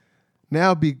has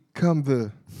now become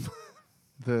the."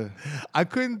 I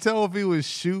couldn't tell if he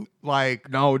was no lie,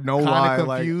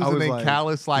 confused, and then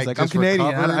Callis I'm just Canadian.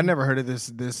 recovered. I never heard of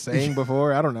this saying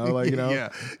before. I don't know, Yeah,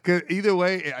 because either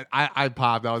way, I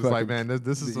popped. I was like, man,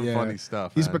 this is some funny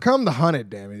stuff. He's man. become the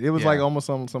Hunted. Damn it! It was Yeah. like almost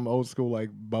some old school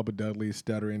like Bubba Dudley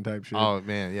stuttering type shit. Oh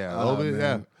man, yeah, a little bit, man.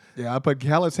 yeah. Yeah, I put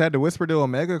Callis had to whisper to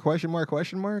Omega, question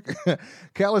mark.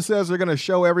 Callis says they're going to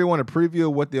show everyone a preview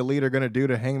of what the Elite are going to do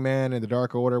to Hangman and the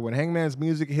Dark Order when Hangman's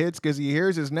music hits because he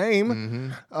hears his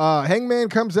name. Hangman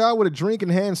comes out with a drink in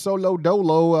hand, solo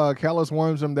dolo. Callis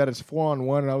warns him that it's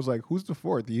 4-on-1, and I was like, who's the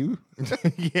fourth? You?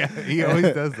 Yeah, he always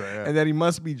does that. Yeah. And that he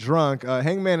must be drunk.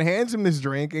 Hangman hands him this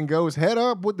drink and goes head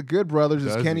up with the Good Brothers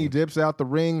as Kenny dips out the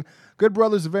ring. Good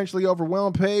Brothers eventually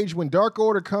overwhelm Page. When Dark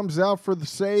Order comes out for the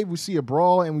save, we see a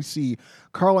brawl, and we see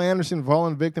Carl Anderson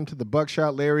falling victim to the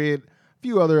buckshot lariat. A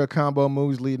few other combo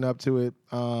moves leading up to it.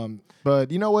 But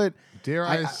you know what? Dare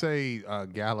I say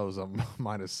Gallows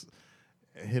might have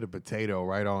hit a potato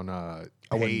right on I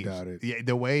wouldn't doubt it. Yeah,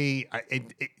 the way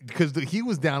because he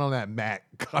was down on that mat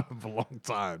kind of a long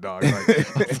time, dog. Like,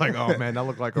 I was like, oh man, that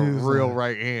looked like a real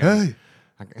right hand.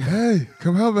 Hey,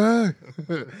 come on back.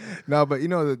 No, but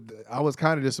I was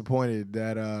kind of disappointed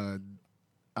that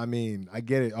I mean, I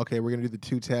get it. Okay, we're gonna do the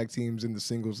 2 tag teams and the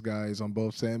singles guys on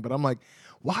both ends, but I'm like,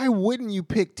 why wouldn't you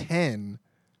pick 10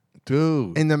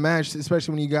 dude. in the match,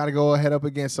 especially when you got to go head up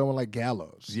against someone like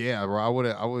Gallows. Yeah, bro.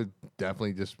 I would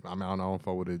definitely just. I mean, I don't know if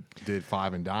I would have did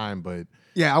 5 and dime, but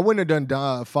Yeah, I wouldn't have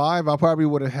done 5. I probably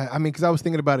would have had. I mean, because I was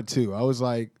thinking about it too. I was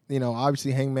like,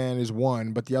 obviously Hangman is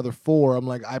 1, but the other 4, I'm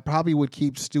like, I probably would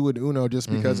keep Stu and Uno just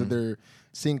because of their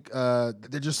sync. They're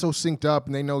just so synced up,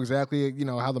 and they know exactly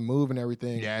how to move and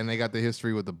everything. yeah, and they got the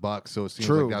history with the Bucks, so it seems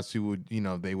True. like that's who would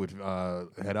they would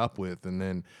head up with. And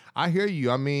then I hear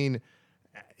you. I mean,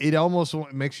 it almost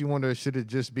makes you wonder, should it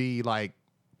just be like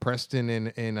Preston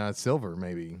and Silver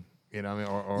maybe? You know what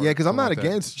I mean? Or Yeah, because I'm something not like that.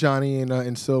 against Johnny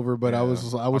in Silver, but I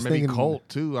was Or maybe thinking Colt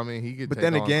too. I mean, he could. But take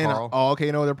then on again, Carl.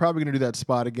 okay, they're probably gonna do that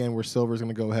spot again where Silver's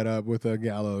gonna go head up with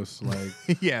Gallows.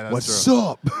 Like, yeah, that's what's true.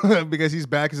 up? Because he's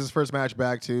back. It's his first match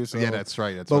back too. So Yeah, that's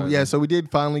right. That's But right. yeah, so we did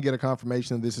finally get a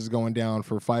confirmation that this is going down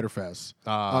for Fighter Fest.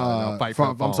 No, Fight for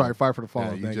the I'm Fallen. sorry, Fight for the Yeah,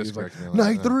 Fallen. you Thank just It's like, corrected me on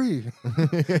that,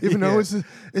 night 3, even though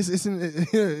Yeah.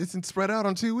 it's spread out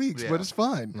on 2 weeks, Yeah. but it's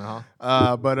fine.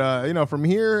 Uh-huh. But from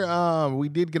here, we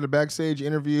did get a backstage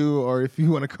interview, or if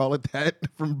you want to call it that,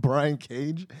 from Brian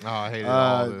Cage. Oh, I hated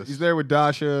all this. He's there with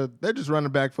Dasha. They're just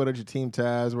running back footage of Team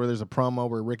Taz, where there's a promo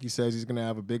where Ricky says he's going to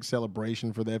have a big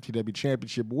celebration for the FTW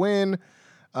Championship win.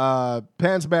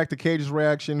 Pans back to Cage's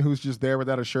reaction, who's just there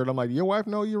without a shirt. I'm like, your wife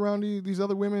know you around these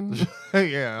other women?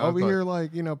 Yeah, I was Over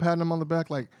like, here, like, patting them on the back,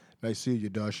 like, nice to see you,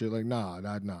 Dasha. Like, nah.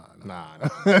 Nah.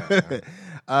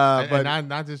 But and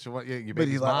not just what your but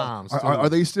baby's he's like, moms. are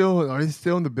they still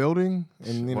in the building?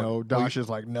 And Well, Dasha's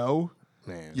like, no,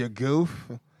 Man. you goof.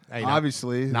 Hey,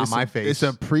 Obviously, not it's my a- face. It's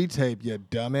a pre-tape, you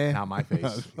dummy. Not my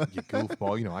face. You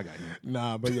goofball. You know I got you.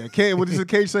 Nah, but yeah, what does the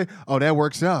Cage say? Oh, that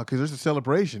works out because there's a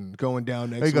celebration going down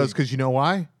next He goes, week. because you know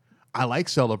why? I like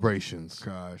celebrations.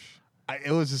 Gosh,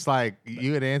 It was just like,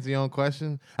 you had to answer your own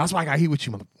question. That's why I got heat with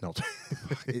you, mother. No.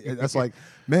 that's like,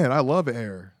 man, I love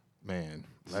air. Man,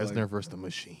 Lesnar versus the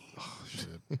Machine.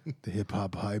 The hip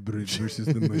hop hybrid versus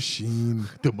the machine.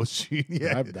 The Machine.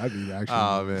 Yeah. That'd be actually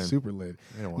Oh, man. super lit.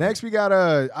 You don't want Next, we got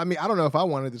I don't know if I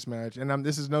wanted this match, and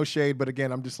this is no shade, but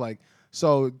again, I'm just like,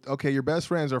 so okay, your best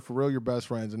friends are for real your best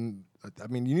friends, and I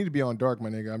mean, you need to be on dark, my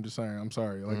nigga. I'm just saying, I'm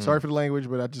sorry. Like, sorry for the language,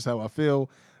 but that's just how I feel.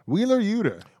 Wheeler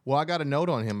Yuta. Well, I got a note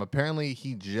on him. Apparently,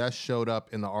 he just showed up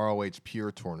in the ROH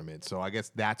Pure tournament, so I guess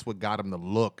that's what got him the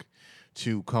look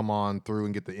to come on through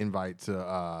and get the invite to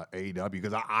AEW.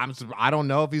 Because I don't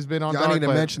know if he's been on. Y'all Dark, need to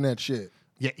but mention that shit.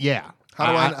 yeah.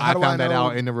 How do I found that know-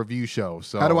 out in the review show.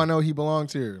 So How do I know he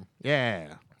belongs here?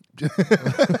 Yeah.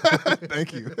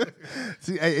 Thank you.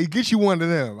 See, it gets you one of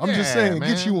them. I'm just Yeah, saying, it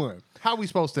gets man. you one. How we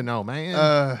supposed to know,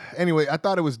 man? Anyway, I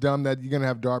thought it was dumb that you're gonna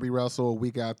have Darby wrestle a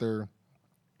week after.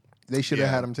 They should have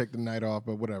Yeah. had him take the night off,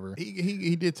 but whatever.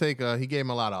 he did take he gave him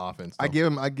a lot of offense. I though.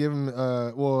 give him.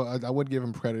 Well, I would give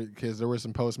him credit because there was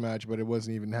some post match, but it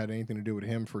wasn't even had anything to do with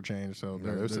him for a change. So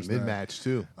there was there's some mid that. match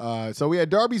too. So we had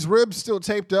Darby's ribs still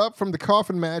taped up from the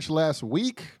coffin match last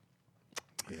week.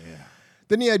 Yeah.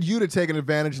 Then he had Yuta taking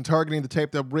advantage and targeting the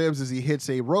taped up ribs as he hits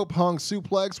a rope hung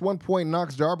suplex. 1 point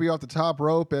knocks Darby off the top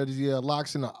rope as he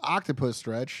locks in an octopus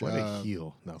stretch. What a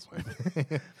heel. That's why.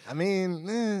 I mean,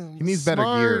 He needs better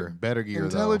smart, gear. Better gear,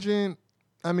 intelligent.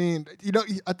 I mean,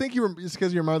 I think it's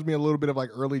because he reminds me a little bit of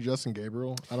like early Justin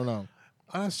Gabriel. I don't know.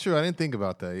 Oh, that's true. I didn't think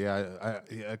about that. Yeah,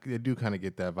 I do kind of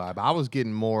get that vibe. I was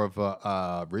getting more of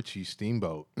a Richie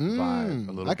Steamboat vibe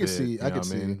a little I could bit. see. you I know could what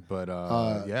see. mean? But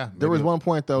yeah. There was maybe- one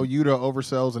point though, Yuta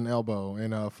oversells an elbow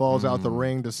and falls out the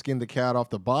ring to skin the cat off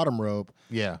the bottom rope.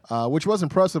 Yeah. Which was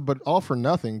impressive, but all for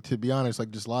nothing. To be honest,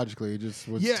 like just logically, it just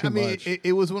was Yeah, too I mean, much.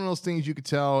 it was one of those things you could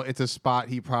tell it's a spot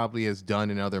he probably has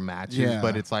done in other matches, Yeah.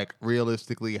 but it's like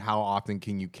realistically, how often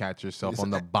can you catch yourself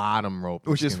on the bottom rope?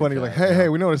 and Which is skin the funny. Like, cat, hey, you know? hey,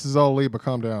 we know this is all elite, but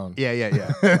calm down.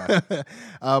 Yeah.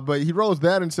 But he rolls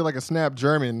that into like a snap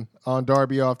German on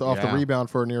Darby off the Yeah. rebound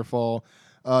for a near fall.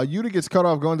 Yuta gets cut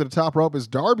off going to the top rope as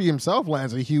Darby himself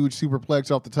lands a huge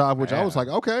superplex off the top, which I was like,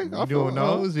 okay, I feel doing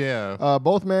those, yeah.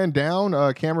 both men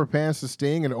down. Camera pans to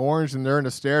Sting and Orange, and they're in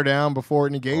a stare down before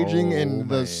engaging in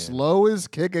the man. slowest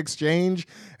kick exchange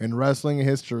in wrestling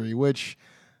history, which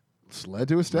led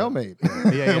to a stalemate.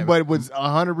 Yeah. But it was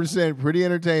 100% pretty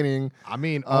entertaining. I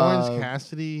mean, Orange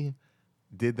Cassidy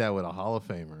did that with a Hall of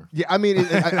Famer. Yeah, I mean,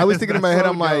 I was thinking in my That's head,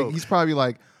 so I'm like, dope. he's probably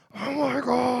like, oh my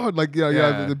God. Like, you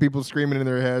Yeah. have the people screaming in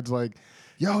their heads, like,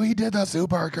 yo, he did that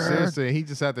super kick. Seriously, he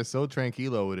just had to so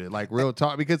tranquilo with it, like real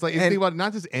talk. Because like, if you think about it,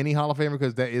 not just any Hall of Famer,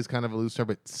 because that is kind of a loose term,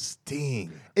 but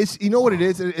Sting. It's, you know what it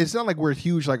is? It's not like we're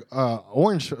huge, like,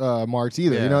 Orange marks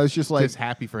either. Yeah. You know, it's just like. Just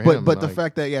happy for him. But the like-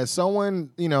 fact that, someone,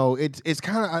 it's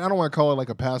kind of, I don't want to call it like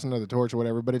a passing of the torch or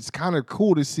whatever, but it's kind of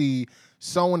cool to see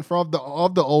someone from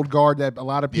of the old guard that a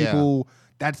lot of people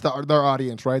that's their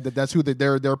audience, right? That's who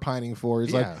they're pining for.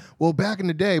 It's like, well, back in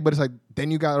the day, but it's like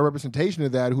then you got a representation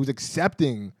of that who's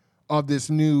accepting of this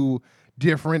new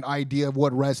different idea of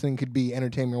what wrestling could be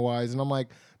entertainment wise, and I'm like,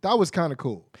 that was kind of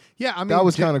cool. Yeah, I mean, that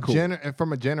was kind of cool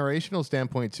from a generational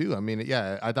standpoint too. I mean,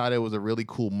 yeah, I thought it was a really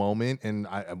cool moment, and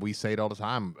we say it all the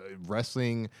time.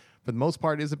 Wrestling, for the most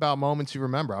part, is about moments you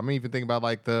remember. I'm even thinking about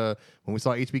like when we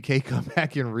saw HBK come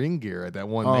back in ring gear at that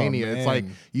one Mania. Man. It's like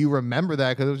you remember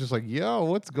that because it was just like, yo,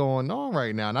 what's going on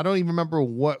right now? And I don't even remember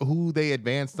who they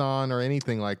advanced on or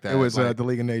anything like that. It was like, the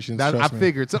League of Nations. I trust me.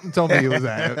 figured something told me it was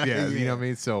that. Yeah, you know what I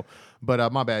mean. So.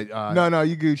 But my bad. No,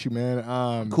 you Gucci,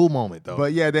 man. Cool moment though.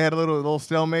 But yeah, they had a little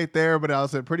stalemate there. But I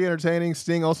was pretty entertaining.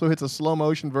 Sting also hits a slow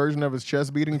motion version of his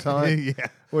chest beating time. Yeah,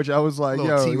 which I was like,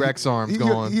 little yo, T-Rex arms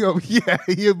going.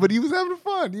 Yeah, but he was having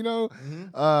fun, you know.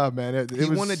 Man, he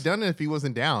wouldn't have done it if he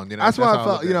wasn't down. You know, that's why I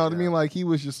felt. You know what I mean? Like he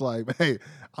was just like, hey,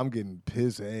 I'm getting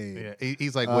pissed. Hey, yeah,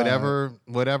 he's like,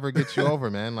 whatever gets you over,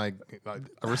 man. Like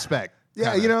respect.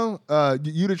 Yeah, kinda. you know,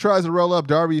 Yuta tries to roll up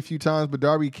Darby a few times, but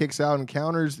Darby kicks out and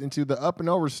counters into the up and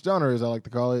over stunner, as I like to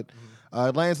call it.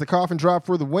 Lands the coffin drop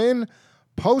for the win.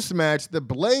 Post-match, the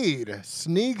Blade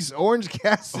sneaks Orange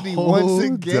Cassidy once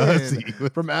again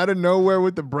from out of nowhere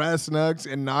with the brass knucks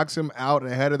and knocks him out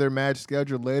ahead of their match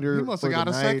scheduled later. He must have got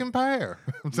a second pair.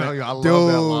 I'm telling you, I love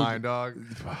Dude. that line, dog.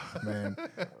 Man,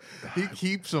 he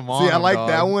keeps them on. see, I like dog.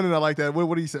 that one, and I like that.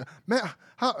 What he said, man?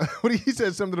 What he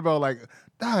said something about like,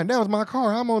 that was my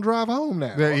car. I'm gonna drive home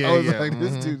now. I was like,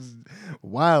 this dude's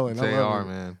wilding. JR,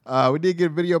 man. We did get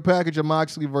a video package of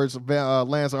Moxley versus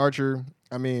Lance Archer.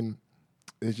 I mean,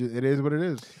 it is what it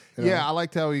is. You know? Yeah, I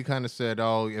liked how he kind of said,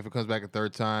 "Oh, if it comes back a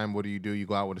third time, what do? You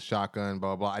go out with a shotgun,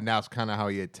 blah blah." And that's kind of how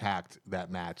he attacked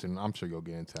that match, and I'm sure you'll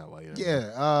get into that later.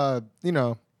 Yeah, you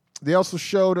know, they also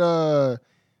showed.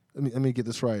 Let me get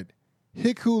this right.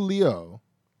 Hiku Leo,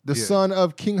 the son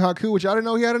of King Haku, which I didn't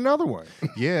know he had another one.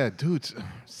 Yeah, dude,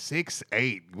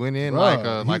 6'8", went in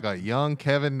Bro, like a young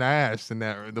Kevin Nash, and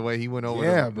the way he went over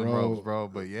the ropes, bro.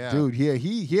 But yeah, dude,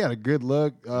 he had a good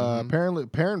look. Apparently,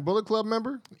 Parent Bullet Club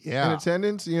member, in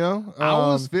attendance. You know, I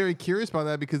was very curious about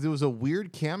that because it was a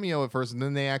weird cameo at first, and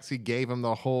then they actually gave him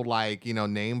the whole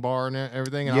name bar and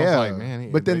everything. And I was like,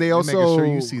 man, but then they also making sure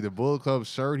you see the Bullet Club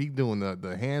shirt. He doing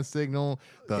the hand signal,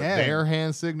 their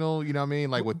hand signal. You know what I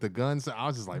mean? Like with the guns. I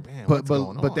was just like, man, what's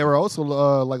going on? But they were also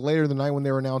like later in the night when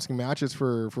they were announcing matches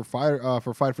for Fight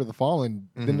for the Fallen.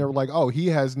 Then they were like, oh, he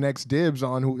has next dibs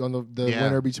on the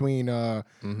winner between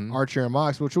Archer and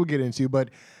Mox, which we'll get into. But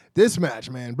this match,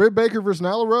 man, Britt Baker versus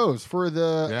Nyla Rose for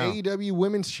the AEW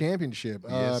Women's Championship.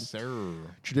 Yes, sir.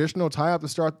 Traditional tie up to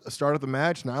start of the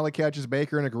match. Nyla catches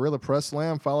Baker in a gorilla press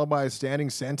slam, followed by a standing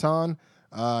senton.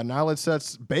 Nyla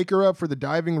sets Baker up for the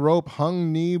diving rope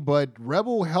hung knee, but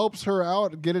Rebel helps her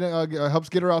out, helps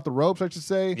get her out the ropes, I should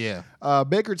say. Yeah.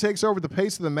 Baker takes over the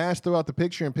pace of the match throughout the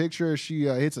picture-in-picture. She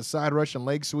hits a side rush and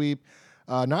leg sweep.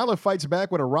 Nyla fights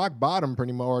back with a rock bottom,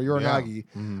 pretty much, or Uranagi,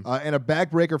 and a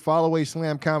backbreaker follow-away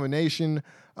slam combination.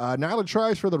 Nyla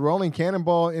tries for the rolling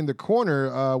cannonball in the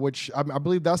corner, which I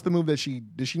believe that's the move that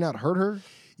did she not hurt her?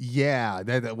 Yeah,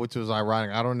 that which was ironic.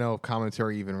 I don't know if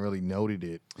commentary even really noted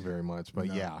it very much, but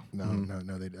No.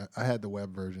 I had the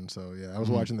web version, so yeah, I was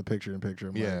watching the picture-in-picture.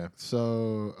 I'm yeah. like,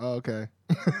 so okay.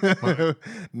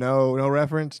 no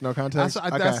reference, no context.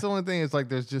 That's the only thing. It's like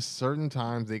there's just certain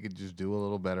times they could just do a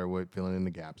little better with filling in the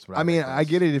gaps. But I mean, I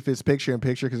get it if it's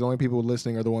picture-in-picture because the only people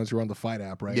listening are the ones who are on the Fight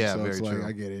app, right? Yeah, so very it's true. Like,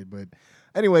 I get it, but.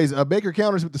 Anyways, Baker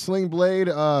counters with the sling blade.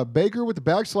 Baker with the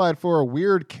backslide for a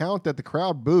weird count that the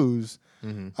crowd boos.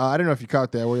 I don't know if you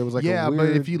caught that where it was like a weird... but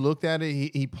if you looked at it,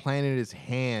 he planted his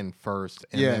hand first,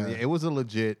 and then it was a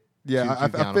legit. Yeah, I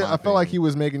felt like he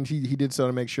was making he did so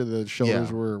to make sure the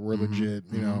shoulders were legit.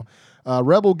 You know,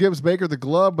 Rebel gives Baker the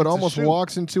glove, but almost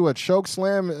walks into a choke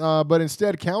slam, but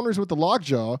instead counters with the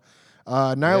lockjaw.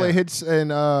 Nyla hits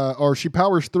or she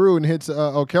powers through and hits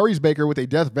carries Baker with a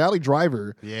Death Valley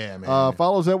driver. Yeah, man.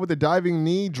 Follows up with a diving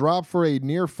knee drop for a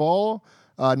near fall.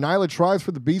 Nyla tries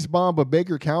for the beast bomb, but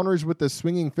Baker counters with the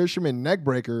swinging fisherman neck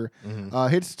breaker.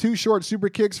 Hits 2 short super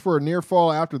kicks for a near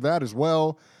fall after that as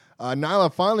well.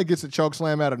 Nyla finally gets a choke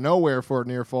slam out of nowhere for a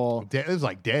near fall. It was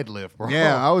like deadlift, bro.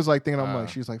 Yeah, I was like thinking, I'm like,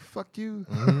 she's like, fuck you.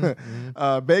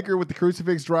 Baker with the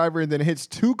crucifix driver and then hits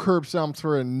 2 curb stomps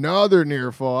for another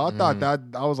near fall. I thought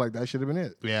I was like, that should have been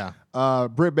it. Yeah.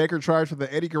 Britt Baker tries for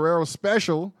the Eddie Guerrero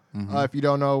special. If you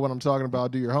don't know what I'm talking about,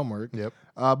 do your homework. Yep.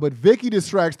 But Vicky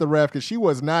distracts the ref because she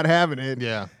was not having it.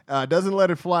 Yeah. Doesn't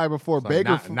let it fly before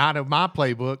Baker. Not in my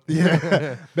playbook.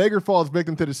 Yeah. Baker falls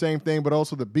victim to the same thing, but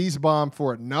also the beast bomb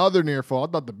for another near fall.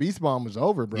 I thought the beast bomb was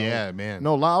over, bro. Yeah, man.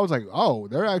 No lie. I was like, oh,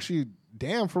 they're actually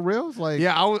damn, for real? It's like,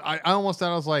 Yeah, I almost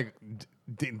thought I was like,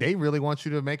 they really want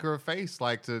you to make her a face,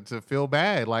 like to feel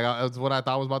bad. Like that's what I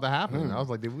thought was about to happen. I was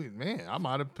like, man, I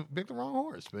might have picked the wrong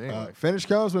horse. But anyway. Finish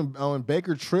comes when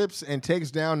Baker trips and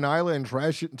takes down Nyla and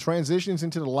transitions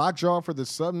into the lockjaw for the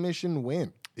submission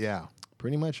win. Yeah.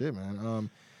 Pretty much it, man.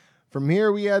 From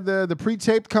here, we had the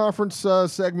pre-taped conference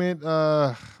segment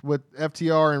with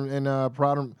FTR and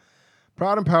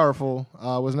Proud and Powerful.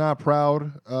 Was not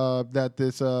proud that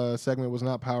this segment was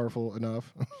not powerful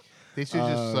enough. They should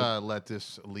just let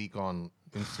this leak on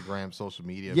Instagram, social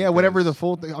media. Yeah, whatever the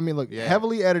full thing. I mean, look,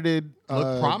 heavily edited.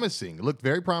 Looked promising. It looked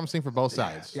very promising for both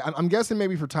sides. Yeah, I'm guessing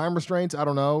maybe for time restraints. I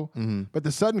don't know. But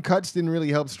the sudden cuts didn't really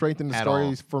help strengthen the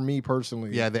stories for me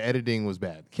personally. Yeah, the editing was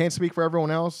bad. Can't speak for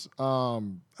everyone else. I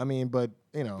mean, but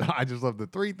you know, I just love the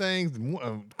three things.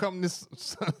 Come this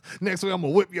next week, I'm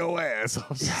gonna whip your ass.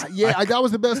 That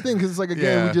was the best thing because it's like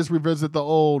again, we just revisit the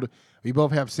old. We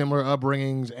both have similar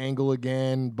upbringings. Angle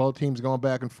again. Both teams going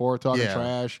back and forth talking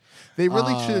trash. They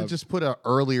really should have just put an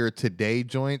earlier today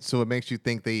joint, so it makes you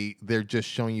think they're just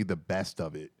showing you the best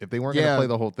of it. If they weren't going to play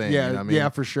the whole thing, yeah, you know what I mean? Yeah,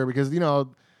 for sure. Because the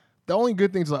only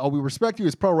good thing is like, we respect you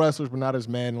as pro wrestlers, but not as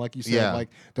men. Like you said, like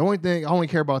the only thing I only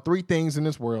care about three things in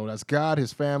this world: that's God,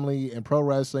 His family, and pro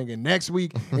wrestling. And next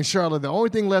week in Charlotte, the only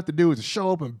thing left to do is to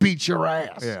show up and beat your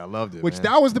ass. Yeah, I loved it. Which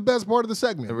that was the best part of the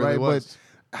segment, it really right? Was. But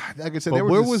like I said, but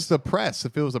where was the press?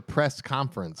 If it was a press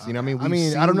conference, you know what I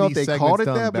mean? I don't know if they called it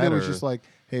that, better. but it was just like,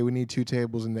 hey, we need two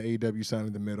tables in the AEW sign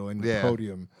in the middle and the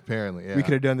podium. Apparently, yeah. We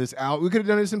could have done this out. We could have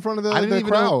done this in front of the I didn't even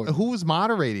crowd. know who was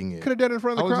moderating it. Could have done it in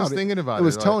front of the crowd. I was just thinking about it. It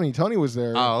was Tony. Tony was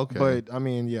there. Oh, okay. But I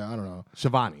mean, I don't know.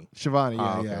 Shivani,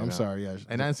 I'm sorry. Yeah,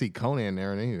 and I didn't see Conan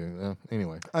there either.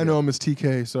 Anyway, I know him as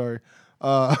TK. Sorry.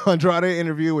 Andrade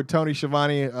interview with Tony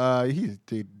Schiavone.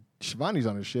 Shivani's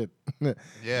on his shit.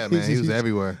 Yeah, man, he was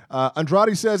everywhere.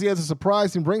 Andrade says he has a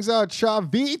surprise and brings out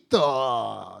Chavo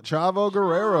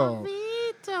Guerrero,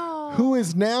 who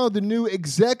is now the new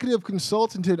executive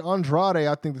consultant at Andrade.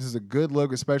 I think this is a good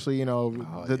look, especially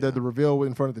the reveal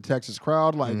in front of the Texas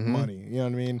crowd, like money. You know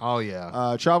what I mean? Oh yeah.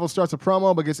 Chavo starts a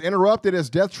promo, but gets interrupted as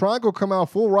Death Triangle come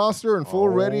out full roster and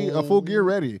full gear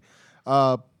ready.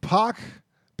 Pac.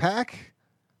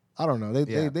 I don't know.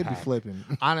 They'd be flipping.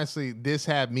 Honestly, this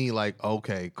had me like,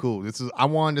 okay, cool. I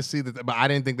wanted to see that, but I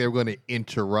didn't think they were going to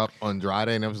interrupt Andrade,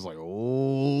 and I was like,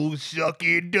 oh,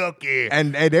 shucky ducky.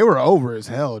 And they were over as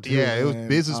hell, too. Yeah, it was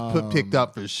business picked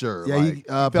up for sure. Yeah, he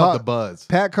felt the buzz.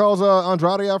 Pat calls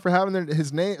Andrade out for having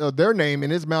their name in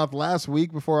his mouth last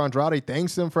week before Andrade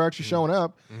thanks them for actually showing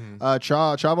up.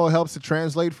 Chavo helps to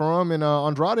translate for him, and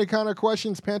Andrade kind of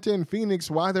questions Penta and Phoenix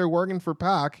why they're working for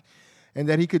Pac. And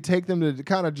that he could take them to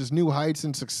kind of just new heights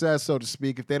and success, so to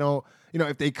speak, if they don't,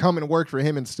 if they come and work for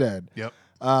him instead. Yep.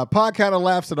 Pac kind of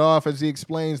laughs it off as he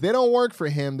explains they don't work for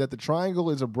him, that the Triangle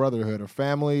is a brotherhood, a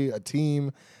family, a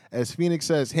team. As Phoenix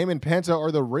says, him and Penta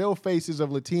are the real faces of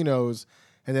Latinos.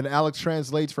 And then Alex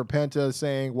translates for Penta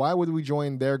saying, why would we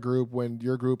join their group when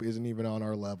your group isn't even on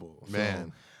our level?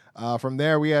 Man. So, from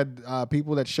there, we had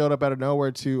people that showed up out of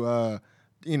nowhere to, I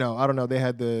don't know, they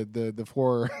had the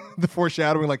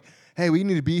foreshadowing like, hey, we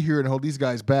need to be here and hold these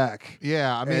guys back.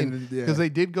 Yeah, I mean, because they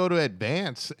did go to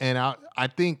Advance, and I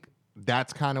think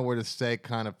that's kind of where the seg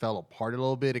kind of fell apart a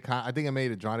little bit. I think it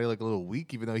made Andrade look a little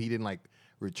weak, even though he didn't like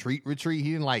retreat. He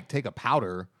didn't like take a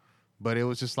powder, but it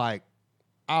was just like,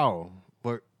 oh,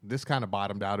 but this kind of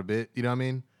bottomed out a bit. You know what I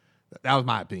mean? That was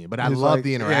my opinion, but I love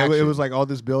the interaction. Yeah, it was like all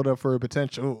this build up for a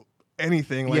potential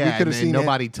anything. Like we could have seen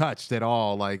nobody touched at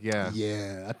all. Like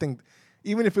yeah, I think.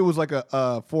 Even if it was like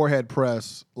a forehead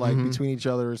press, like between each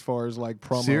other, as far as like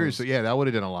promos. Seriously, yeah, that would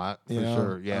have done a lot for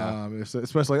sure. Yeah,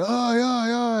 especially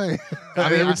I mean,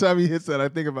 every time he hits that, I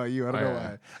think about you. I don't know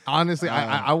why. Honestly,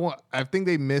 I think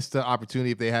they missed the opportunity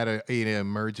if they had an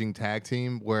emerging tag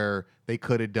team where they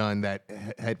could have done that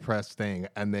head press thing,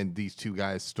 and then these two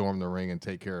guys storm the ring and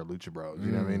take care of Lucha Bros. You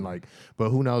know what I mean? Like, but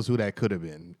who knows who that could have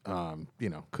been?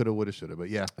 Coulda, woulda, shoulda. But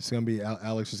yeah, it's gonna be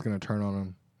Alex is gonna turn on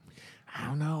him. I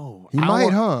don't know. He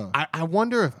might, huh? I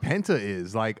wonder if Penta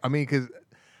is like. I mean, because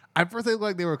at first they looked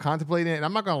like they were contemplating it, and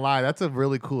I'm not gonna lie, that's a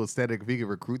really cool aesthetic if he could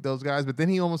recruit those guys. But then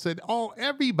he almost said, "Oh,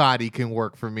 everybody can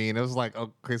work for me," and it was like,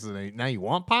 "Okay, so now you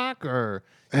want Pac or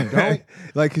you don't?"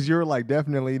 Like, because you're like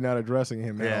definitely not addressing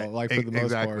him at all. Like for the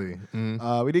most part.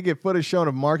 Mm-hmm. We did get footage shown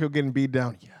of Marco getting beat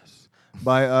down. Yes,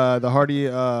 by the Hardy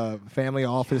family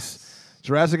office,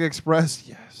 Jurassic Express.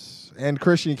 Yes, and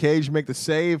Christian Cage make the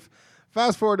save.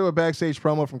 Fast forward to a backstage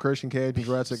promo from Christian Cage and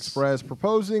Jurassic Express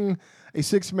proposing a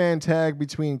 6-man tag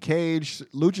between Cage,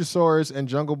 Luchasaurus, and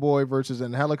Jungle Boy versus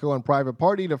Angelico and Private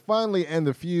Party to finally end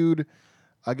the feud.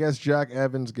 I guess Jack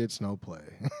Evans gets no play.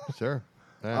 Sure.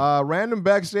 Random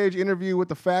backstage interview with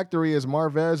the Factory as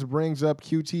Marvez brings up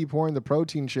QT pouring the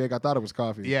protein shake. I thought it was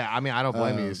coffee. Yeah, I mean, I don't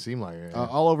blame you. It seemed like it.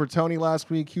 All over Tony last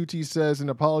week. QT says an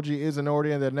apology is in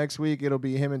order, and that next week it'll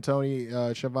be him and Tony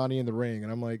Schiavone in the ring.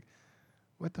 And I'm like,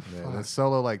 what the fuck? And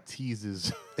Solo like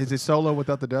teases. Is it Solo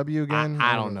without the W again?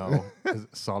 I don't know. Is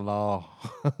it Solo?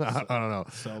 I don't know.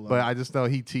 Solo. But I just know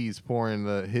he teased pouring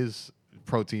his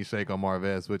protein shake on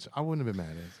Marvez, which I wouldn't have been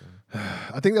mad at.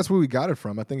 So. I think that's where we got it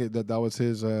from. I think that was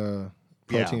his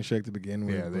protein shake to begin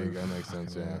with. Yeah, there you go. That makes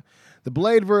sense. Yeah. The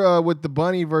Blade with the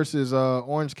Bunny versus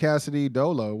Orange Cassidy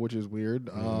Dolo, which is weird.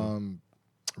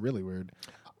 Really weird.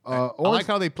 I like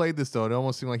how they played this though. It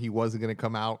almost seemed like he wasn't going to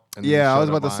come out. And I was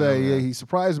about to say, he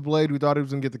surprised Blade, who thought he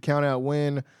was going to get the count out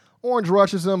win. Orange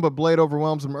rushes him, but Blade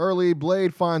overwhelms him early.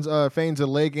 Blade feigns a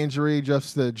leg injury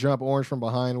just to jump Orange from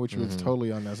behind, which was totally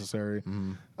unnecessary.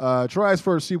 Tries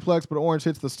for a suplex, but Orange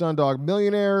hits the Stun Dog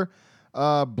Millionaire.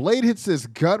 Blade hits this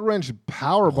gut wrench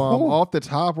power bomb off the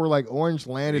top, where like Orange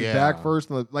landed back first.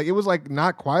 Like it was like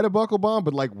not quite a buckle bomb,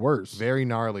 but like worse. Very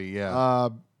gnarly. Yeah.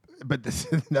 But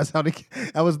that's how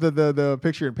that was the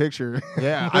picture in picture.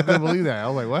 Yeah, I couldn't believe that. I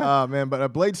was like, what? Oh, man. But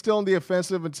Blade's still in the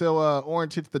offensive until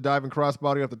Orange hits the diving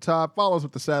crossbody off the top, follows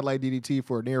with the satellite DDT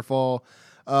for a near fall.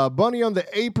 Bunny on the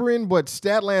apron, but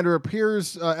Statlander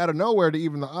appears out of nowhere to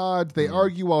even the odds. They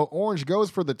argue while Orange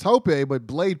goes for the tope, but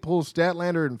Blade pulls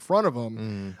Statlander in front of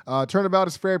him. Turnabout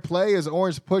is fair play as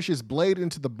Orange pushes Blade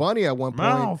into the Bunny at one point.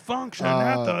 Malfunction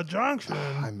at the junction.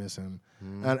 I miss him.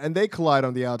 And they collide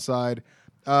on the outside.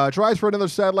 Tries for another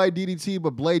satellite DDT,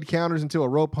 but Blade counters into a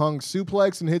rope hung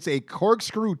suplex and hits a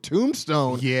corkscrew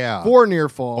tombstone for near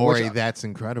fall. Or that's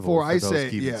incredible. I say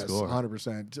yes,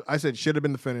 100%. I said should have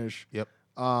been the finish. Yep.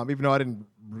 Even though I didn't,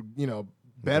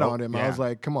 bet on him, I was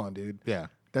like, come on, dude. Yeah.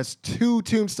 That's 2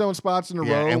 tombstone spots in a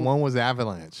row. And one was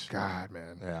avalanche. God,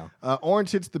 man. Yeah. Orange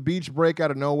hits the beach break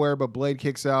out of nowhere, but Blade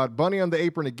kicks out. Bunny on the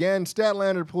apron again.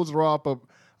 Statlander pulls her off, but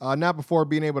not before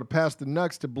being able to pass the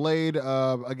nuts to Blade,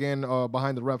 again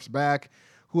behind the ref's back,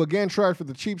 who again tried for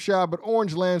the cheap shot, but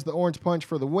Orange lands the orange punch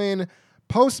for the win.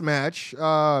 Post-match,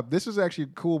 this is actually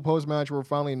a cool post-match where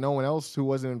finally no one else who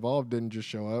wasn't involved didn't just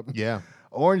show up. Yeah.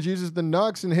 Orange uses the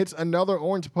Nux and hits another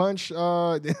orange punch.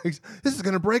 This is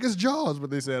going to break his jaws, what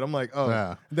they said. I'm like, oh.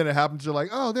 Yeah. Then it happens. You're like,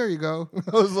 oh, there you go.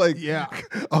 I was like, yeah.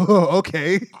 Oh,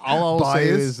 okay. All I'll say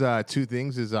is 2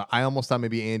 things. I almost thought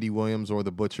maybe Andy Williams or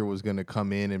the Butcher was going to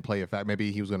come in and play a factor.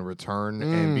 Maybe he was going to return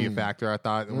and be a factor, I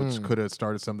thought, which could have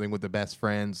started something with the best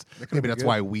friends. Maybe that's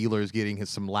why Wheeler's getting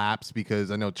some laps,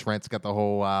 because I know Trent's got the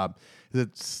whole... is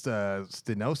it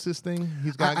stenosis thing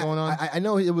he's got going on? I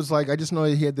know it was like, I just know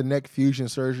he had the neck fusion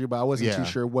surgery, but I wasn't too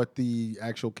sure what the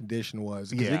actual condition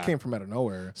was, because it came from out of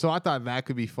nowhere. So I thought that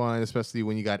could be fun, especially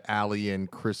when you got Ali and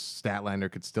Chris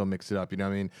Statlander could still mix it up. You know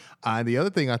what I mean? And the other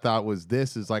thing I thought was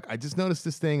I just noticed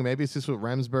this thing. Maybe it's just with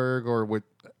Remsburg or with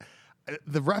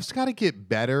the refs got to get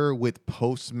better with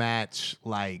post-match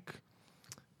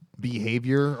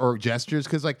behavior or gestures,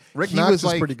 because Rick Knox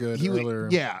was pretty good earlier.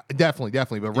 Yeah, definitely.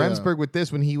 But Remsburg with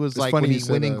this, when he was when he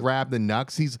went and grabbed the Nux,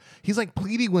 he's like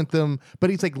pleading with them,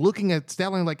 but he's like looking at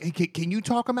Statlander like, hey, can you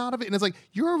talk him out of it? And it's like,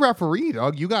 you're a referee,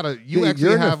 dog. You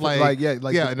actually have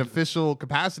an official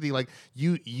capacity. Like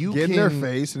you get in their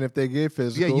face, and if they get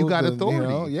physical, you got authority.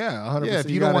 100%. Yeah, if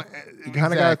you don't want, you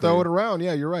kind of got to throw it around.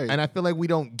 Yeah, you're right. And I feel like we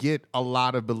don't get a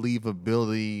lot of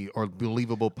believability or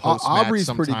believable post match. Aubrey's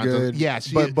pretty good. Yeah,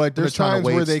 but there's times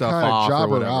where they kind of job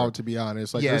her out, to be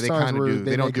honest. They kind of do.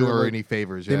 They don't do her any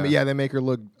favors. They make her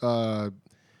look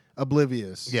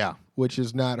oblivious. Yeah. Which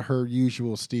is not her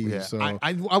usual Steve. Yeah. So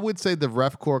I would say the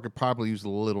ref corps could probably use a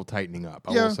little tightening up.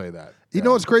 I will say that. You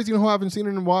know, it's crazy. I haven't seen it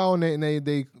in a while, and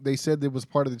they said it was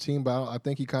part of the team, but I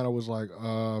think he kind of was like,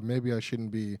 maybe I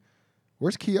shouldn't be.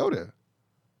 Where's Kyoto?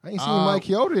 I ain't seen Mike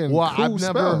Kyoto in I've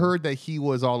never heard that he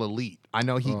was all elite. I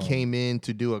know he came in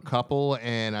to do a couple,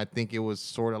 and I think it was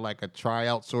sort of like a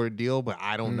tryout sort of deal, but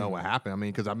I don't know what happened. I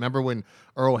mean, because I remember when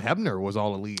Earl Hebner was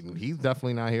all elite, and he's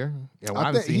definitely not here. Yeah, I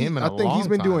haven't seen him in a long time. I think he's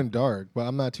been doing dark, but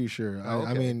I'm not too sure.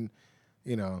 I mean,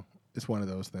 it's one of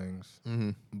those things.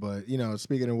 Mm-hmm. But,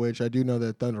 speaking of which, I do know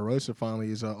that Thunder Rosa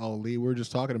finally is all elite. We were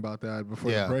just talking about that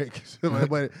before the break.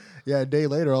 But, a day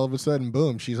later, all of a sudden,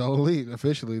 boom, she's all elite.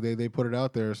 Officially, they put it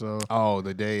out there. So. Oh,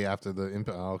 the day after the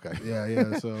impact. Oh, okay.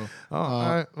 Yeah. So, all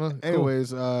right. Well,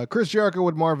 anyways, Chris Jericho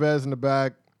with Marvez in the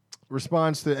back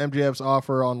responds to MJF's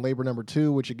offer on Labor number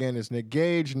 2, which, again, is Nick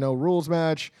Gage, no rules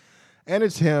match. And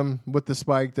it's him with the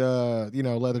spiked,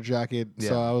 leather jacket. Yeah.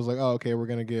 So I was like, oh, okay, we're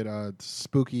going to get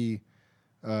spooky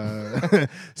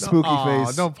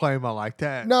face. Don't play him out like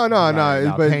that. No.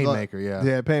 Painmaker,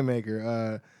 Yeah,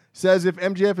 Painmaker. Says if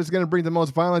MJF is going to bring the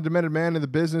most violent, demented man in the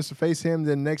business to face him,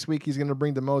 then next week he's going to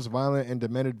bring the most violent and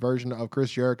demented version of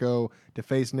Chris Jericho to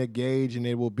face Nick Gage, and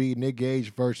it will be Nick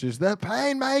Gage versus the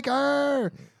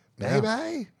Painmaker,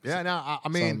 baby. Yeah, no, I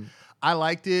mean, I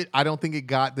liked it. I don't think it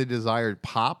got the desired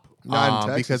pop. Not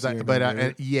in Texas, and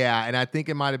I think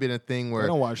it might have been a thing where They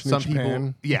don't watch New some people,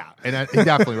 Japan.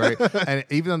 definitely right. And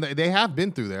even though they have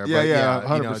been through there, but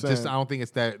 100%. just I don't think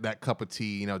it's that cup of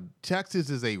tea.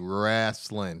 Texas is a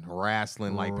wrestling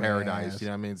like paradise. You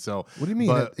know what I mean? So What do you mean?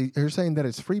 But, You're saying that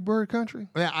it's Freebird country?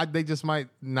 they just might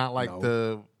not like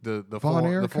the Von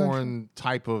Air foreign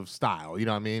type of style. You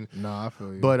know what I mean? No, I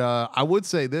feel you. But I would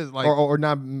say this, like, or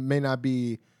may not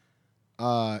be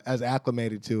as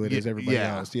acclimated to it as everybody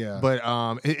else. Yeah, but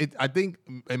I think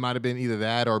it might have been either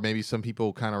that or maybe some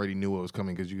people kind of already knew what was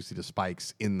coming because you could see the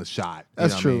spikes in the shot.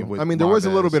 That's true. I mean, there was a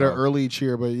little bit of early. early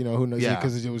cheer, but who knows? Yeah.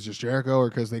 Because it was just Jericho, or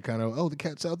because they kind of the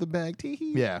cat's out the bag.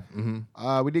 Tee-hee. Yeah.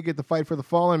 Mm-hmm. We did get the Fight for the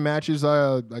Fallen matches.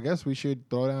 I guess we should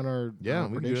throw down our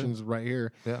we predictions right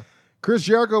here. Yeah. Chris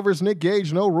Jericho versus Nick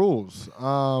Gage, no rules.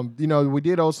 We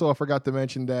did also, I forgot to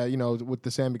mention that, with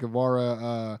the Sammy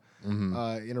Guevara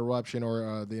interruption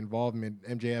or the involvement,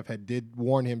 MJF did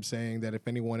warn him saying that if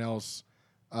anyone else,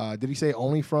 did he say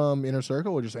only from Inner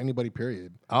Circle or just anybody,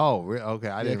 period? Oh, okay.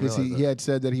 I didn't realize because he had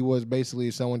said that he was basically,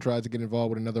 if someone tries to get involved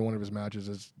with another one of his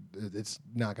matches, it's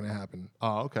not going to happen.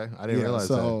 Oh, okay. I didn't realize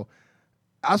that. So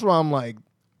that's why I'm like,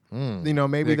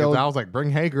 maybe they'll. I was like,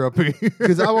 bring Hager up here.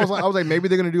 Because I was like, maybe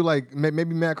they're gonna do like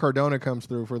maybe Matt Cardona comes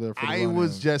through for the. I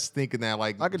was just thinking that,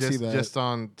 like, I could see that just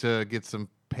on to get some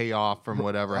payoff from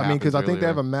whatever. I mean, because I think they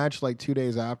have earlier. a match like 2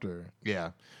 days after.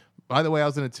 Yeah. By the way, I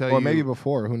was going to tell you, or maybe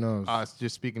before. Who knows?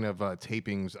 Just speaking of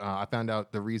tapings, I found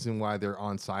out the reason why they're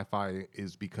on Sci-Fi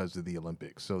is because of the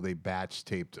Olympics. So they batch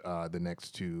taped the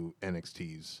next two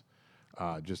NXTs,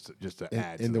 just to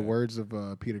add. In the that. words of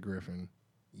Peter Griffin,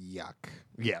 yuck.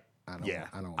 Yeah. I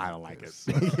don't like it.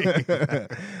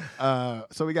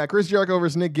 So we got Chris Jericho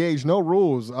versus Nick Gage. No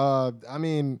rules. I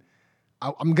mean,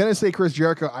 I'm gonna say Chris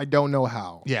Jericho. I don't know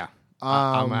how. Yeah.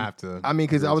 I'm gonna have to. I mean,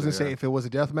 because I was gonna say if it was a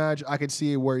death match, I could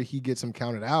see where he gets him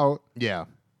counted out. Yeah.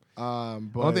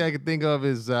 But One thing I could think of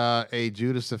is a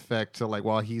Judas effect to, like,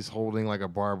 while he's holding like a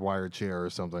barbed wire chair or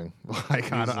something.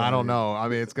 Like, I don't know. I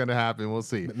mean, it's gonna happen. We'll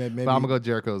see. Maybe, but I'm gonna go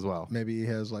Jericho as well. Maybe he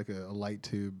has like a light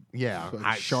tube. Yeah,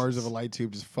 shards of a light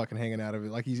tube just fucking hanging out of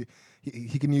it. Like he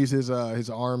can use his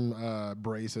arm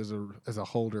brace as a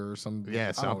holder or something.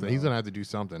 Yeah, something. He's gonna have to do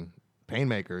something.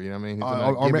 Painmaker, you know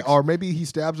what I mean? Or maybe he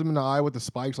stabs him in the eye with the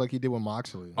spikes like he did with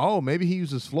Moxley. Oh, maybe he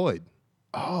uses Floyd.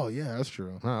 Oh, yeah, that's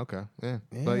true. Oh, okay. Yeah.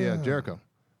 But yeah, Jericho.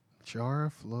 Jar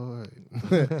Floyd.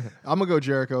 I'm gonna go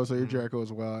Jericho, so you're Jericho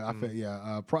as well. I think,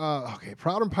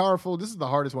 Proud and Powerful. This is the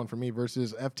hardest one for me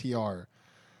versus FTR.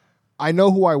 I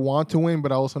know who I want to win,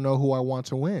 but I also know who I want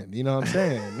to win. You know what I'm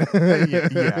saying?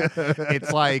 yeah.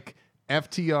 It's like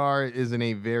FTR is in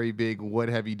a very big "what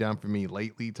have you done for me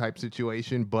lately" type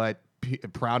situation, but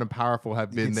Proud and Powerful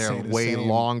have been there way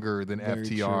longer than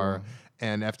FTR. True.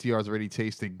 And FTR's already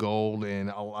tasted gold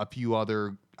and a few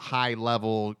other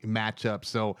high-level matchups.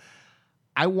 So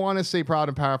I want to say Proud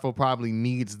and Powerful probably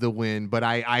needs the win, but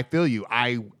I feel you.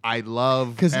 I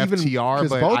love FTR,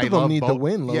 but both I of them love need both. the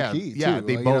win, low key. Yeah, too.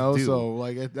 they like, both do. So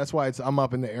like that's why I'm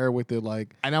up in the air with it.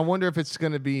 Like, and I wonder if it's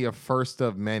going to be a first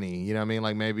of many. You know what I mean?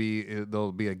 Like maybe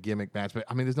there'll be a gimmick match, but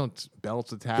I mean, there's no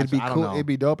belts attached. It'd be I don't cool. know. It'd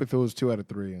be dope if it was 2 out of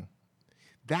 3.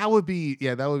 That would be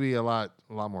a lot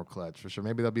more clutch for sure.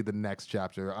 Maybe that'll be the next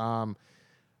chapter.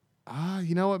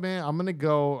 You know what, man? I'm gonna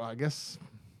go. I guess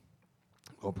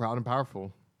go Proud and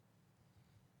Powerful.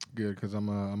 Good, because I'm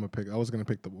gonna pick. I was gonna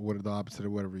pick the opposite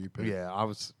of whatever you picked. Yeah, I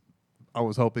was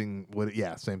hoping.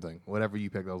 Same thing. Whatever you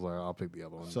picked, I was like, I'll pick the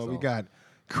other one. So we got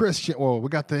Christian. Well, we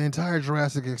got the entire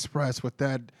Jurassic Express with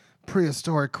that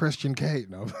prehistoric Christian Kate.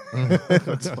 No,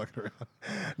 let's fuck around.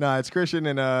 No, it's Christian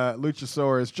and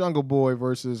Luchasaurus, Jungle Boy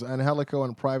versus Angelico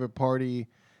and Private Party.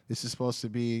 This is supposed to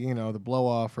be, the blow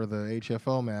off for the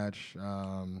HFO match.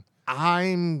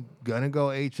 I'm gonna go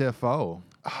HFO.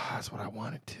 That's what I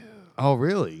wanted to. Oh,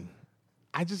 really?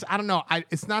 I don't know.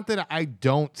 It's not that I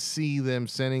don't see them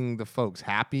sending the folks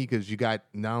happy because you got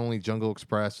not only Jungle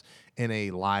Express in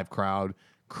a live crowd,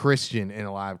 Christian in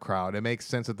a live crowd. It makes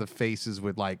sense that the faces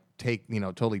would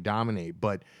totally dominate.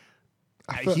 But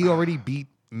he already beat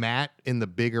Matt in the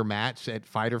bigger match at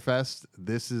Fyter Fest.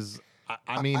 This is,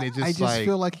 I just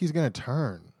feel like he's gonna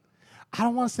turn. I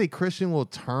don't want to say Christian will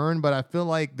turn, but I feel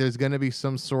like there's gonna be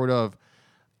some sort of,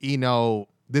 I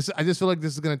just feel like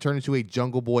this is going to turn into a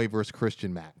Jungle Boy versus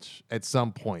Christian match at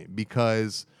some point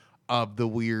because of the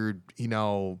weird,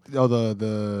 Oh,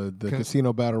 the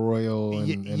casino battle royal.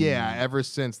 And, yeah, ever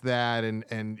since that,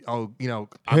 and oh,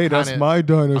 hey, that's my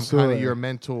dinosaur. I'm kind of your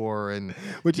mentor, and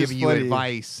Which is giving you funny.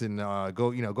 advice, and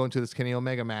go into this Kenny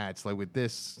Omega match like with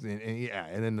this,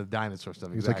 and then the dinosaur stuff.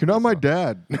 He's exactly, like, you're not my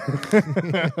so.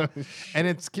 dad. And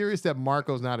it's curious that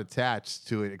Marco's not attached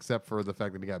to it, except for the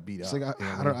fact that he got beat It's up. like, you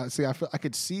know I what don't mean? see. I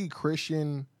could see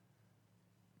Christian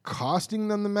costing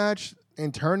them the match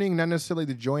and turning, not necessarily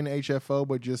to join HFO,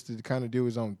 but just to kind of do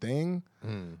his own thing.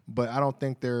 But I don't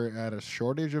think they're at a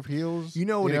shortage of heels. You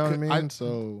know what I could- mean?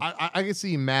 So I can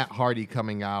see Matt Hardy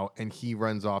coming out and he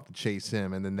runs off to chase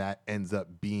him, and then that ends up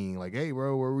being like, "Hey,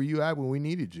 bro, where were you at when we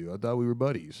needed you? I thought we were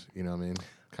buddies." You know what I mean?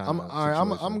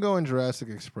 I'm going Jurassic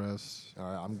Express All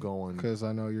right, I'm going because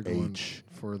I know you're going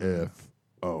for the.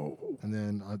 HFO. And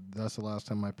then that's the last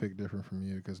time I picked different from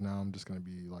you because now I'm just gonna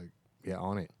be like, Yeah,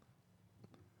 on it.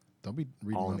 don't be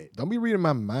On reading. it. Don't be reading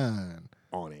my mind.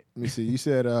 On it. Let me see. You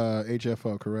said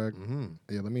HFO, correct? Mm-hmm.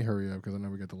 Yeah. Let me hurry up because I know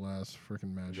we got the last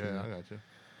freaking match. Yeah, here. I got you.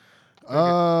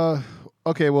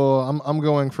 Okay, well, I'm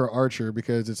going for Archer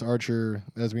because it's Archer,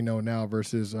 as we know now,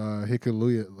 versus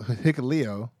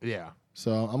Hikuleo. Yeah.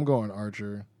 So I'm going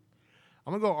Archer.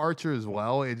 I'm gonna go Archer as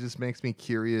well. It just makes me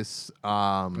curious.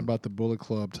 About the Bullet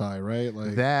Club tie, right?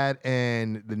 Like That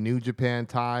and the New Japan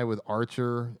tie with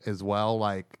Archer as well.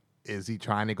 Like, is he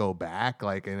trying to go back?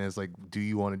 Like, and it's like, do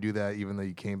you want to do that even though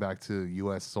you came back to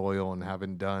U.S. soil and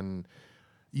haven't done?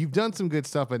 You've done some good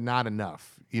stuff, but not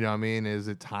enough. You know what I mean? Is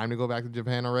it time to go back to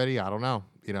Japan already? I don't know.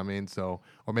 You know what I mean? So,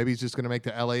 or maybe he's just gonna make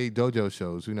the L.A. dojo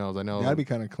shows. Who knows? I know that'd be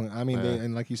kind of clean. I mean, Yeah.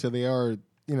 and like you said, they are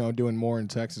doing more in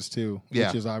Texas too, Yeah.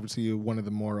 which is obviously one of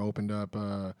the more opened up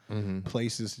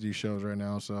places to do shows right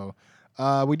now. So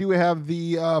we do have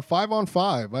the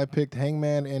 5-on-5. I picked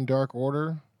Hangman and Dark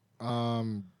Order.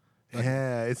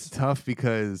 Yeah, it's tough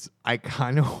because I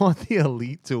kind of want the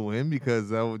Elite to win because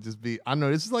that would just be, I don't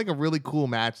know, this is like a really cool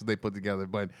match that they put together,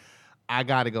 but I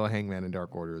got to go Hangman and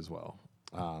Dark Order as well.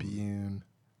 Being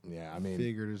Yeah, I mean,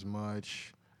 figured as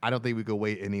much. I don't think we could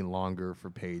wait any longer for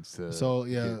Paige to. So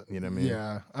yeah, get- you know what I mean?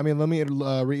 Yeah, I mean, let me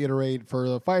reiterate for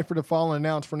the Fight for the Fallen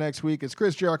announced for next week. It's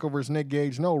Chris Jericho versus Nick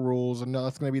Gage, no rules, and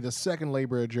that's going to be the second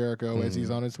labor of Jericho as he's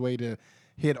on his way to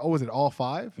hit. Oh, is it all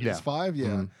 5? Yeah. It's 5,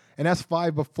 yeah, and that's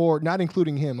 5 before, not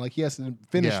including him. Like he has to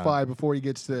finish Yeah. 5 before he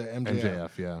gets to MJF.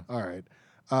 MJF, yeah. All right.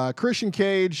 Christian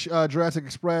Cage, Jurassic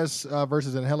Express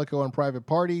versus Angelico and Private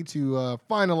Party to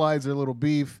finalize their little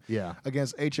beef Yeah.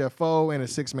 against HFO in a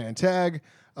 6-man tag.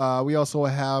 We also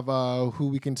have who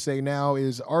we can say now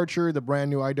is Archer, the brand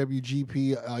new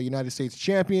IWGP United States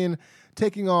champion,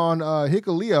 taking on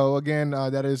Hikuleo, again,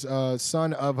 that is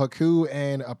son of Haku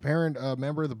and apparent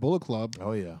member of the Bullet Club.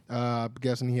 Oh, yeah. I'm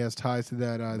guessing he has ties to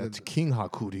that. That's King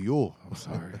Haku to you. I'm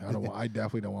sorry. I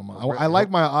definitely don't want my... I like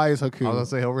my eyes Haku. I was going to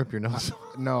say, he'll rip your nose.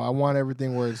 No, I want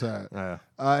everything where it's at. Yeah.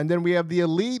 And then we have the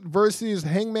Elite versus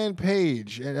Hangman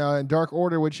Page in Dark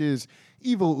Order, which is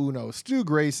Evil Uno, Stu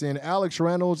Grayson, Alex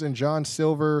Reynolds, and John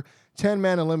Silver.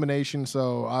 10-man elimination.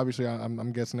 So obviously,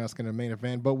 I'm guessing that's going to main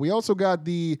event. But we also got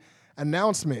the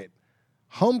announcement.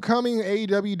 Homecoming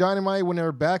AEW Dynamite when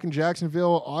they're back in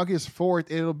Jacksonville, August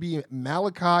 4th. It'll be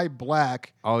Malachi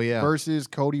Black Oh, yeah. versus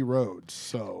Cody Rhodes.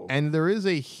 So And there is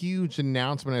a huge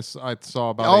announcement I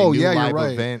saw about oh a new yeah, live you're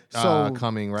right. event So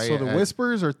coming, right? So the At-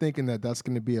 whispers are thinking that that's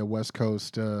going to be a West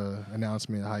Coast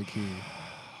announcement, high key.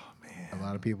 A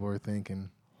lot of people are thinking.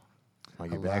 I'll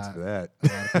get a back lot. for that. A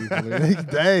lot of people are thinking,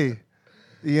 hey,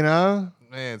 you know.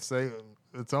 Man,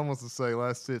 it's almost to say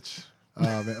last stitch.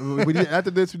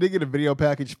 After this, we did get a video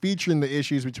package featuring the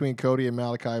issues between Cody and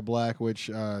Malachi Black, which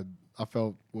I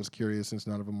felt was curious since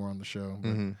none of them were on the show.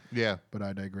 But, Yeah. but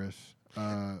I digress.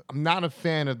 I'm not a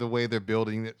fan of the way they're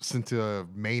building this into a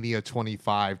Mania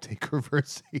 25 Taker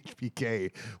versus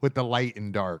HBK with the light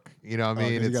and dark. You know what I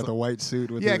mean? You got the white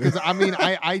suit with yeah, the- because I mean,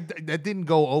 I that didn't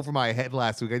go over my head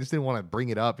last week. I just didn't want to bring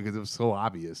it up because it was so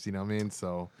obvious. You know what I mean?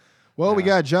 So Well, we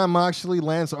got John Moxley,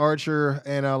 Lance Archer,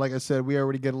 and like I said, we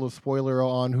already get a little spoiler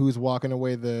on who's walking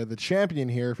away the champion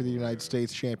here for the United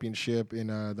States Championship in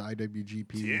the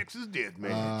IWGP. Texas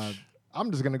Deathmatch.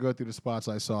 I'm just going to go through the spots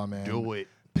I saw, man. Do it.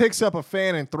 Picks up a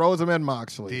fan and throws him at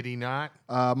Moxley. Did he not?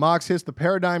 Mox hits the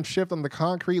paradigm shift on the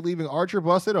concrete, leaving Archer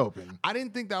busted open. I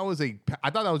didn't think that was I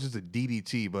thought that was just a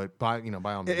DDT, but by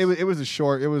all means. It was a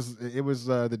short. It was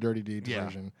the Dirty Deeds Yeah.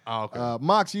 version. Oh, okay.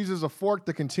 Mox uses a fork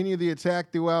to continue the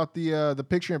attack throughout the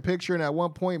picture-in-picture, and at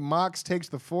one point, Mox takes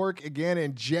the fork again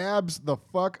and jabs the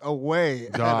fuck away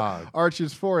Dog. at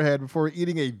Archer's forehead before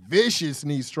eating a vicious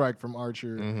knee strike from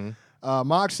Archer.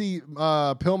 Moxie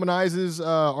Pillmanizes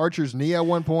Archer's knee at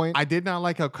one point. I did not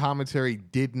like how commentary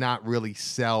did not really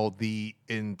sell the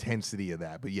intensity of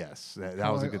that, but yes,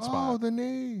 that was a good spot. Oh, the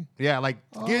knee. Yeah, like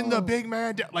getting the big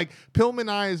man down. Like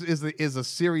Pillmanize is a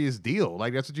serious deal.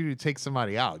 Like that's what you do to take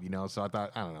somebody out, you know. So I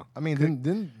thought, I don't know. I mean,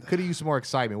 then Could have used some more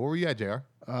excitement. Where were you at, JR?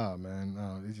 oh man,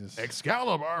 it's just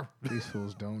Excalibur. these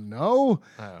fools don't know.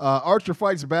 Archer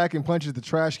fights back and punches the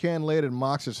trash can lid in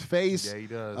Mox's face. Yeah, he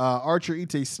does. Archer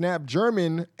eats a snap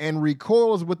German and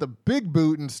recoils with a big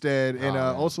boot instead, and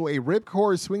man. also a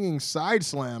ripcord swinging side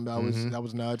slam. That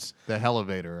was nuts. The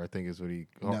Elevator, I think is what he,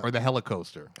 No. or the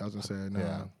Helicoaster. I was gonna say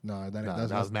Yeah. that's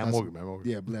That was Matt Morgan. Matt Morgan.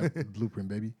 Yeah, blueprint,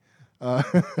 baby.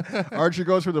 Archer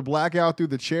goes for the blackout through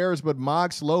the chairs, but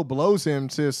Mox low blows him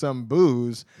to some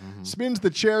booze. Spins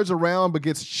the chairs around, but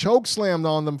gets choke slammed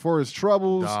on them for his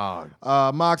troubles. Dog.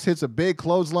 Mox hits a big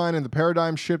clothesline in the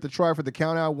paradigm shift to try for the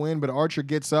countout win, but Archer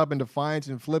gets up in defiance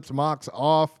and flips Mox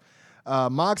off.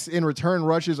 Mox in return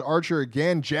rushes Archer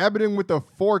again, jabbing him with the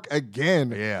fork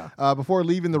again. Yeah. Before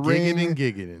leaving the ring.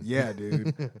 Gigging. Yeah,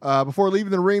 dude. Before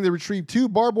leaving the ring, they retrieve 2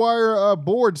 barbed wire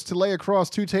boards to lay across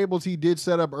 2 tables he did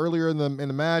set up earlier in the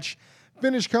match.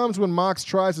 Finish comes when Mox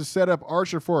tries to set up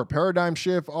Archer for a paradigm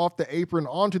shift off the apron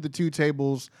onto the 2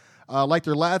 tables, like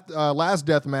their last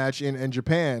death match in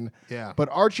Japan. Yeah. But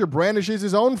Archer brandishes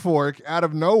his own fork out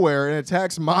of nowhere and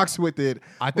attacks Mox with it.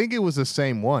 I think it was the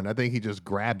same one. I think he just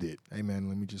grabbed it. Hey, man,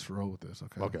 let me just roll with this,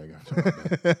 okay? Okay,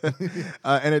 gotcha.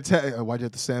 And why'd you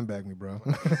have to sandbag me, bro?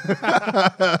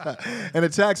 And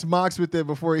attacks Mox with it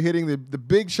before hitting the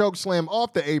big choke slam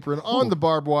off the apron on the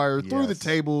barbed wire through the Yes.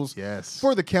 tables Yes.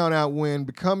 for the countout win,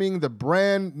 becoming the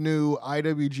brand new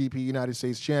IWGP United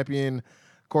States champion.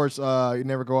 Of course, you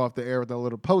never go off the air with a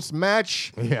little post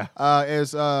match. Yeah.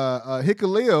 As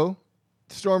Hikuleo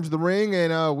storms the ring,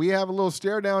 and we have a little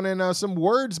stare down and some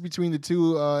words between the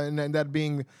two, and that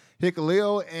being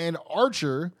Hikuleo and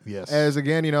Archer. Yes. As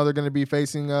again, they're going to be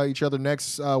facing each other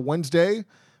next Wednesday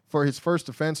for his first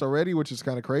defense already, which is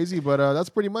kind of crazy. But that's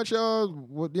pretty much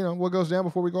what goes down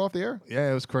before we go off the air.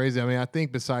 Yeah, it was crazy. I mean, I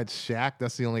think besides Shaq,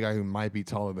 that's the only guy who might be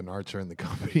taller than Archer in the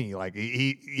company. Like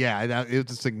it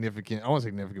was a significant. I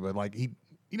wasn't significant, but like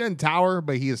he doesn't tower,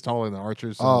 but he is taller than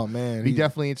Archer. So Oh, man. be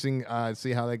definitely interesting to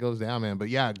see how that goes down, man. But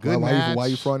yeah, good Why match.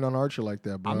 you fronting on Archer like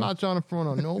that, bro? I'm not trying to front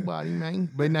on nobody, man.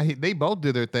 But now they both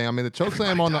did their thing. I mean, the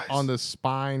chokeslam on the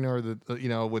spine or the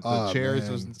with the chairs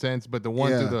man. was intense, but the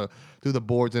one through the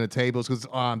boards and the tables, because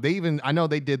I know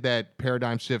they did that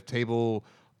paradigm shift table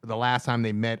the last time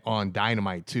they met on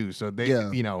Dynamite too. So they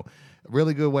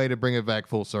really good way to bring it back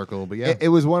full circle. But yeah, It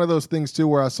was one of those things too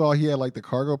where I saw he had like the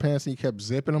cargo pants and he kept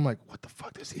zipping. I'm like, what the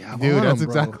fuck does he have dude, on that's him,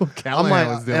 bro? exactly what I'm Callahan like,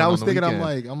 was doing. and I was on the thinking,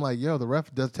 weekend. I'm like, yo, the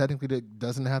ref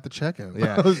doesn't have to check him.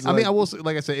 Yeah, I I will say,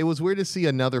 like I said, it was weird to see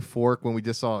another fork when we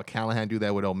just saw Callahan do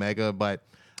that with Omega, but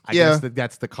I Yeah. guess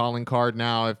that's the calling card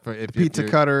now. If pizza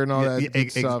you're- cutter and all yeah, that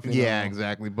good stuff. Yeah,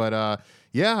 exactly. But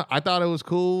yeah, I thought it was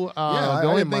cool. Yeah, I the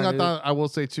only didn't thing I mind it. thought I will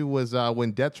say too was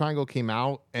when Death Triangle came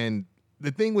out, and the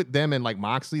thing with them and like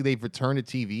Moxley, they've returned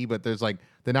to TV, but there's like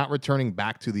they're not returning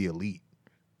back to the Elite.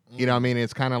 You know what I mean?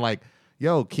 It's kind of like,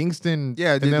 yo, Kingston.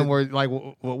 Yeah, and then we're like,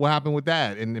 what happened with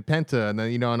that? And the Penta, and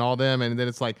then and all them, and then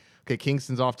it's like, okay,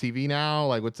 Kingston's off TV now.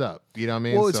 Like, what's up? You know what I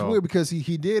mean? Well, it's weird because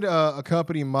he did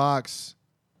accompany Mox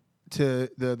to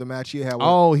the match he had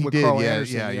with, he with did. Carl Yeah,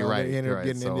 Anderson. yeah, you're right. They ended You're up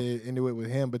right. getting into it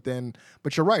with him,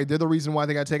 but you're right. They're the reason why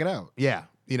they got taken out. Yeah,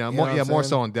 know more what I'm more saying?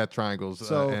 so on Death Triangles.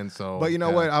 But you know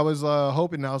what? I was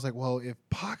hoping. I was like, well, if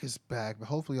Pac is back, but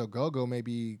hopefully Ogogo may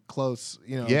be close.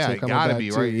 Yeah, to it coming gotta back be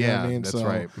too, right. you know what Yeah, I mean? that's So,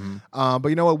 right. Mhm. But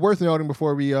you know what? Worth noting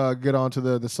before we get on to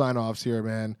the sign offs here,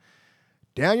 man.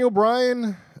 Daniel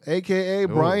Bryan, aka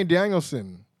Bryan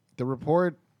Danielson, the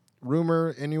report,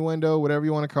 rumor, innuendo, whatever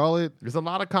you want to call it. There's a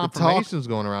lot of confirmations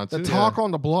going around too. The talk on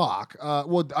the block.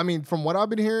 Well, I mean, from what I've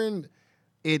been hearing,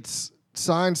 it's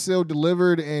signed, sealed,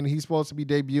 delivered, and he's supposed to be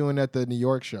debuting at the New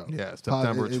York show. Yeah,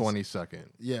 September It's- 22nd.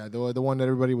 Yeah, the one that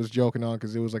everybody was joking on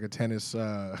because it was like a tennis.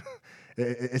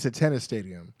 It's a tennis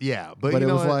stadium. Yeah, but But you it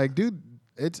know was what? like, dude,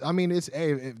 does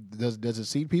it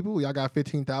seat people? Y'all got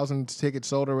 15,000 tickets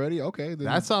sold already? Okay, then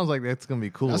That sounds like that's gonna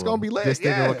be cool. That's gonna be lit, Just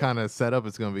thinking yeah. what kind of setup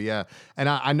it's gonna be. Yeah, and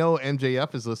I know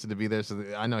MJF is listed to be there, so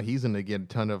I know he's gonna get a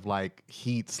ton of like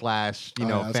heat / that's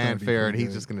gonna be fanfare, pretty and he's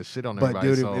good. just gonna shit on But everybody.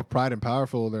 dude, so. if Pride and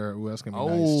Powerful there, that's gonna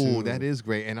be nice too. That is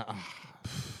great. And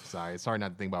sorry, it's hard not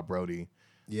to think about Brody.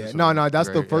 Yeah, This no, would be that's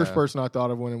the great, first yeah. person I thought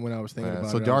of when I was thinking Yeah,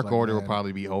 about so it. I was Dark like, Order will man.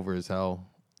 probably be over as hell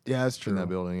Yeah, that's in true. that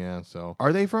building. Yeah, so.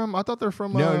 Are they from? I thought they're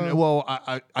from. No, well,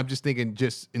 I'm just thinking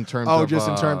just in terms Oh, of. just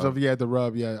in terms of the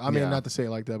rub. Yeah, I mean, yeah. not to say it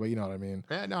like that, but you know what I mean.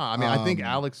 Yeah, no, I mean, I think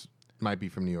Alex might be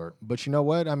from New York. But you know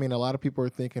what? I mean, a lot of people are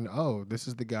thinking, oh, this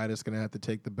is the guy that's going to have to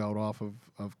take the belt off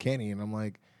of Kenny. And I'm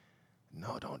like,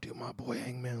 no, don't do my boy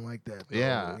Hangman like that, bro.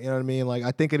 Yeah. You know what I mean? Like,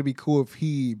 I think it'd be cool if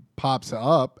he pops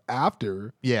up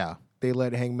after Yeah. they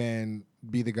let Hangman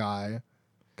be the guy.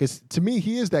 Because to me,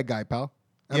 he is that guy, pal.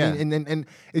 I Yeah. mean, and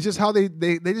it's just how they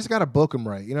just got to book him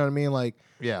right. You know what I mean? Like,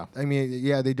 Yeah. I mean,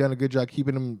 yeah, they've done a good job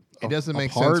keeping him It doesn't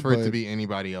make apart, sense for it to but- be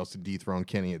anybody else to dethrone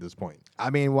Kenny at this point. I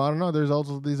mean, well, I don't know. There's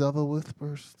also these other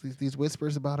whispers, these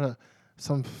whispers about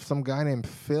some guy named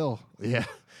Phil. Yeah.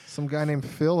 Some guy named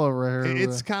Phil over here.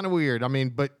 It's kind of weird. I mean,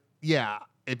 but yeah,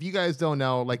 if you guys don't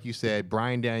know, like you said,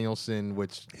 Bryan Danielson,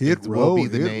 which will be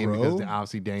the name because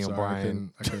obviously Daniel Sorry,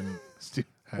 Bryan. I couldn't.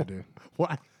 Had to.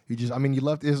 What? You just, I mean, you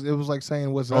left. It was like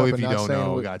saying what's Oh, up if and you not don't saying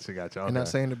know, what, gotcha. and Okay. not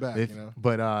saying it back. You know.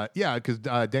 But yeah, because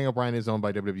Daniel Bryan is owned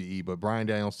by WWE, but Bryan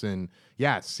Danielson,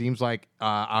 yeah, it seems like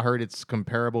I heard it's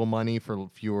comparable money for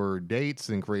fewer dates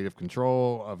and creative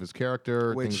control of his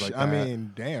character, Which things like I that.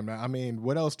 mean, damn. I mean,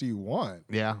 what else do you want?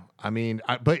 Yeah, I mean,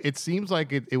 but it seems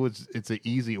like it's an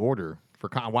easy order for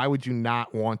why would you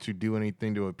not want to do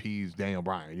anything to appease Daniel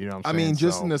Bryan? You know what I'm I saying? mean,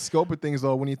 just So- in the scope of things,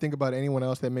 though, when you think about anyone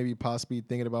else that may be possibly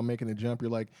thinking about making the jump, you're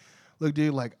like, look,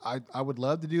 dude, like I would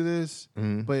love to do this,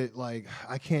 Mm-hmm. but like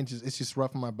I can't it's just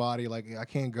rough on my body. Like I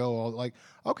can't go. Like,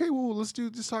 okay, well, let's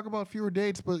talk about fewer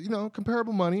dates, but you know,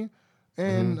 comparable money.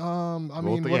 And I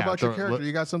mean, what yeah, about your so character? look-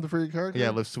 you got something for your character? yeah,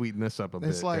 let's sweeten this up a bit.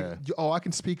 It's like, yeah. oh, I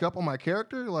can speak up on my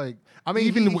character. Like, I mean,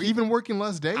 even working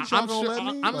less days, y'all I'm gonna sure.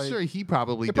 let me? I'm Like, sure he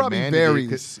probably it probably demanded it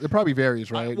 'cause- varies. It probably varies,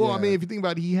 right? Well, I Yeah. mean, if you think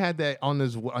about it, he had that on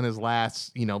his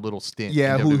last, little stint.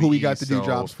 Yeah, in who he WWE, got to do so-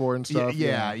 jobs for and stuff,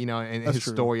 Yeah, yeah. and That's his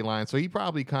true. storyline. So he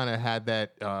probably kind of had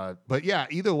that. But yeah,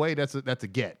 either way, that's a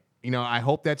get. I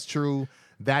hope that's true.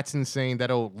 That's insane.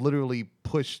 That'll literally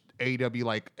push AEW,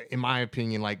 like in my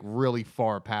opinion, like really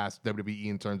far past WWE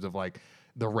in terms of like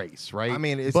the race, right? I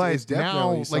mean, it's But definitely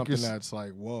now, like something you're that's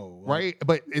like, whoa, right?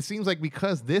 But it seems like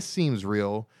because this seems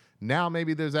real, now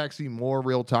maybe there's actually more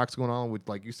real talks going on with,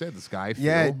 like you said, this guy.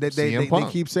 Yeah, Phil, they CM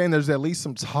Punk. keep saying there's at least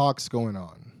some talks going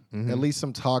on. Mm-hmm. At least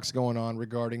some talks going on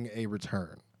regarding a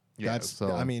return. Yeah, That's.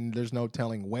 so- I mean, there's no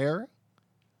telling where.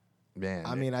 Man,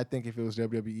 I mean, I think if it was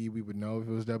WWE, we would know if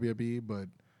it was WWE. But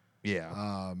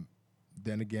yeah.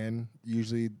 then again,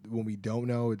 usually when we don't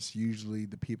know, it's usually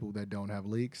the people that don't have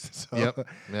leaks. So, Yep.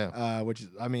 Yeah. which is,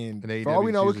 I mean, And for all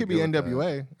we AEW know, it usually could be good with that.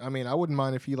 NWA. I mean, I wouldn't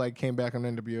mind if he like came back on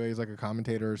NWA as like a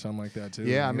commentator or something like that too.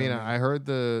 Yeah, I You know mean, what I heard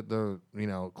the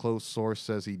close source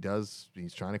says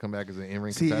he's trying to come back as an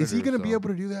in-ring See, competitor. is he going to be so- able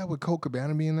to do that with Colt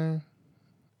Cabana being there?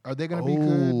 Are they going to be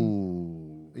good? Ooh.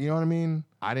 You know what I mean?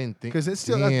 I didn't think Because it's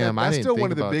still Damn, I that's didn't still think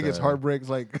one of the about biggest that. heartbreaks.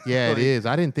 Like, Yeah, like, it is.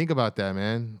 I didn't think about that,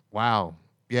 man. Wow.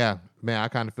 Yeah, man, I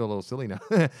kind of feel a little silly now.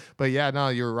 But yeah, no,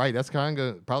 you're right. That's probably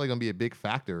going to be a big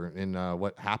factor in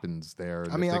what happens there.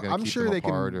 I mean, I'm sure they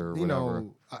can. Or You whatever.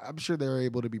 know, I'm sure they're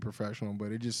able to be professional,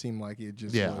 but it just seemed like it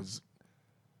just Yeah. was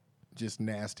just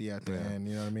nasty at the Yeah. end.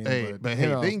 You know what I mean? Hey, but hey, you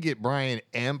if know, they can get Brian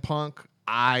and Punk,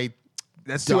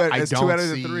 that's don't- two. Out, I that's don't 2 out of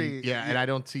the see- 3. Yeah, and I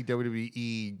don't see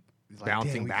WWE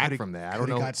bouncing back from that. I don't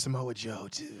know. Got Samoa Joe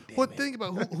too. Damn Well, it. think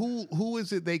about who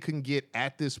is it they can get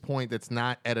at this point that's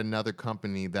not at another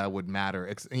company that would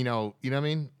matter. You know what I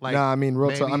mean? Like, Nah, I mean,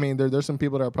 real talk. I maybe- mean, there's some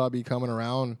people that are probably coming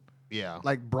around. yeah.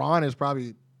 Like Braun is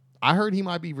probably. I heard he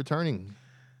might be returning.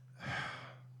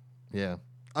 Yeah.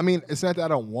 I mean, it's not that I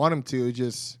don't want him to. It's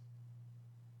just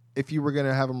if you were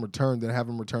gonna have him return, then have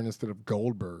him return instead of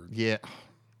Goldberg. Yeah.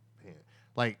 Man.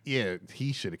 Like, yeah,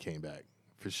 he should have came back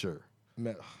for sure.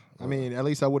 I mean, at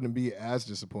least I wouldn't be as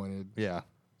disappointed. Yeah,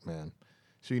 man.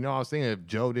 So I was thinking if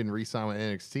Joe didn't re-sign with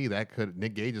NXT,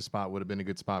 Nick Gage's spot would have been a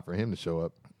good spot for him to show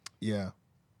up. Yeah,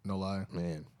 no lie.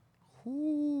 Man.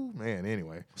 Ooh, man,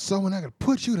 anyway. So when I could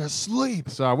put you to sleep,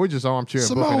 So we're just armchair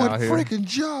booking Samoa out here. freaking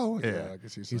Joe. Yeah, I can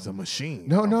see he's a something. machine.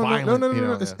 No, no, Violent, no. you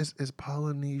know, It's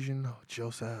Polynesian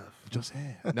Joseph.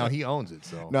 No, he owns it.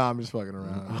 So No, I'm just fucking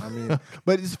around. I mean,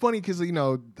 but it's funny because I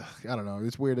don't know.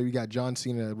 It's weird that we got John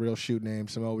Cena, real shoot name,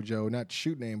 Samoa Joe, not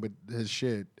shoot name, but his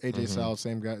shit. AJ Styles,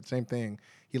 same guy, same thing.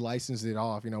 He licensed it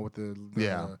off, with the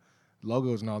Yeah.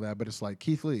 logos and all that. But it's like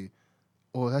Keith Lee.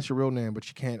 Oh, that's your real name, but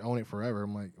you can't own it forever.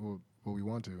 I'm like, well, we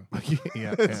want to.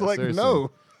 yeah, It's like seriously.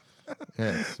 no.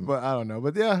 Yes. But I don't know.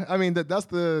 But yeah, I mean that's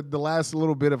the last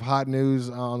little bit of hot news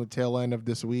on the tail end of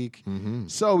this week. Mm-hmm.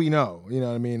 So we know, you know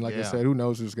what I mean. Like I Yeah. said, who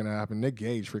knows what's gonna happen? Nick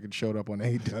Gage freaking showed up on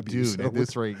AEW, Dude, so at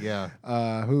this rate, yeah.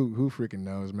 who freaking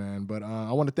knows, man? But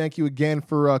I want to thank you again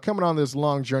for coming on this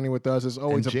long journey with us. It's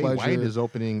always And a Jay pleasure. White is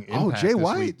opening oh, Impact Jay this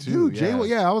White, week, too. dude, Jay White.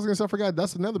 Yeah, I was gonna say I forgot.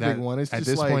 That's another That- big one. It's at just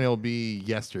this like, point, it'll be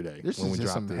yesterday This when is we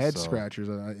just drop some this. head so. scratchers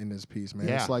in this piece, man.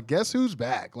 Yeah. It's like, guess who's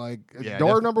back? Like, Yeah,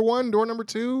 door def- number 1, door number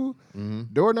 2.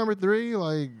 Door number 3,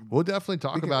 like We'll definitely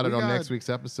talk about it on next week's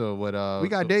episode. What we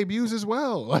got debuts as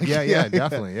well. Like, yeah,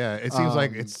 definitely. Yeah, it seems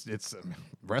like it's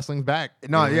wrestling's back.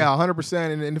 No, yeah,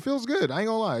 100%, and it feels good. I ain't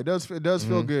gonna lie, it does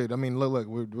feel good. I mean, look,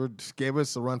 we're just gave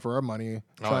us a run for our money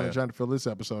trying to fill this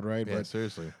episode, right? Yeah, but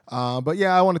seriously. But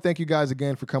yeah, I want to thank you guys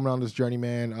again for coming on this journey,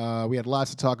 man. We had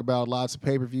lots to talk about, lots of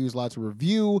pay-per-views, lots of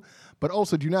review, but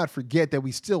also do not forget that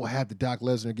we still have the Doc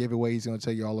Lesnar giveaway. He's going to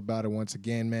tell you all about it once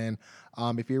again, man.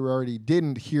 If you already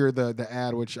didn't hear the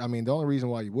ad, which, I mean, the only reason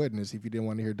why you wouldn't is if you didn't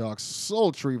want to hear Doc's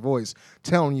sultry voice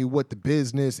telling you what the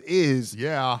business is.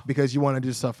 Yeah. Because you want to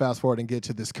just fast forward and get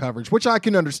to this coverage, which I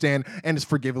can understand and is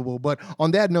forgivable. But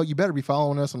on that note, you better be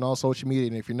following us on all social media.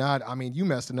 And if you're not, I mean, you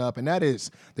messing up. And that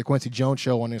is the Quincy Jones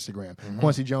Show on Instagram,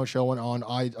 Quincy Jones Show on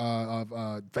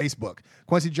Facebook,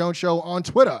 Quincy Jones Show on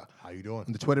Twitter. How you doing?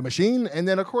 The Twitter machine. And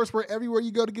then, of course, we're everywhere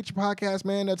you go to get your podcast,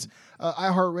 man. That's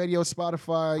iHeartRadio,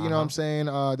 Spotify, you know what I'm saying?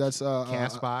 That's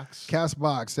Castbox.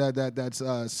 That's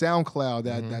SoundCloud,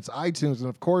 that's iTunes. And,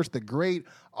 of course, the great,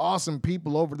 awesome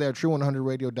people over there at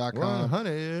True100Radio.com.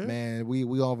 100. Man,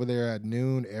 we over there at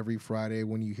noon every Friday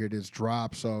when you hear this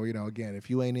drop. So, again, if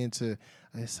you ain't into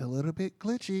it's a little bit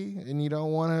glitchy and you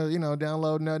don't want to,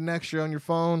 download nothing extra on your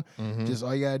phone, just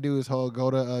all you got to do is go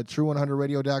to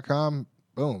True100Radio.com.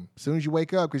 Boom. As soon as you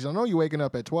wake up, because I know you're waking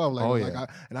up at 12.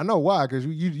 And I know why, because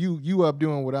you up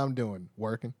doing what I'm doing,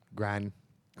 working. Grinding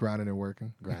And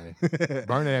working. Burning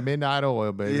that midnight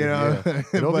oil, baby.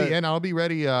 I'll be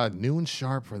ready noon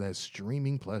sharp for that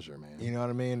streaming pleasure, man. You know what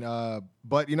I mean?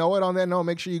 But you know what? On that note,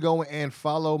 make sure you go and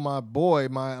follow my boy,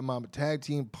 my tag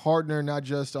team partner, not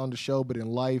just on the show, but in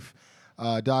life.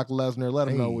 Doc Lesnar, let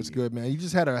him know what's good, man. You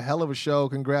just had a hell of a show.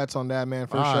 Congrats on that, man.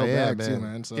 First show back, man. Too,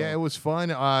 man. So. Yeah, it was fun.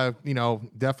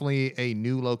 Definitely a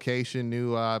new location,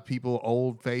 new people,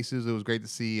 old faces. It was great to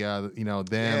see, them.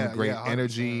 Great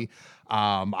energy.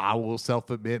 I will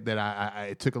self-admit that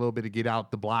I took a little bit to get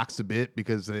out the blocks a bit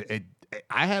because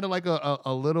I had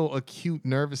a little acute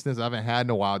nervousness I haven't had in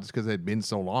a while just because it had been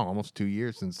so long, almost 2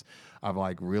 years since I've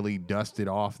really dusted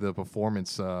off the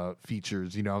performance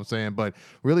features, you know what I'm saying? But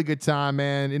really good time,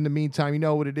 man. In the meantime, you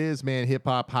know what it is, man. Hip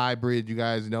Hop Hybrid, you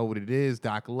guys know what it is.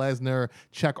 Doc Lesnar.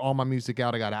 Check all my music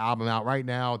out. I got an album out right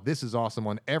now. This is awesome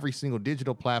on every single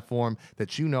digital platform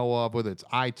that you know of, whether it's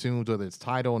iTunes, whether it's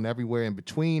Tidal, and everywhere in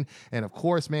between. And of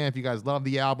course, man, if you guys love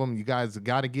the album, you guys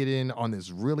got to get in on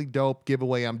this really dope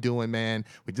giveaway I'm doing, man.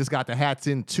 We just got the hats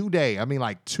in today. I mean,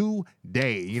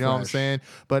 today. You know what I'm saying?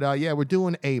 But we're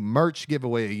doing a merch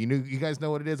giveaway. You guys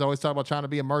know what it is. I always talk about trying to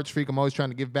be a merch freak. I'm always trying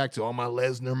to give back to all my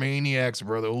Lesnar maniacs,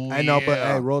 brother. Ooh, I know, but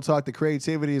hey, real talk, the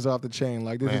creativity is off the chain.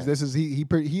 This is he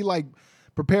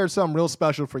prepared something real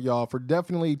special for y'all. For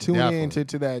definitely tuning in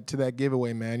to that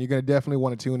giveaway, man. You're gonna definitely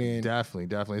want to tune in.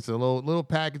 Definitely. It's a little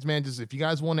package, man. Just if you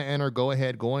guys want to enter, go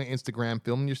ahead, go on Instagram,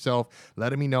 film yourself,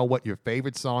 letting me know what your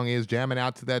favorite song is, jamming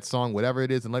out to that song, whatever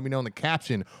it is, and let me know in the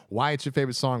caption why it's your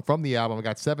favorite song from the album. I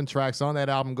got 7 tracks on that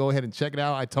album. Go ahead and check it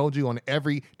out. I told you on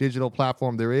every digital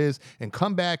platform there is, and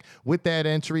come back with that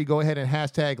entry. Go ahead and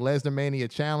hashtag Lesnar Mania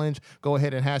Challenge. Go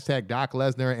ahead and hashtag Doc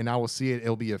Lesnar, and I will see it.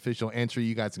 It'll be official entry.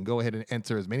 You guys can go ahead and enter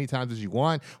as many times as you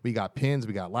want. We got pins,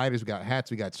 we got lighters, we got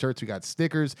hats, we got shirts, we got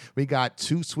stickers, we got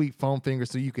 2 sweet foam fingers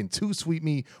so you can 2 sweet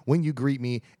me when you greet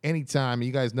me anytime.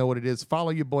 You guys know what it is. Follow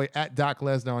your boy at Doc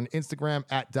Lesnar on Instagram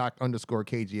at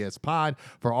Doc_KJS pod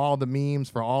for all the memes,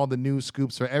 for all the news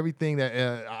scoops, for everything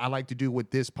that I like to do with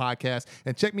this podcast.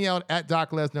 And check me out at Doc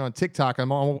Lesnar on TikTok.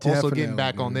 I'm also getting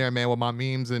back on there, man, with my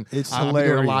memes, and I'm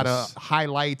doing a lot of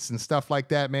highlights and stuff like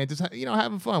that, man. Just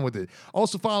having fun with it.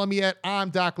 Also follow me at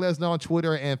I'm Doc Lesnar on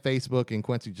Twitter and Facebook, and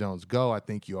Quincy Jones Go. I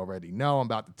think you already know. I'm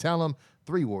about to tell him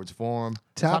 3 words for him.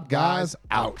 Top guys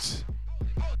out.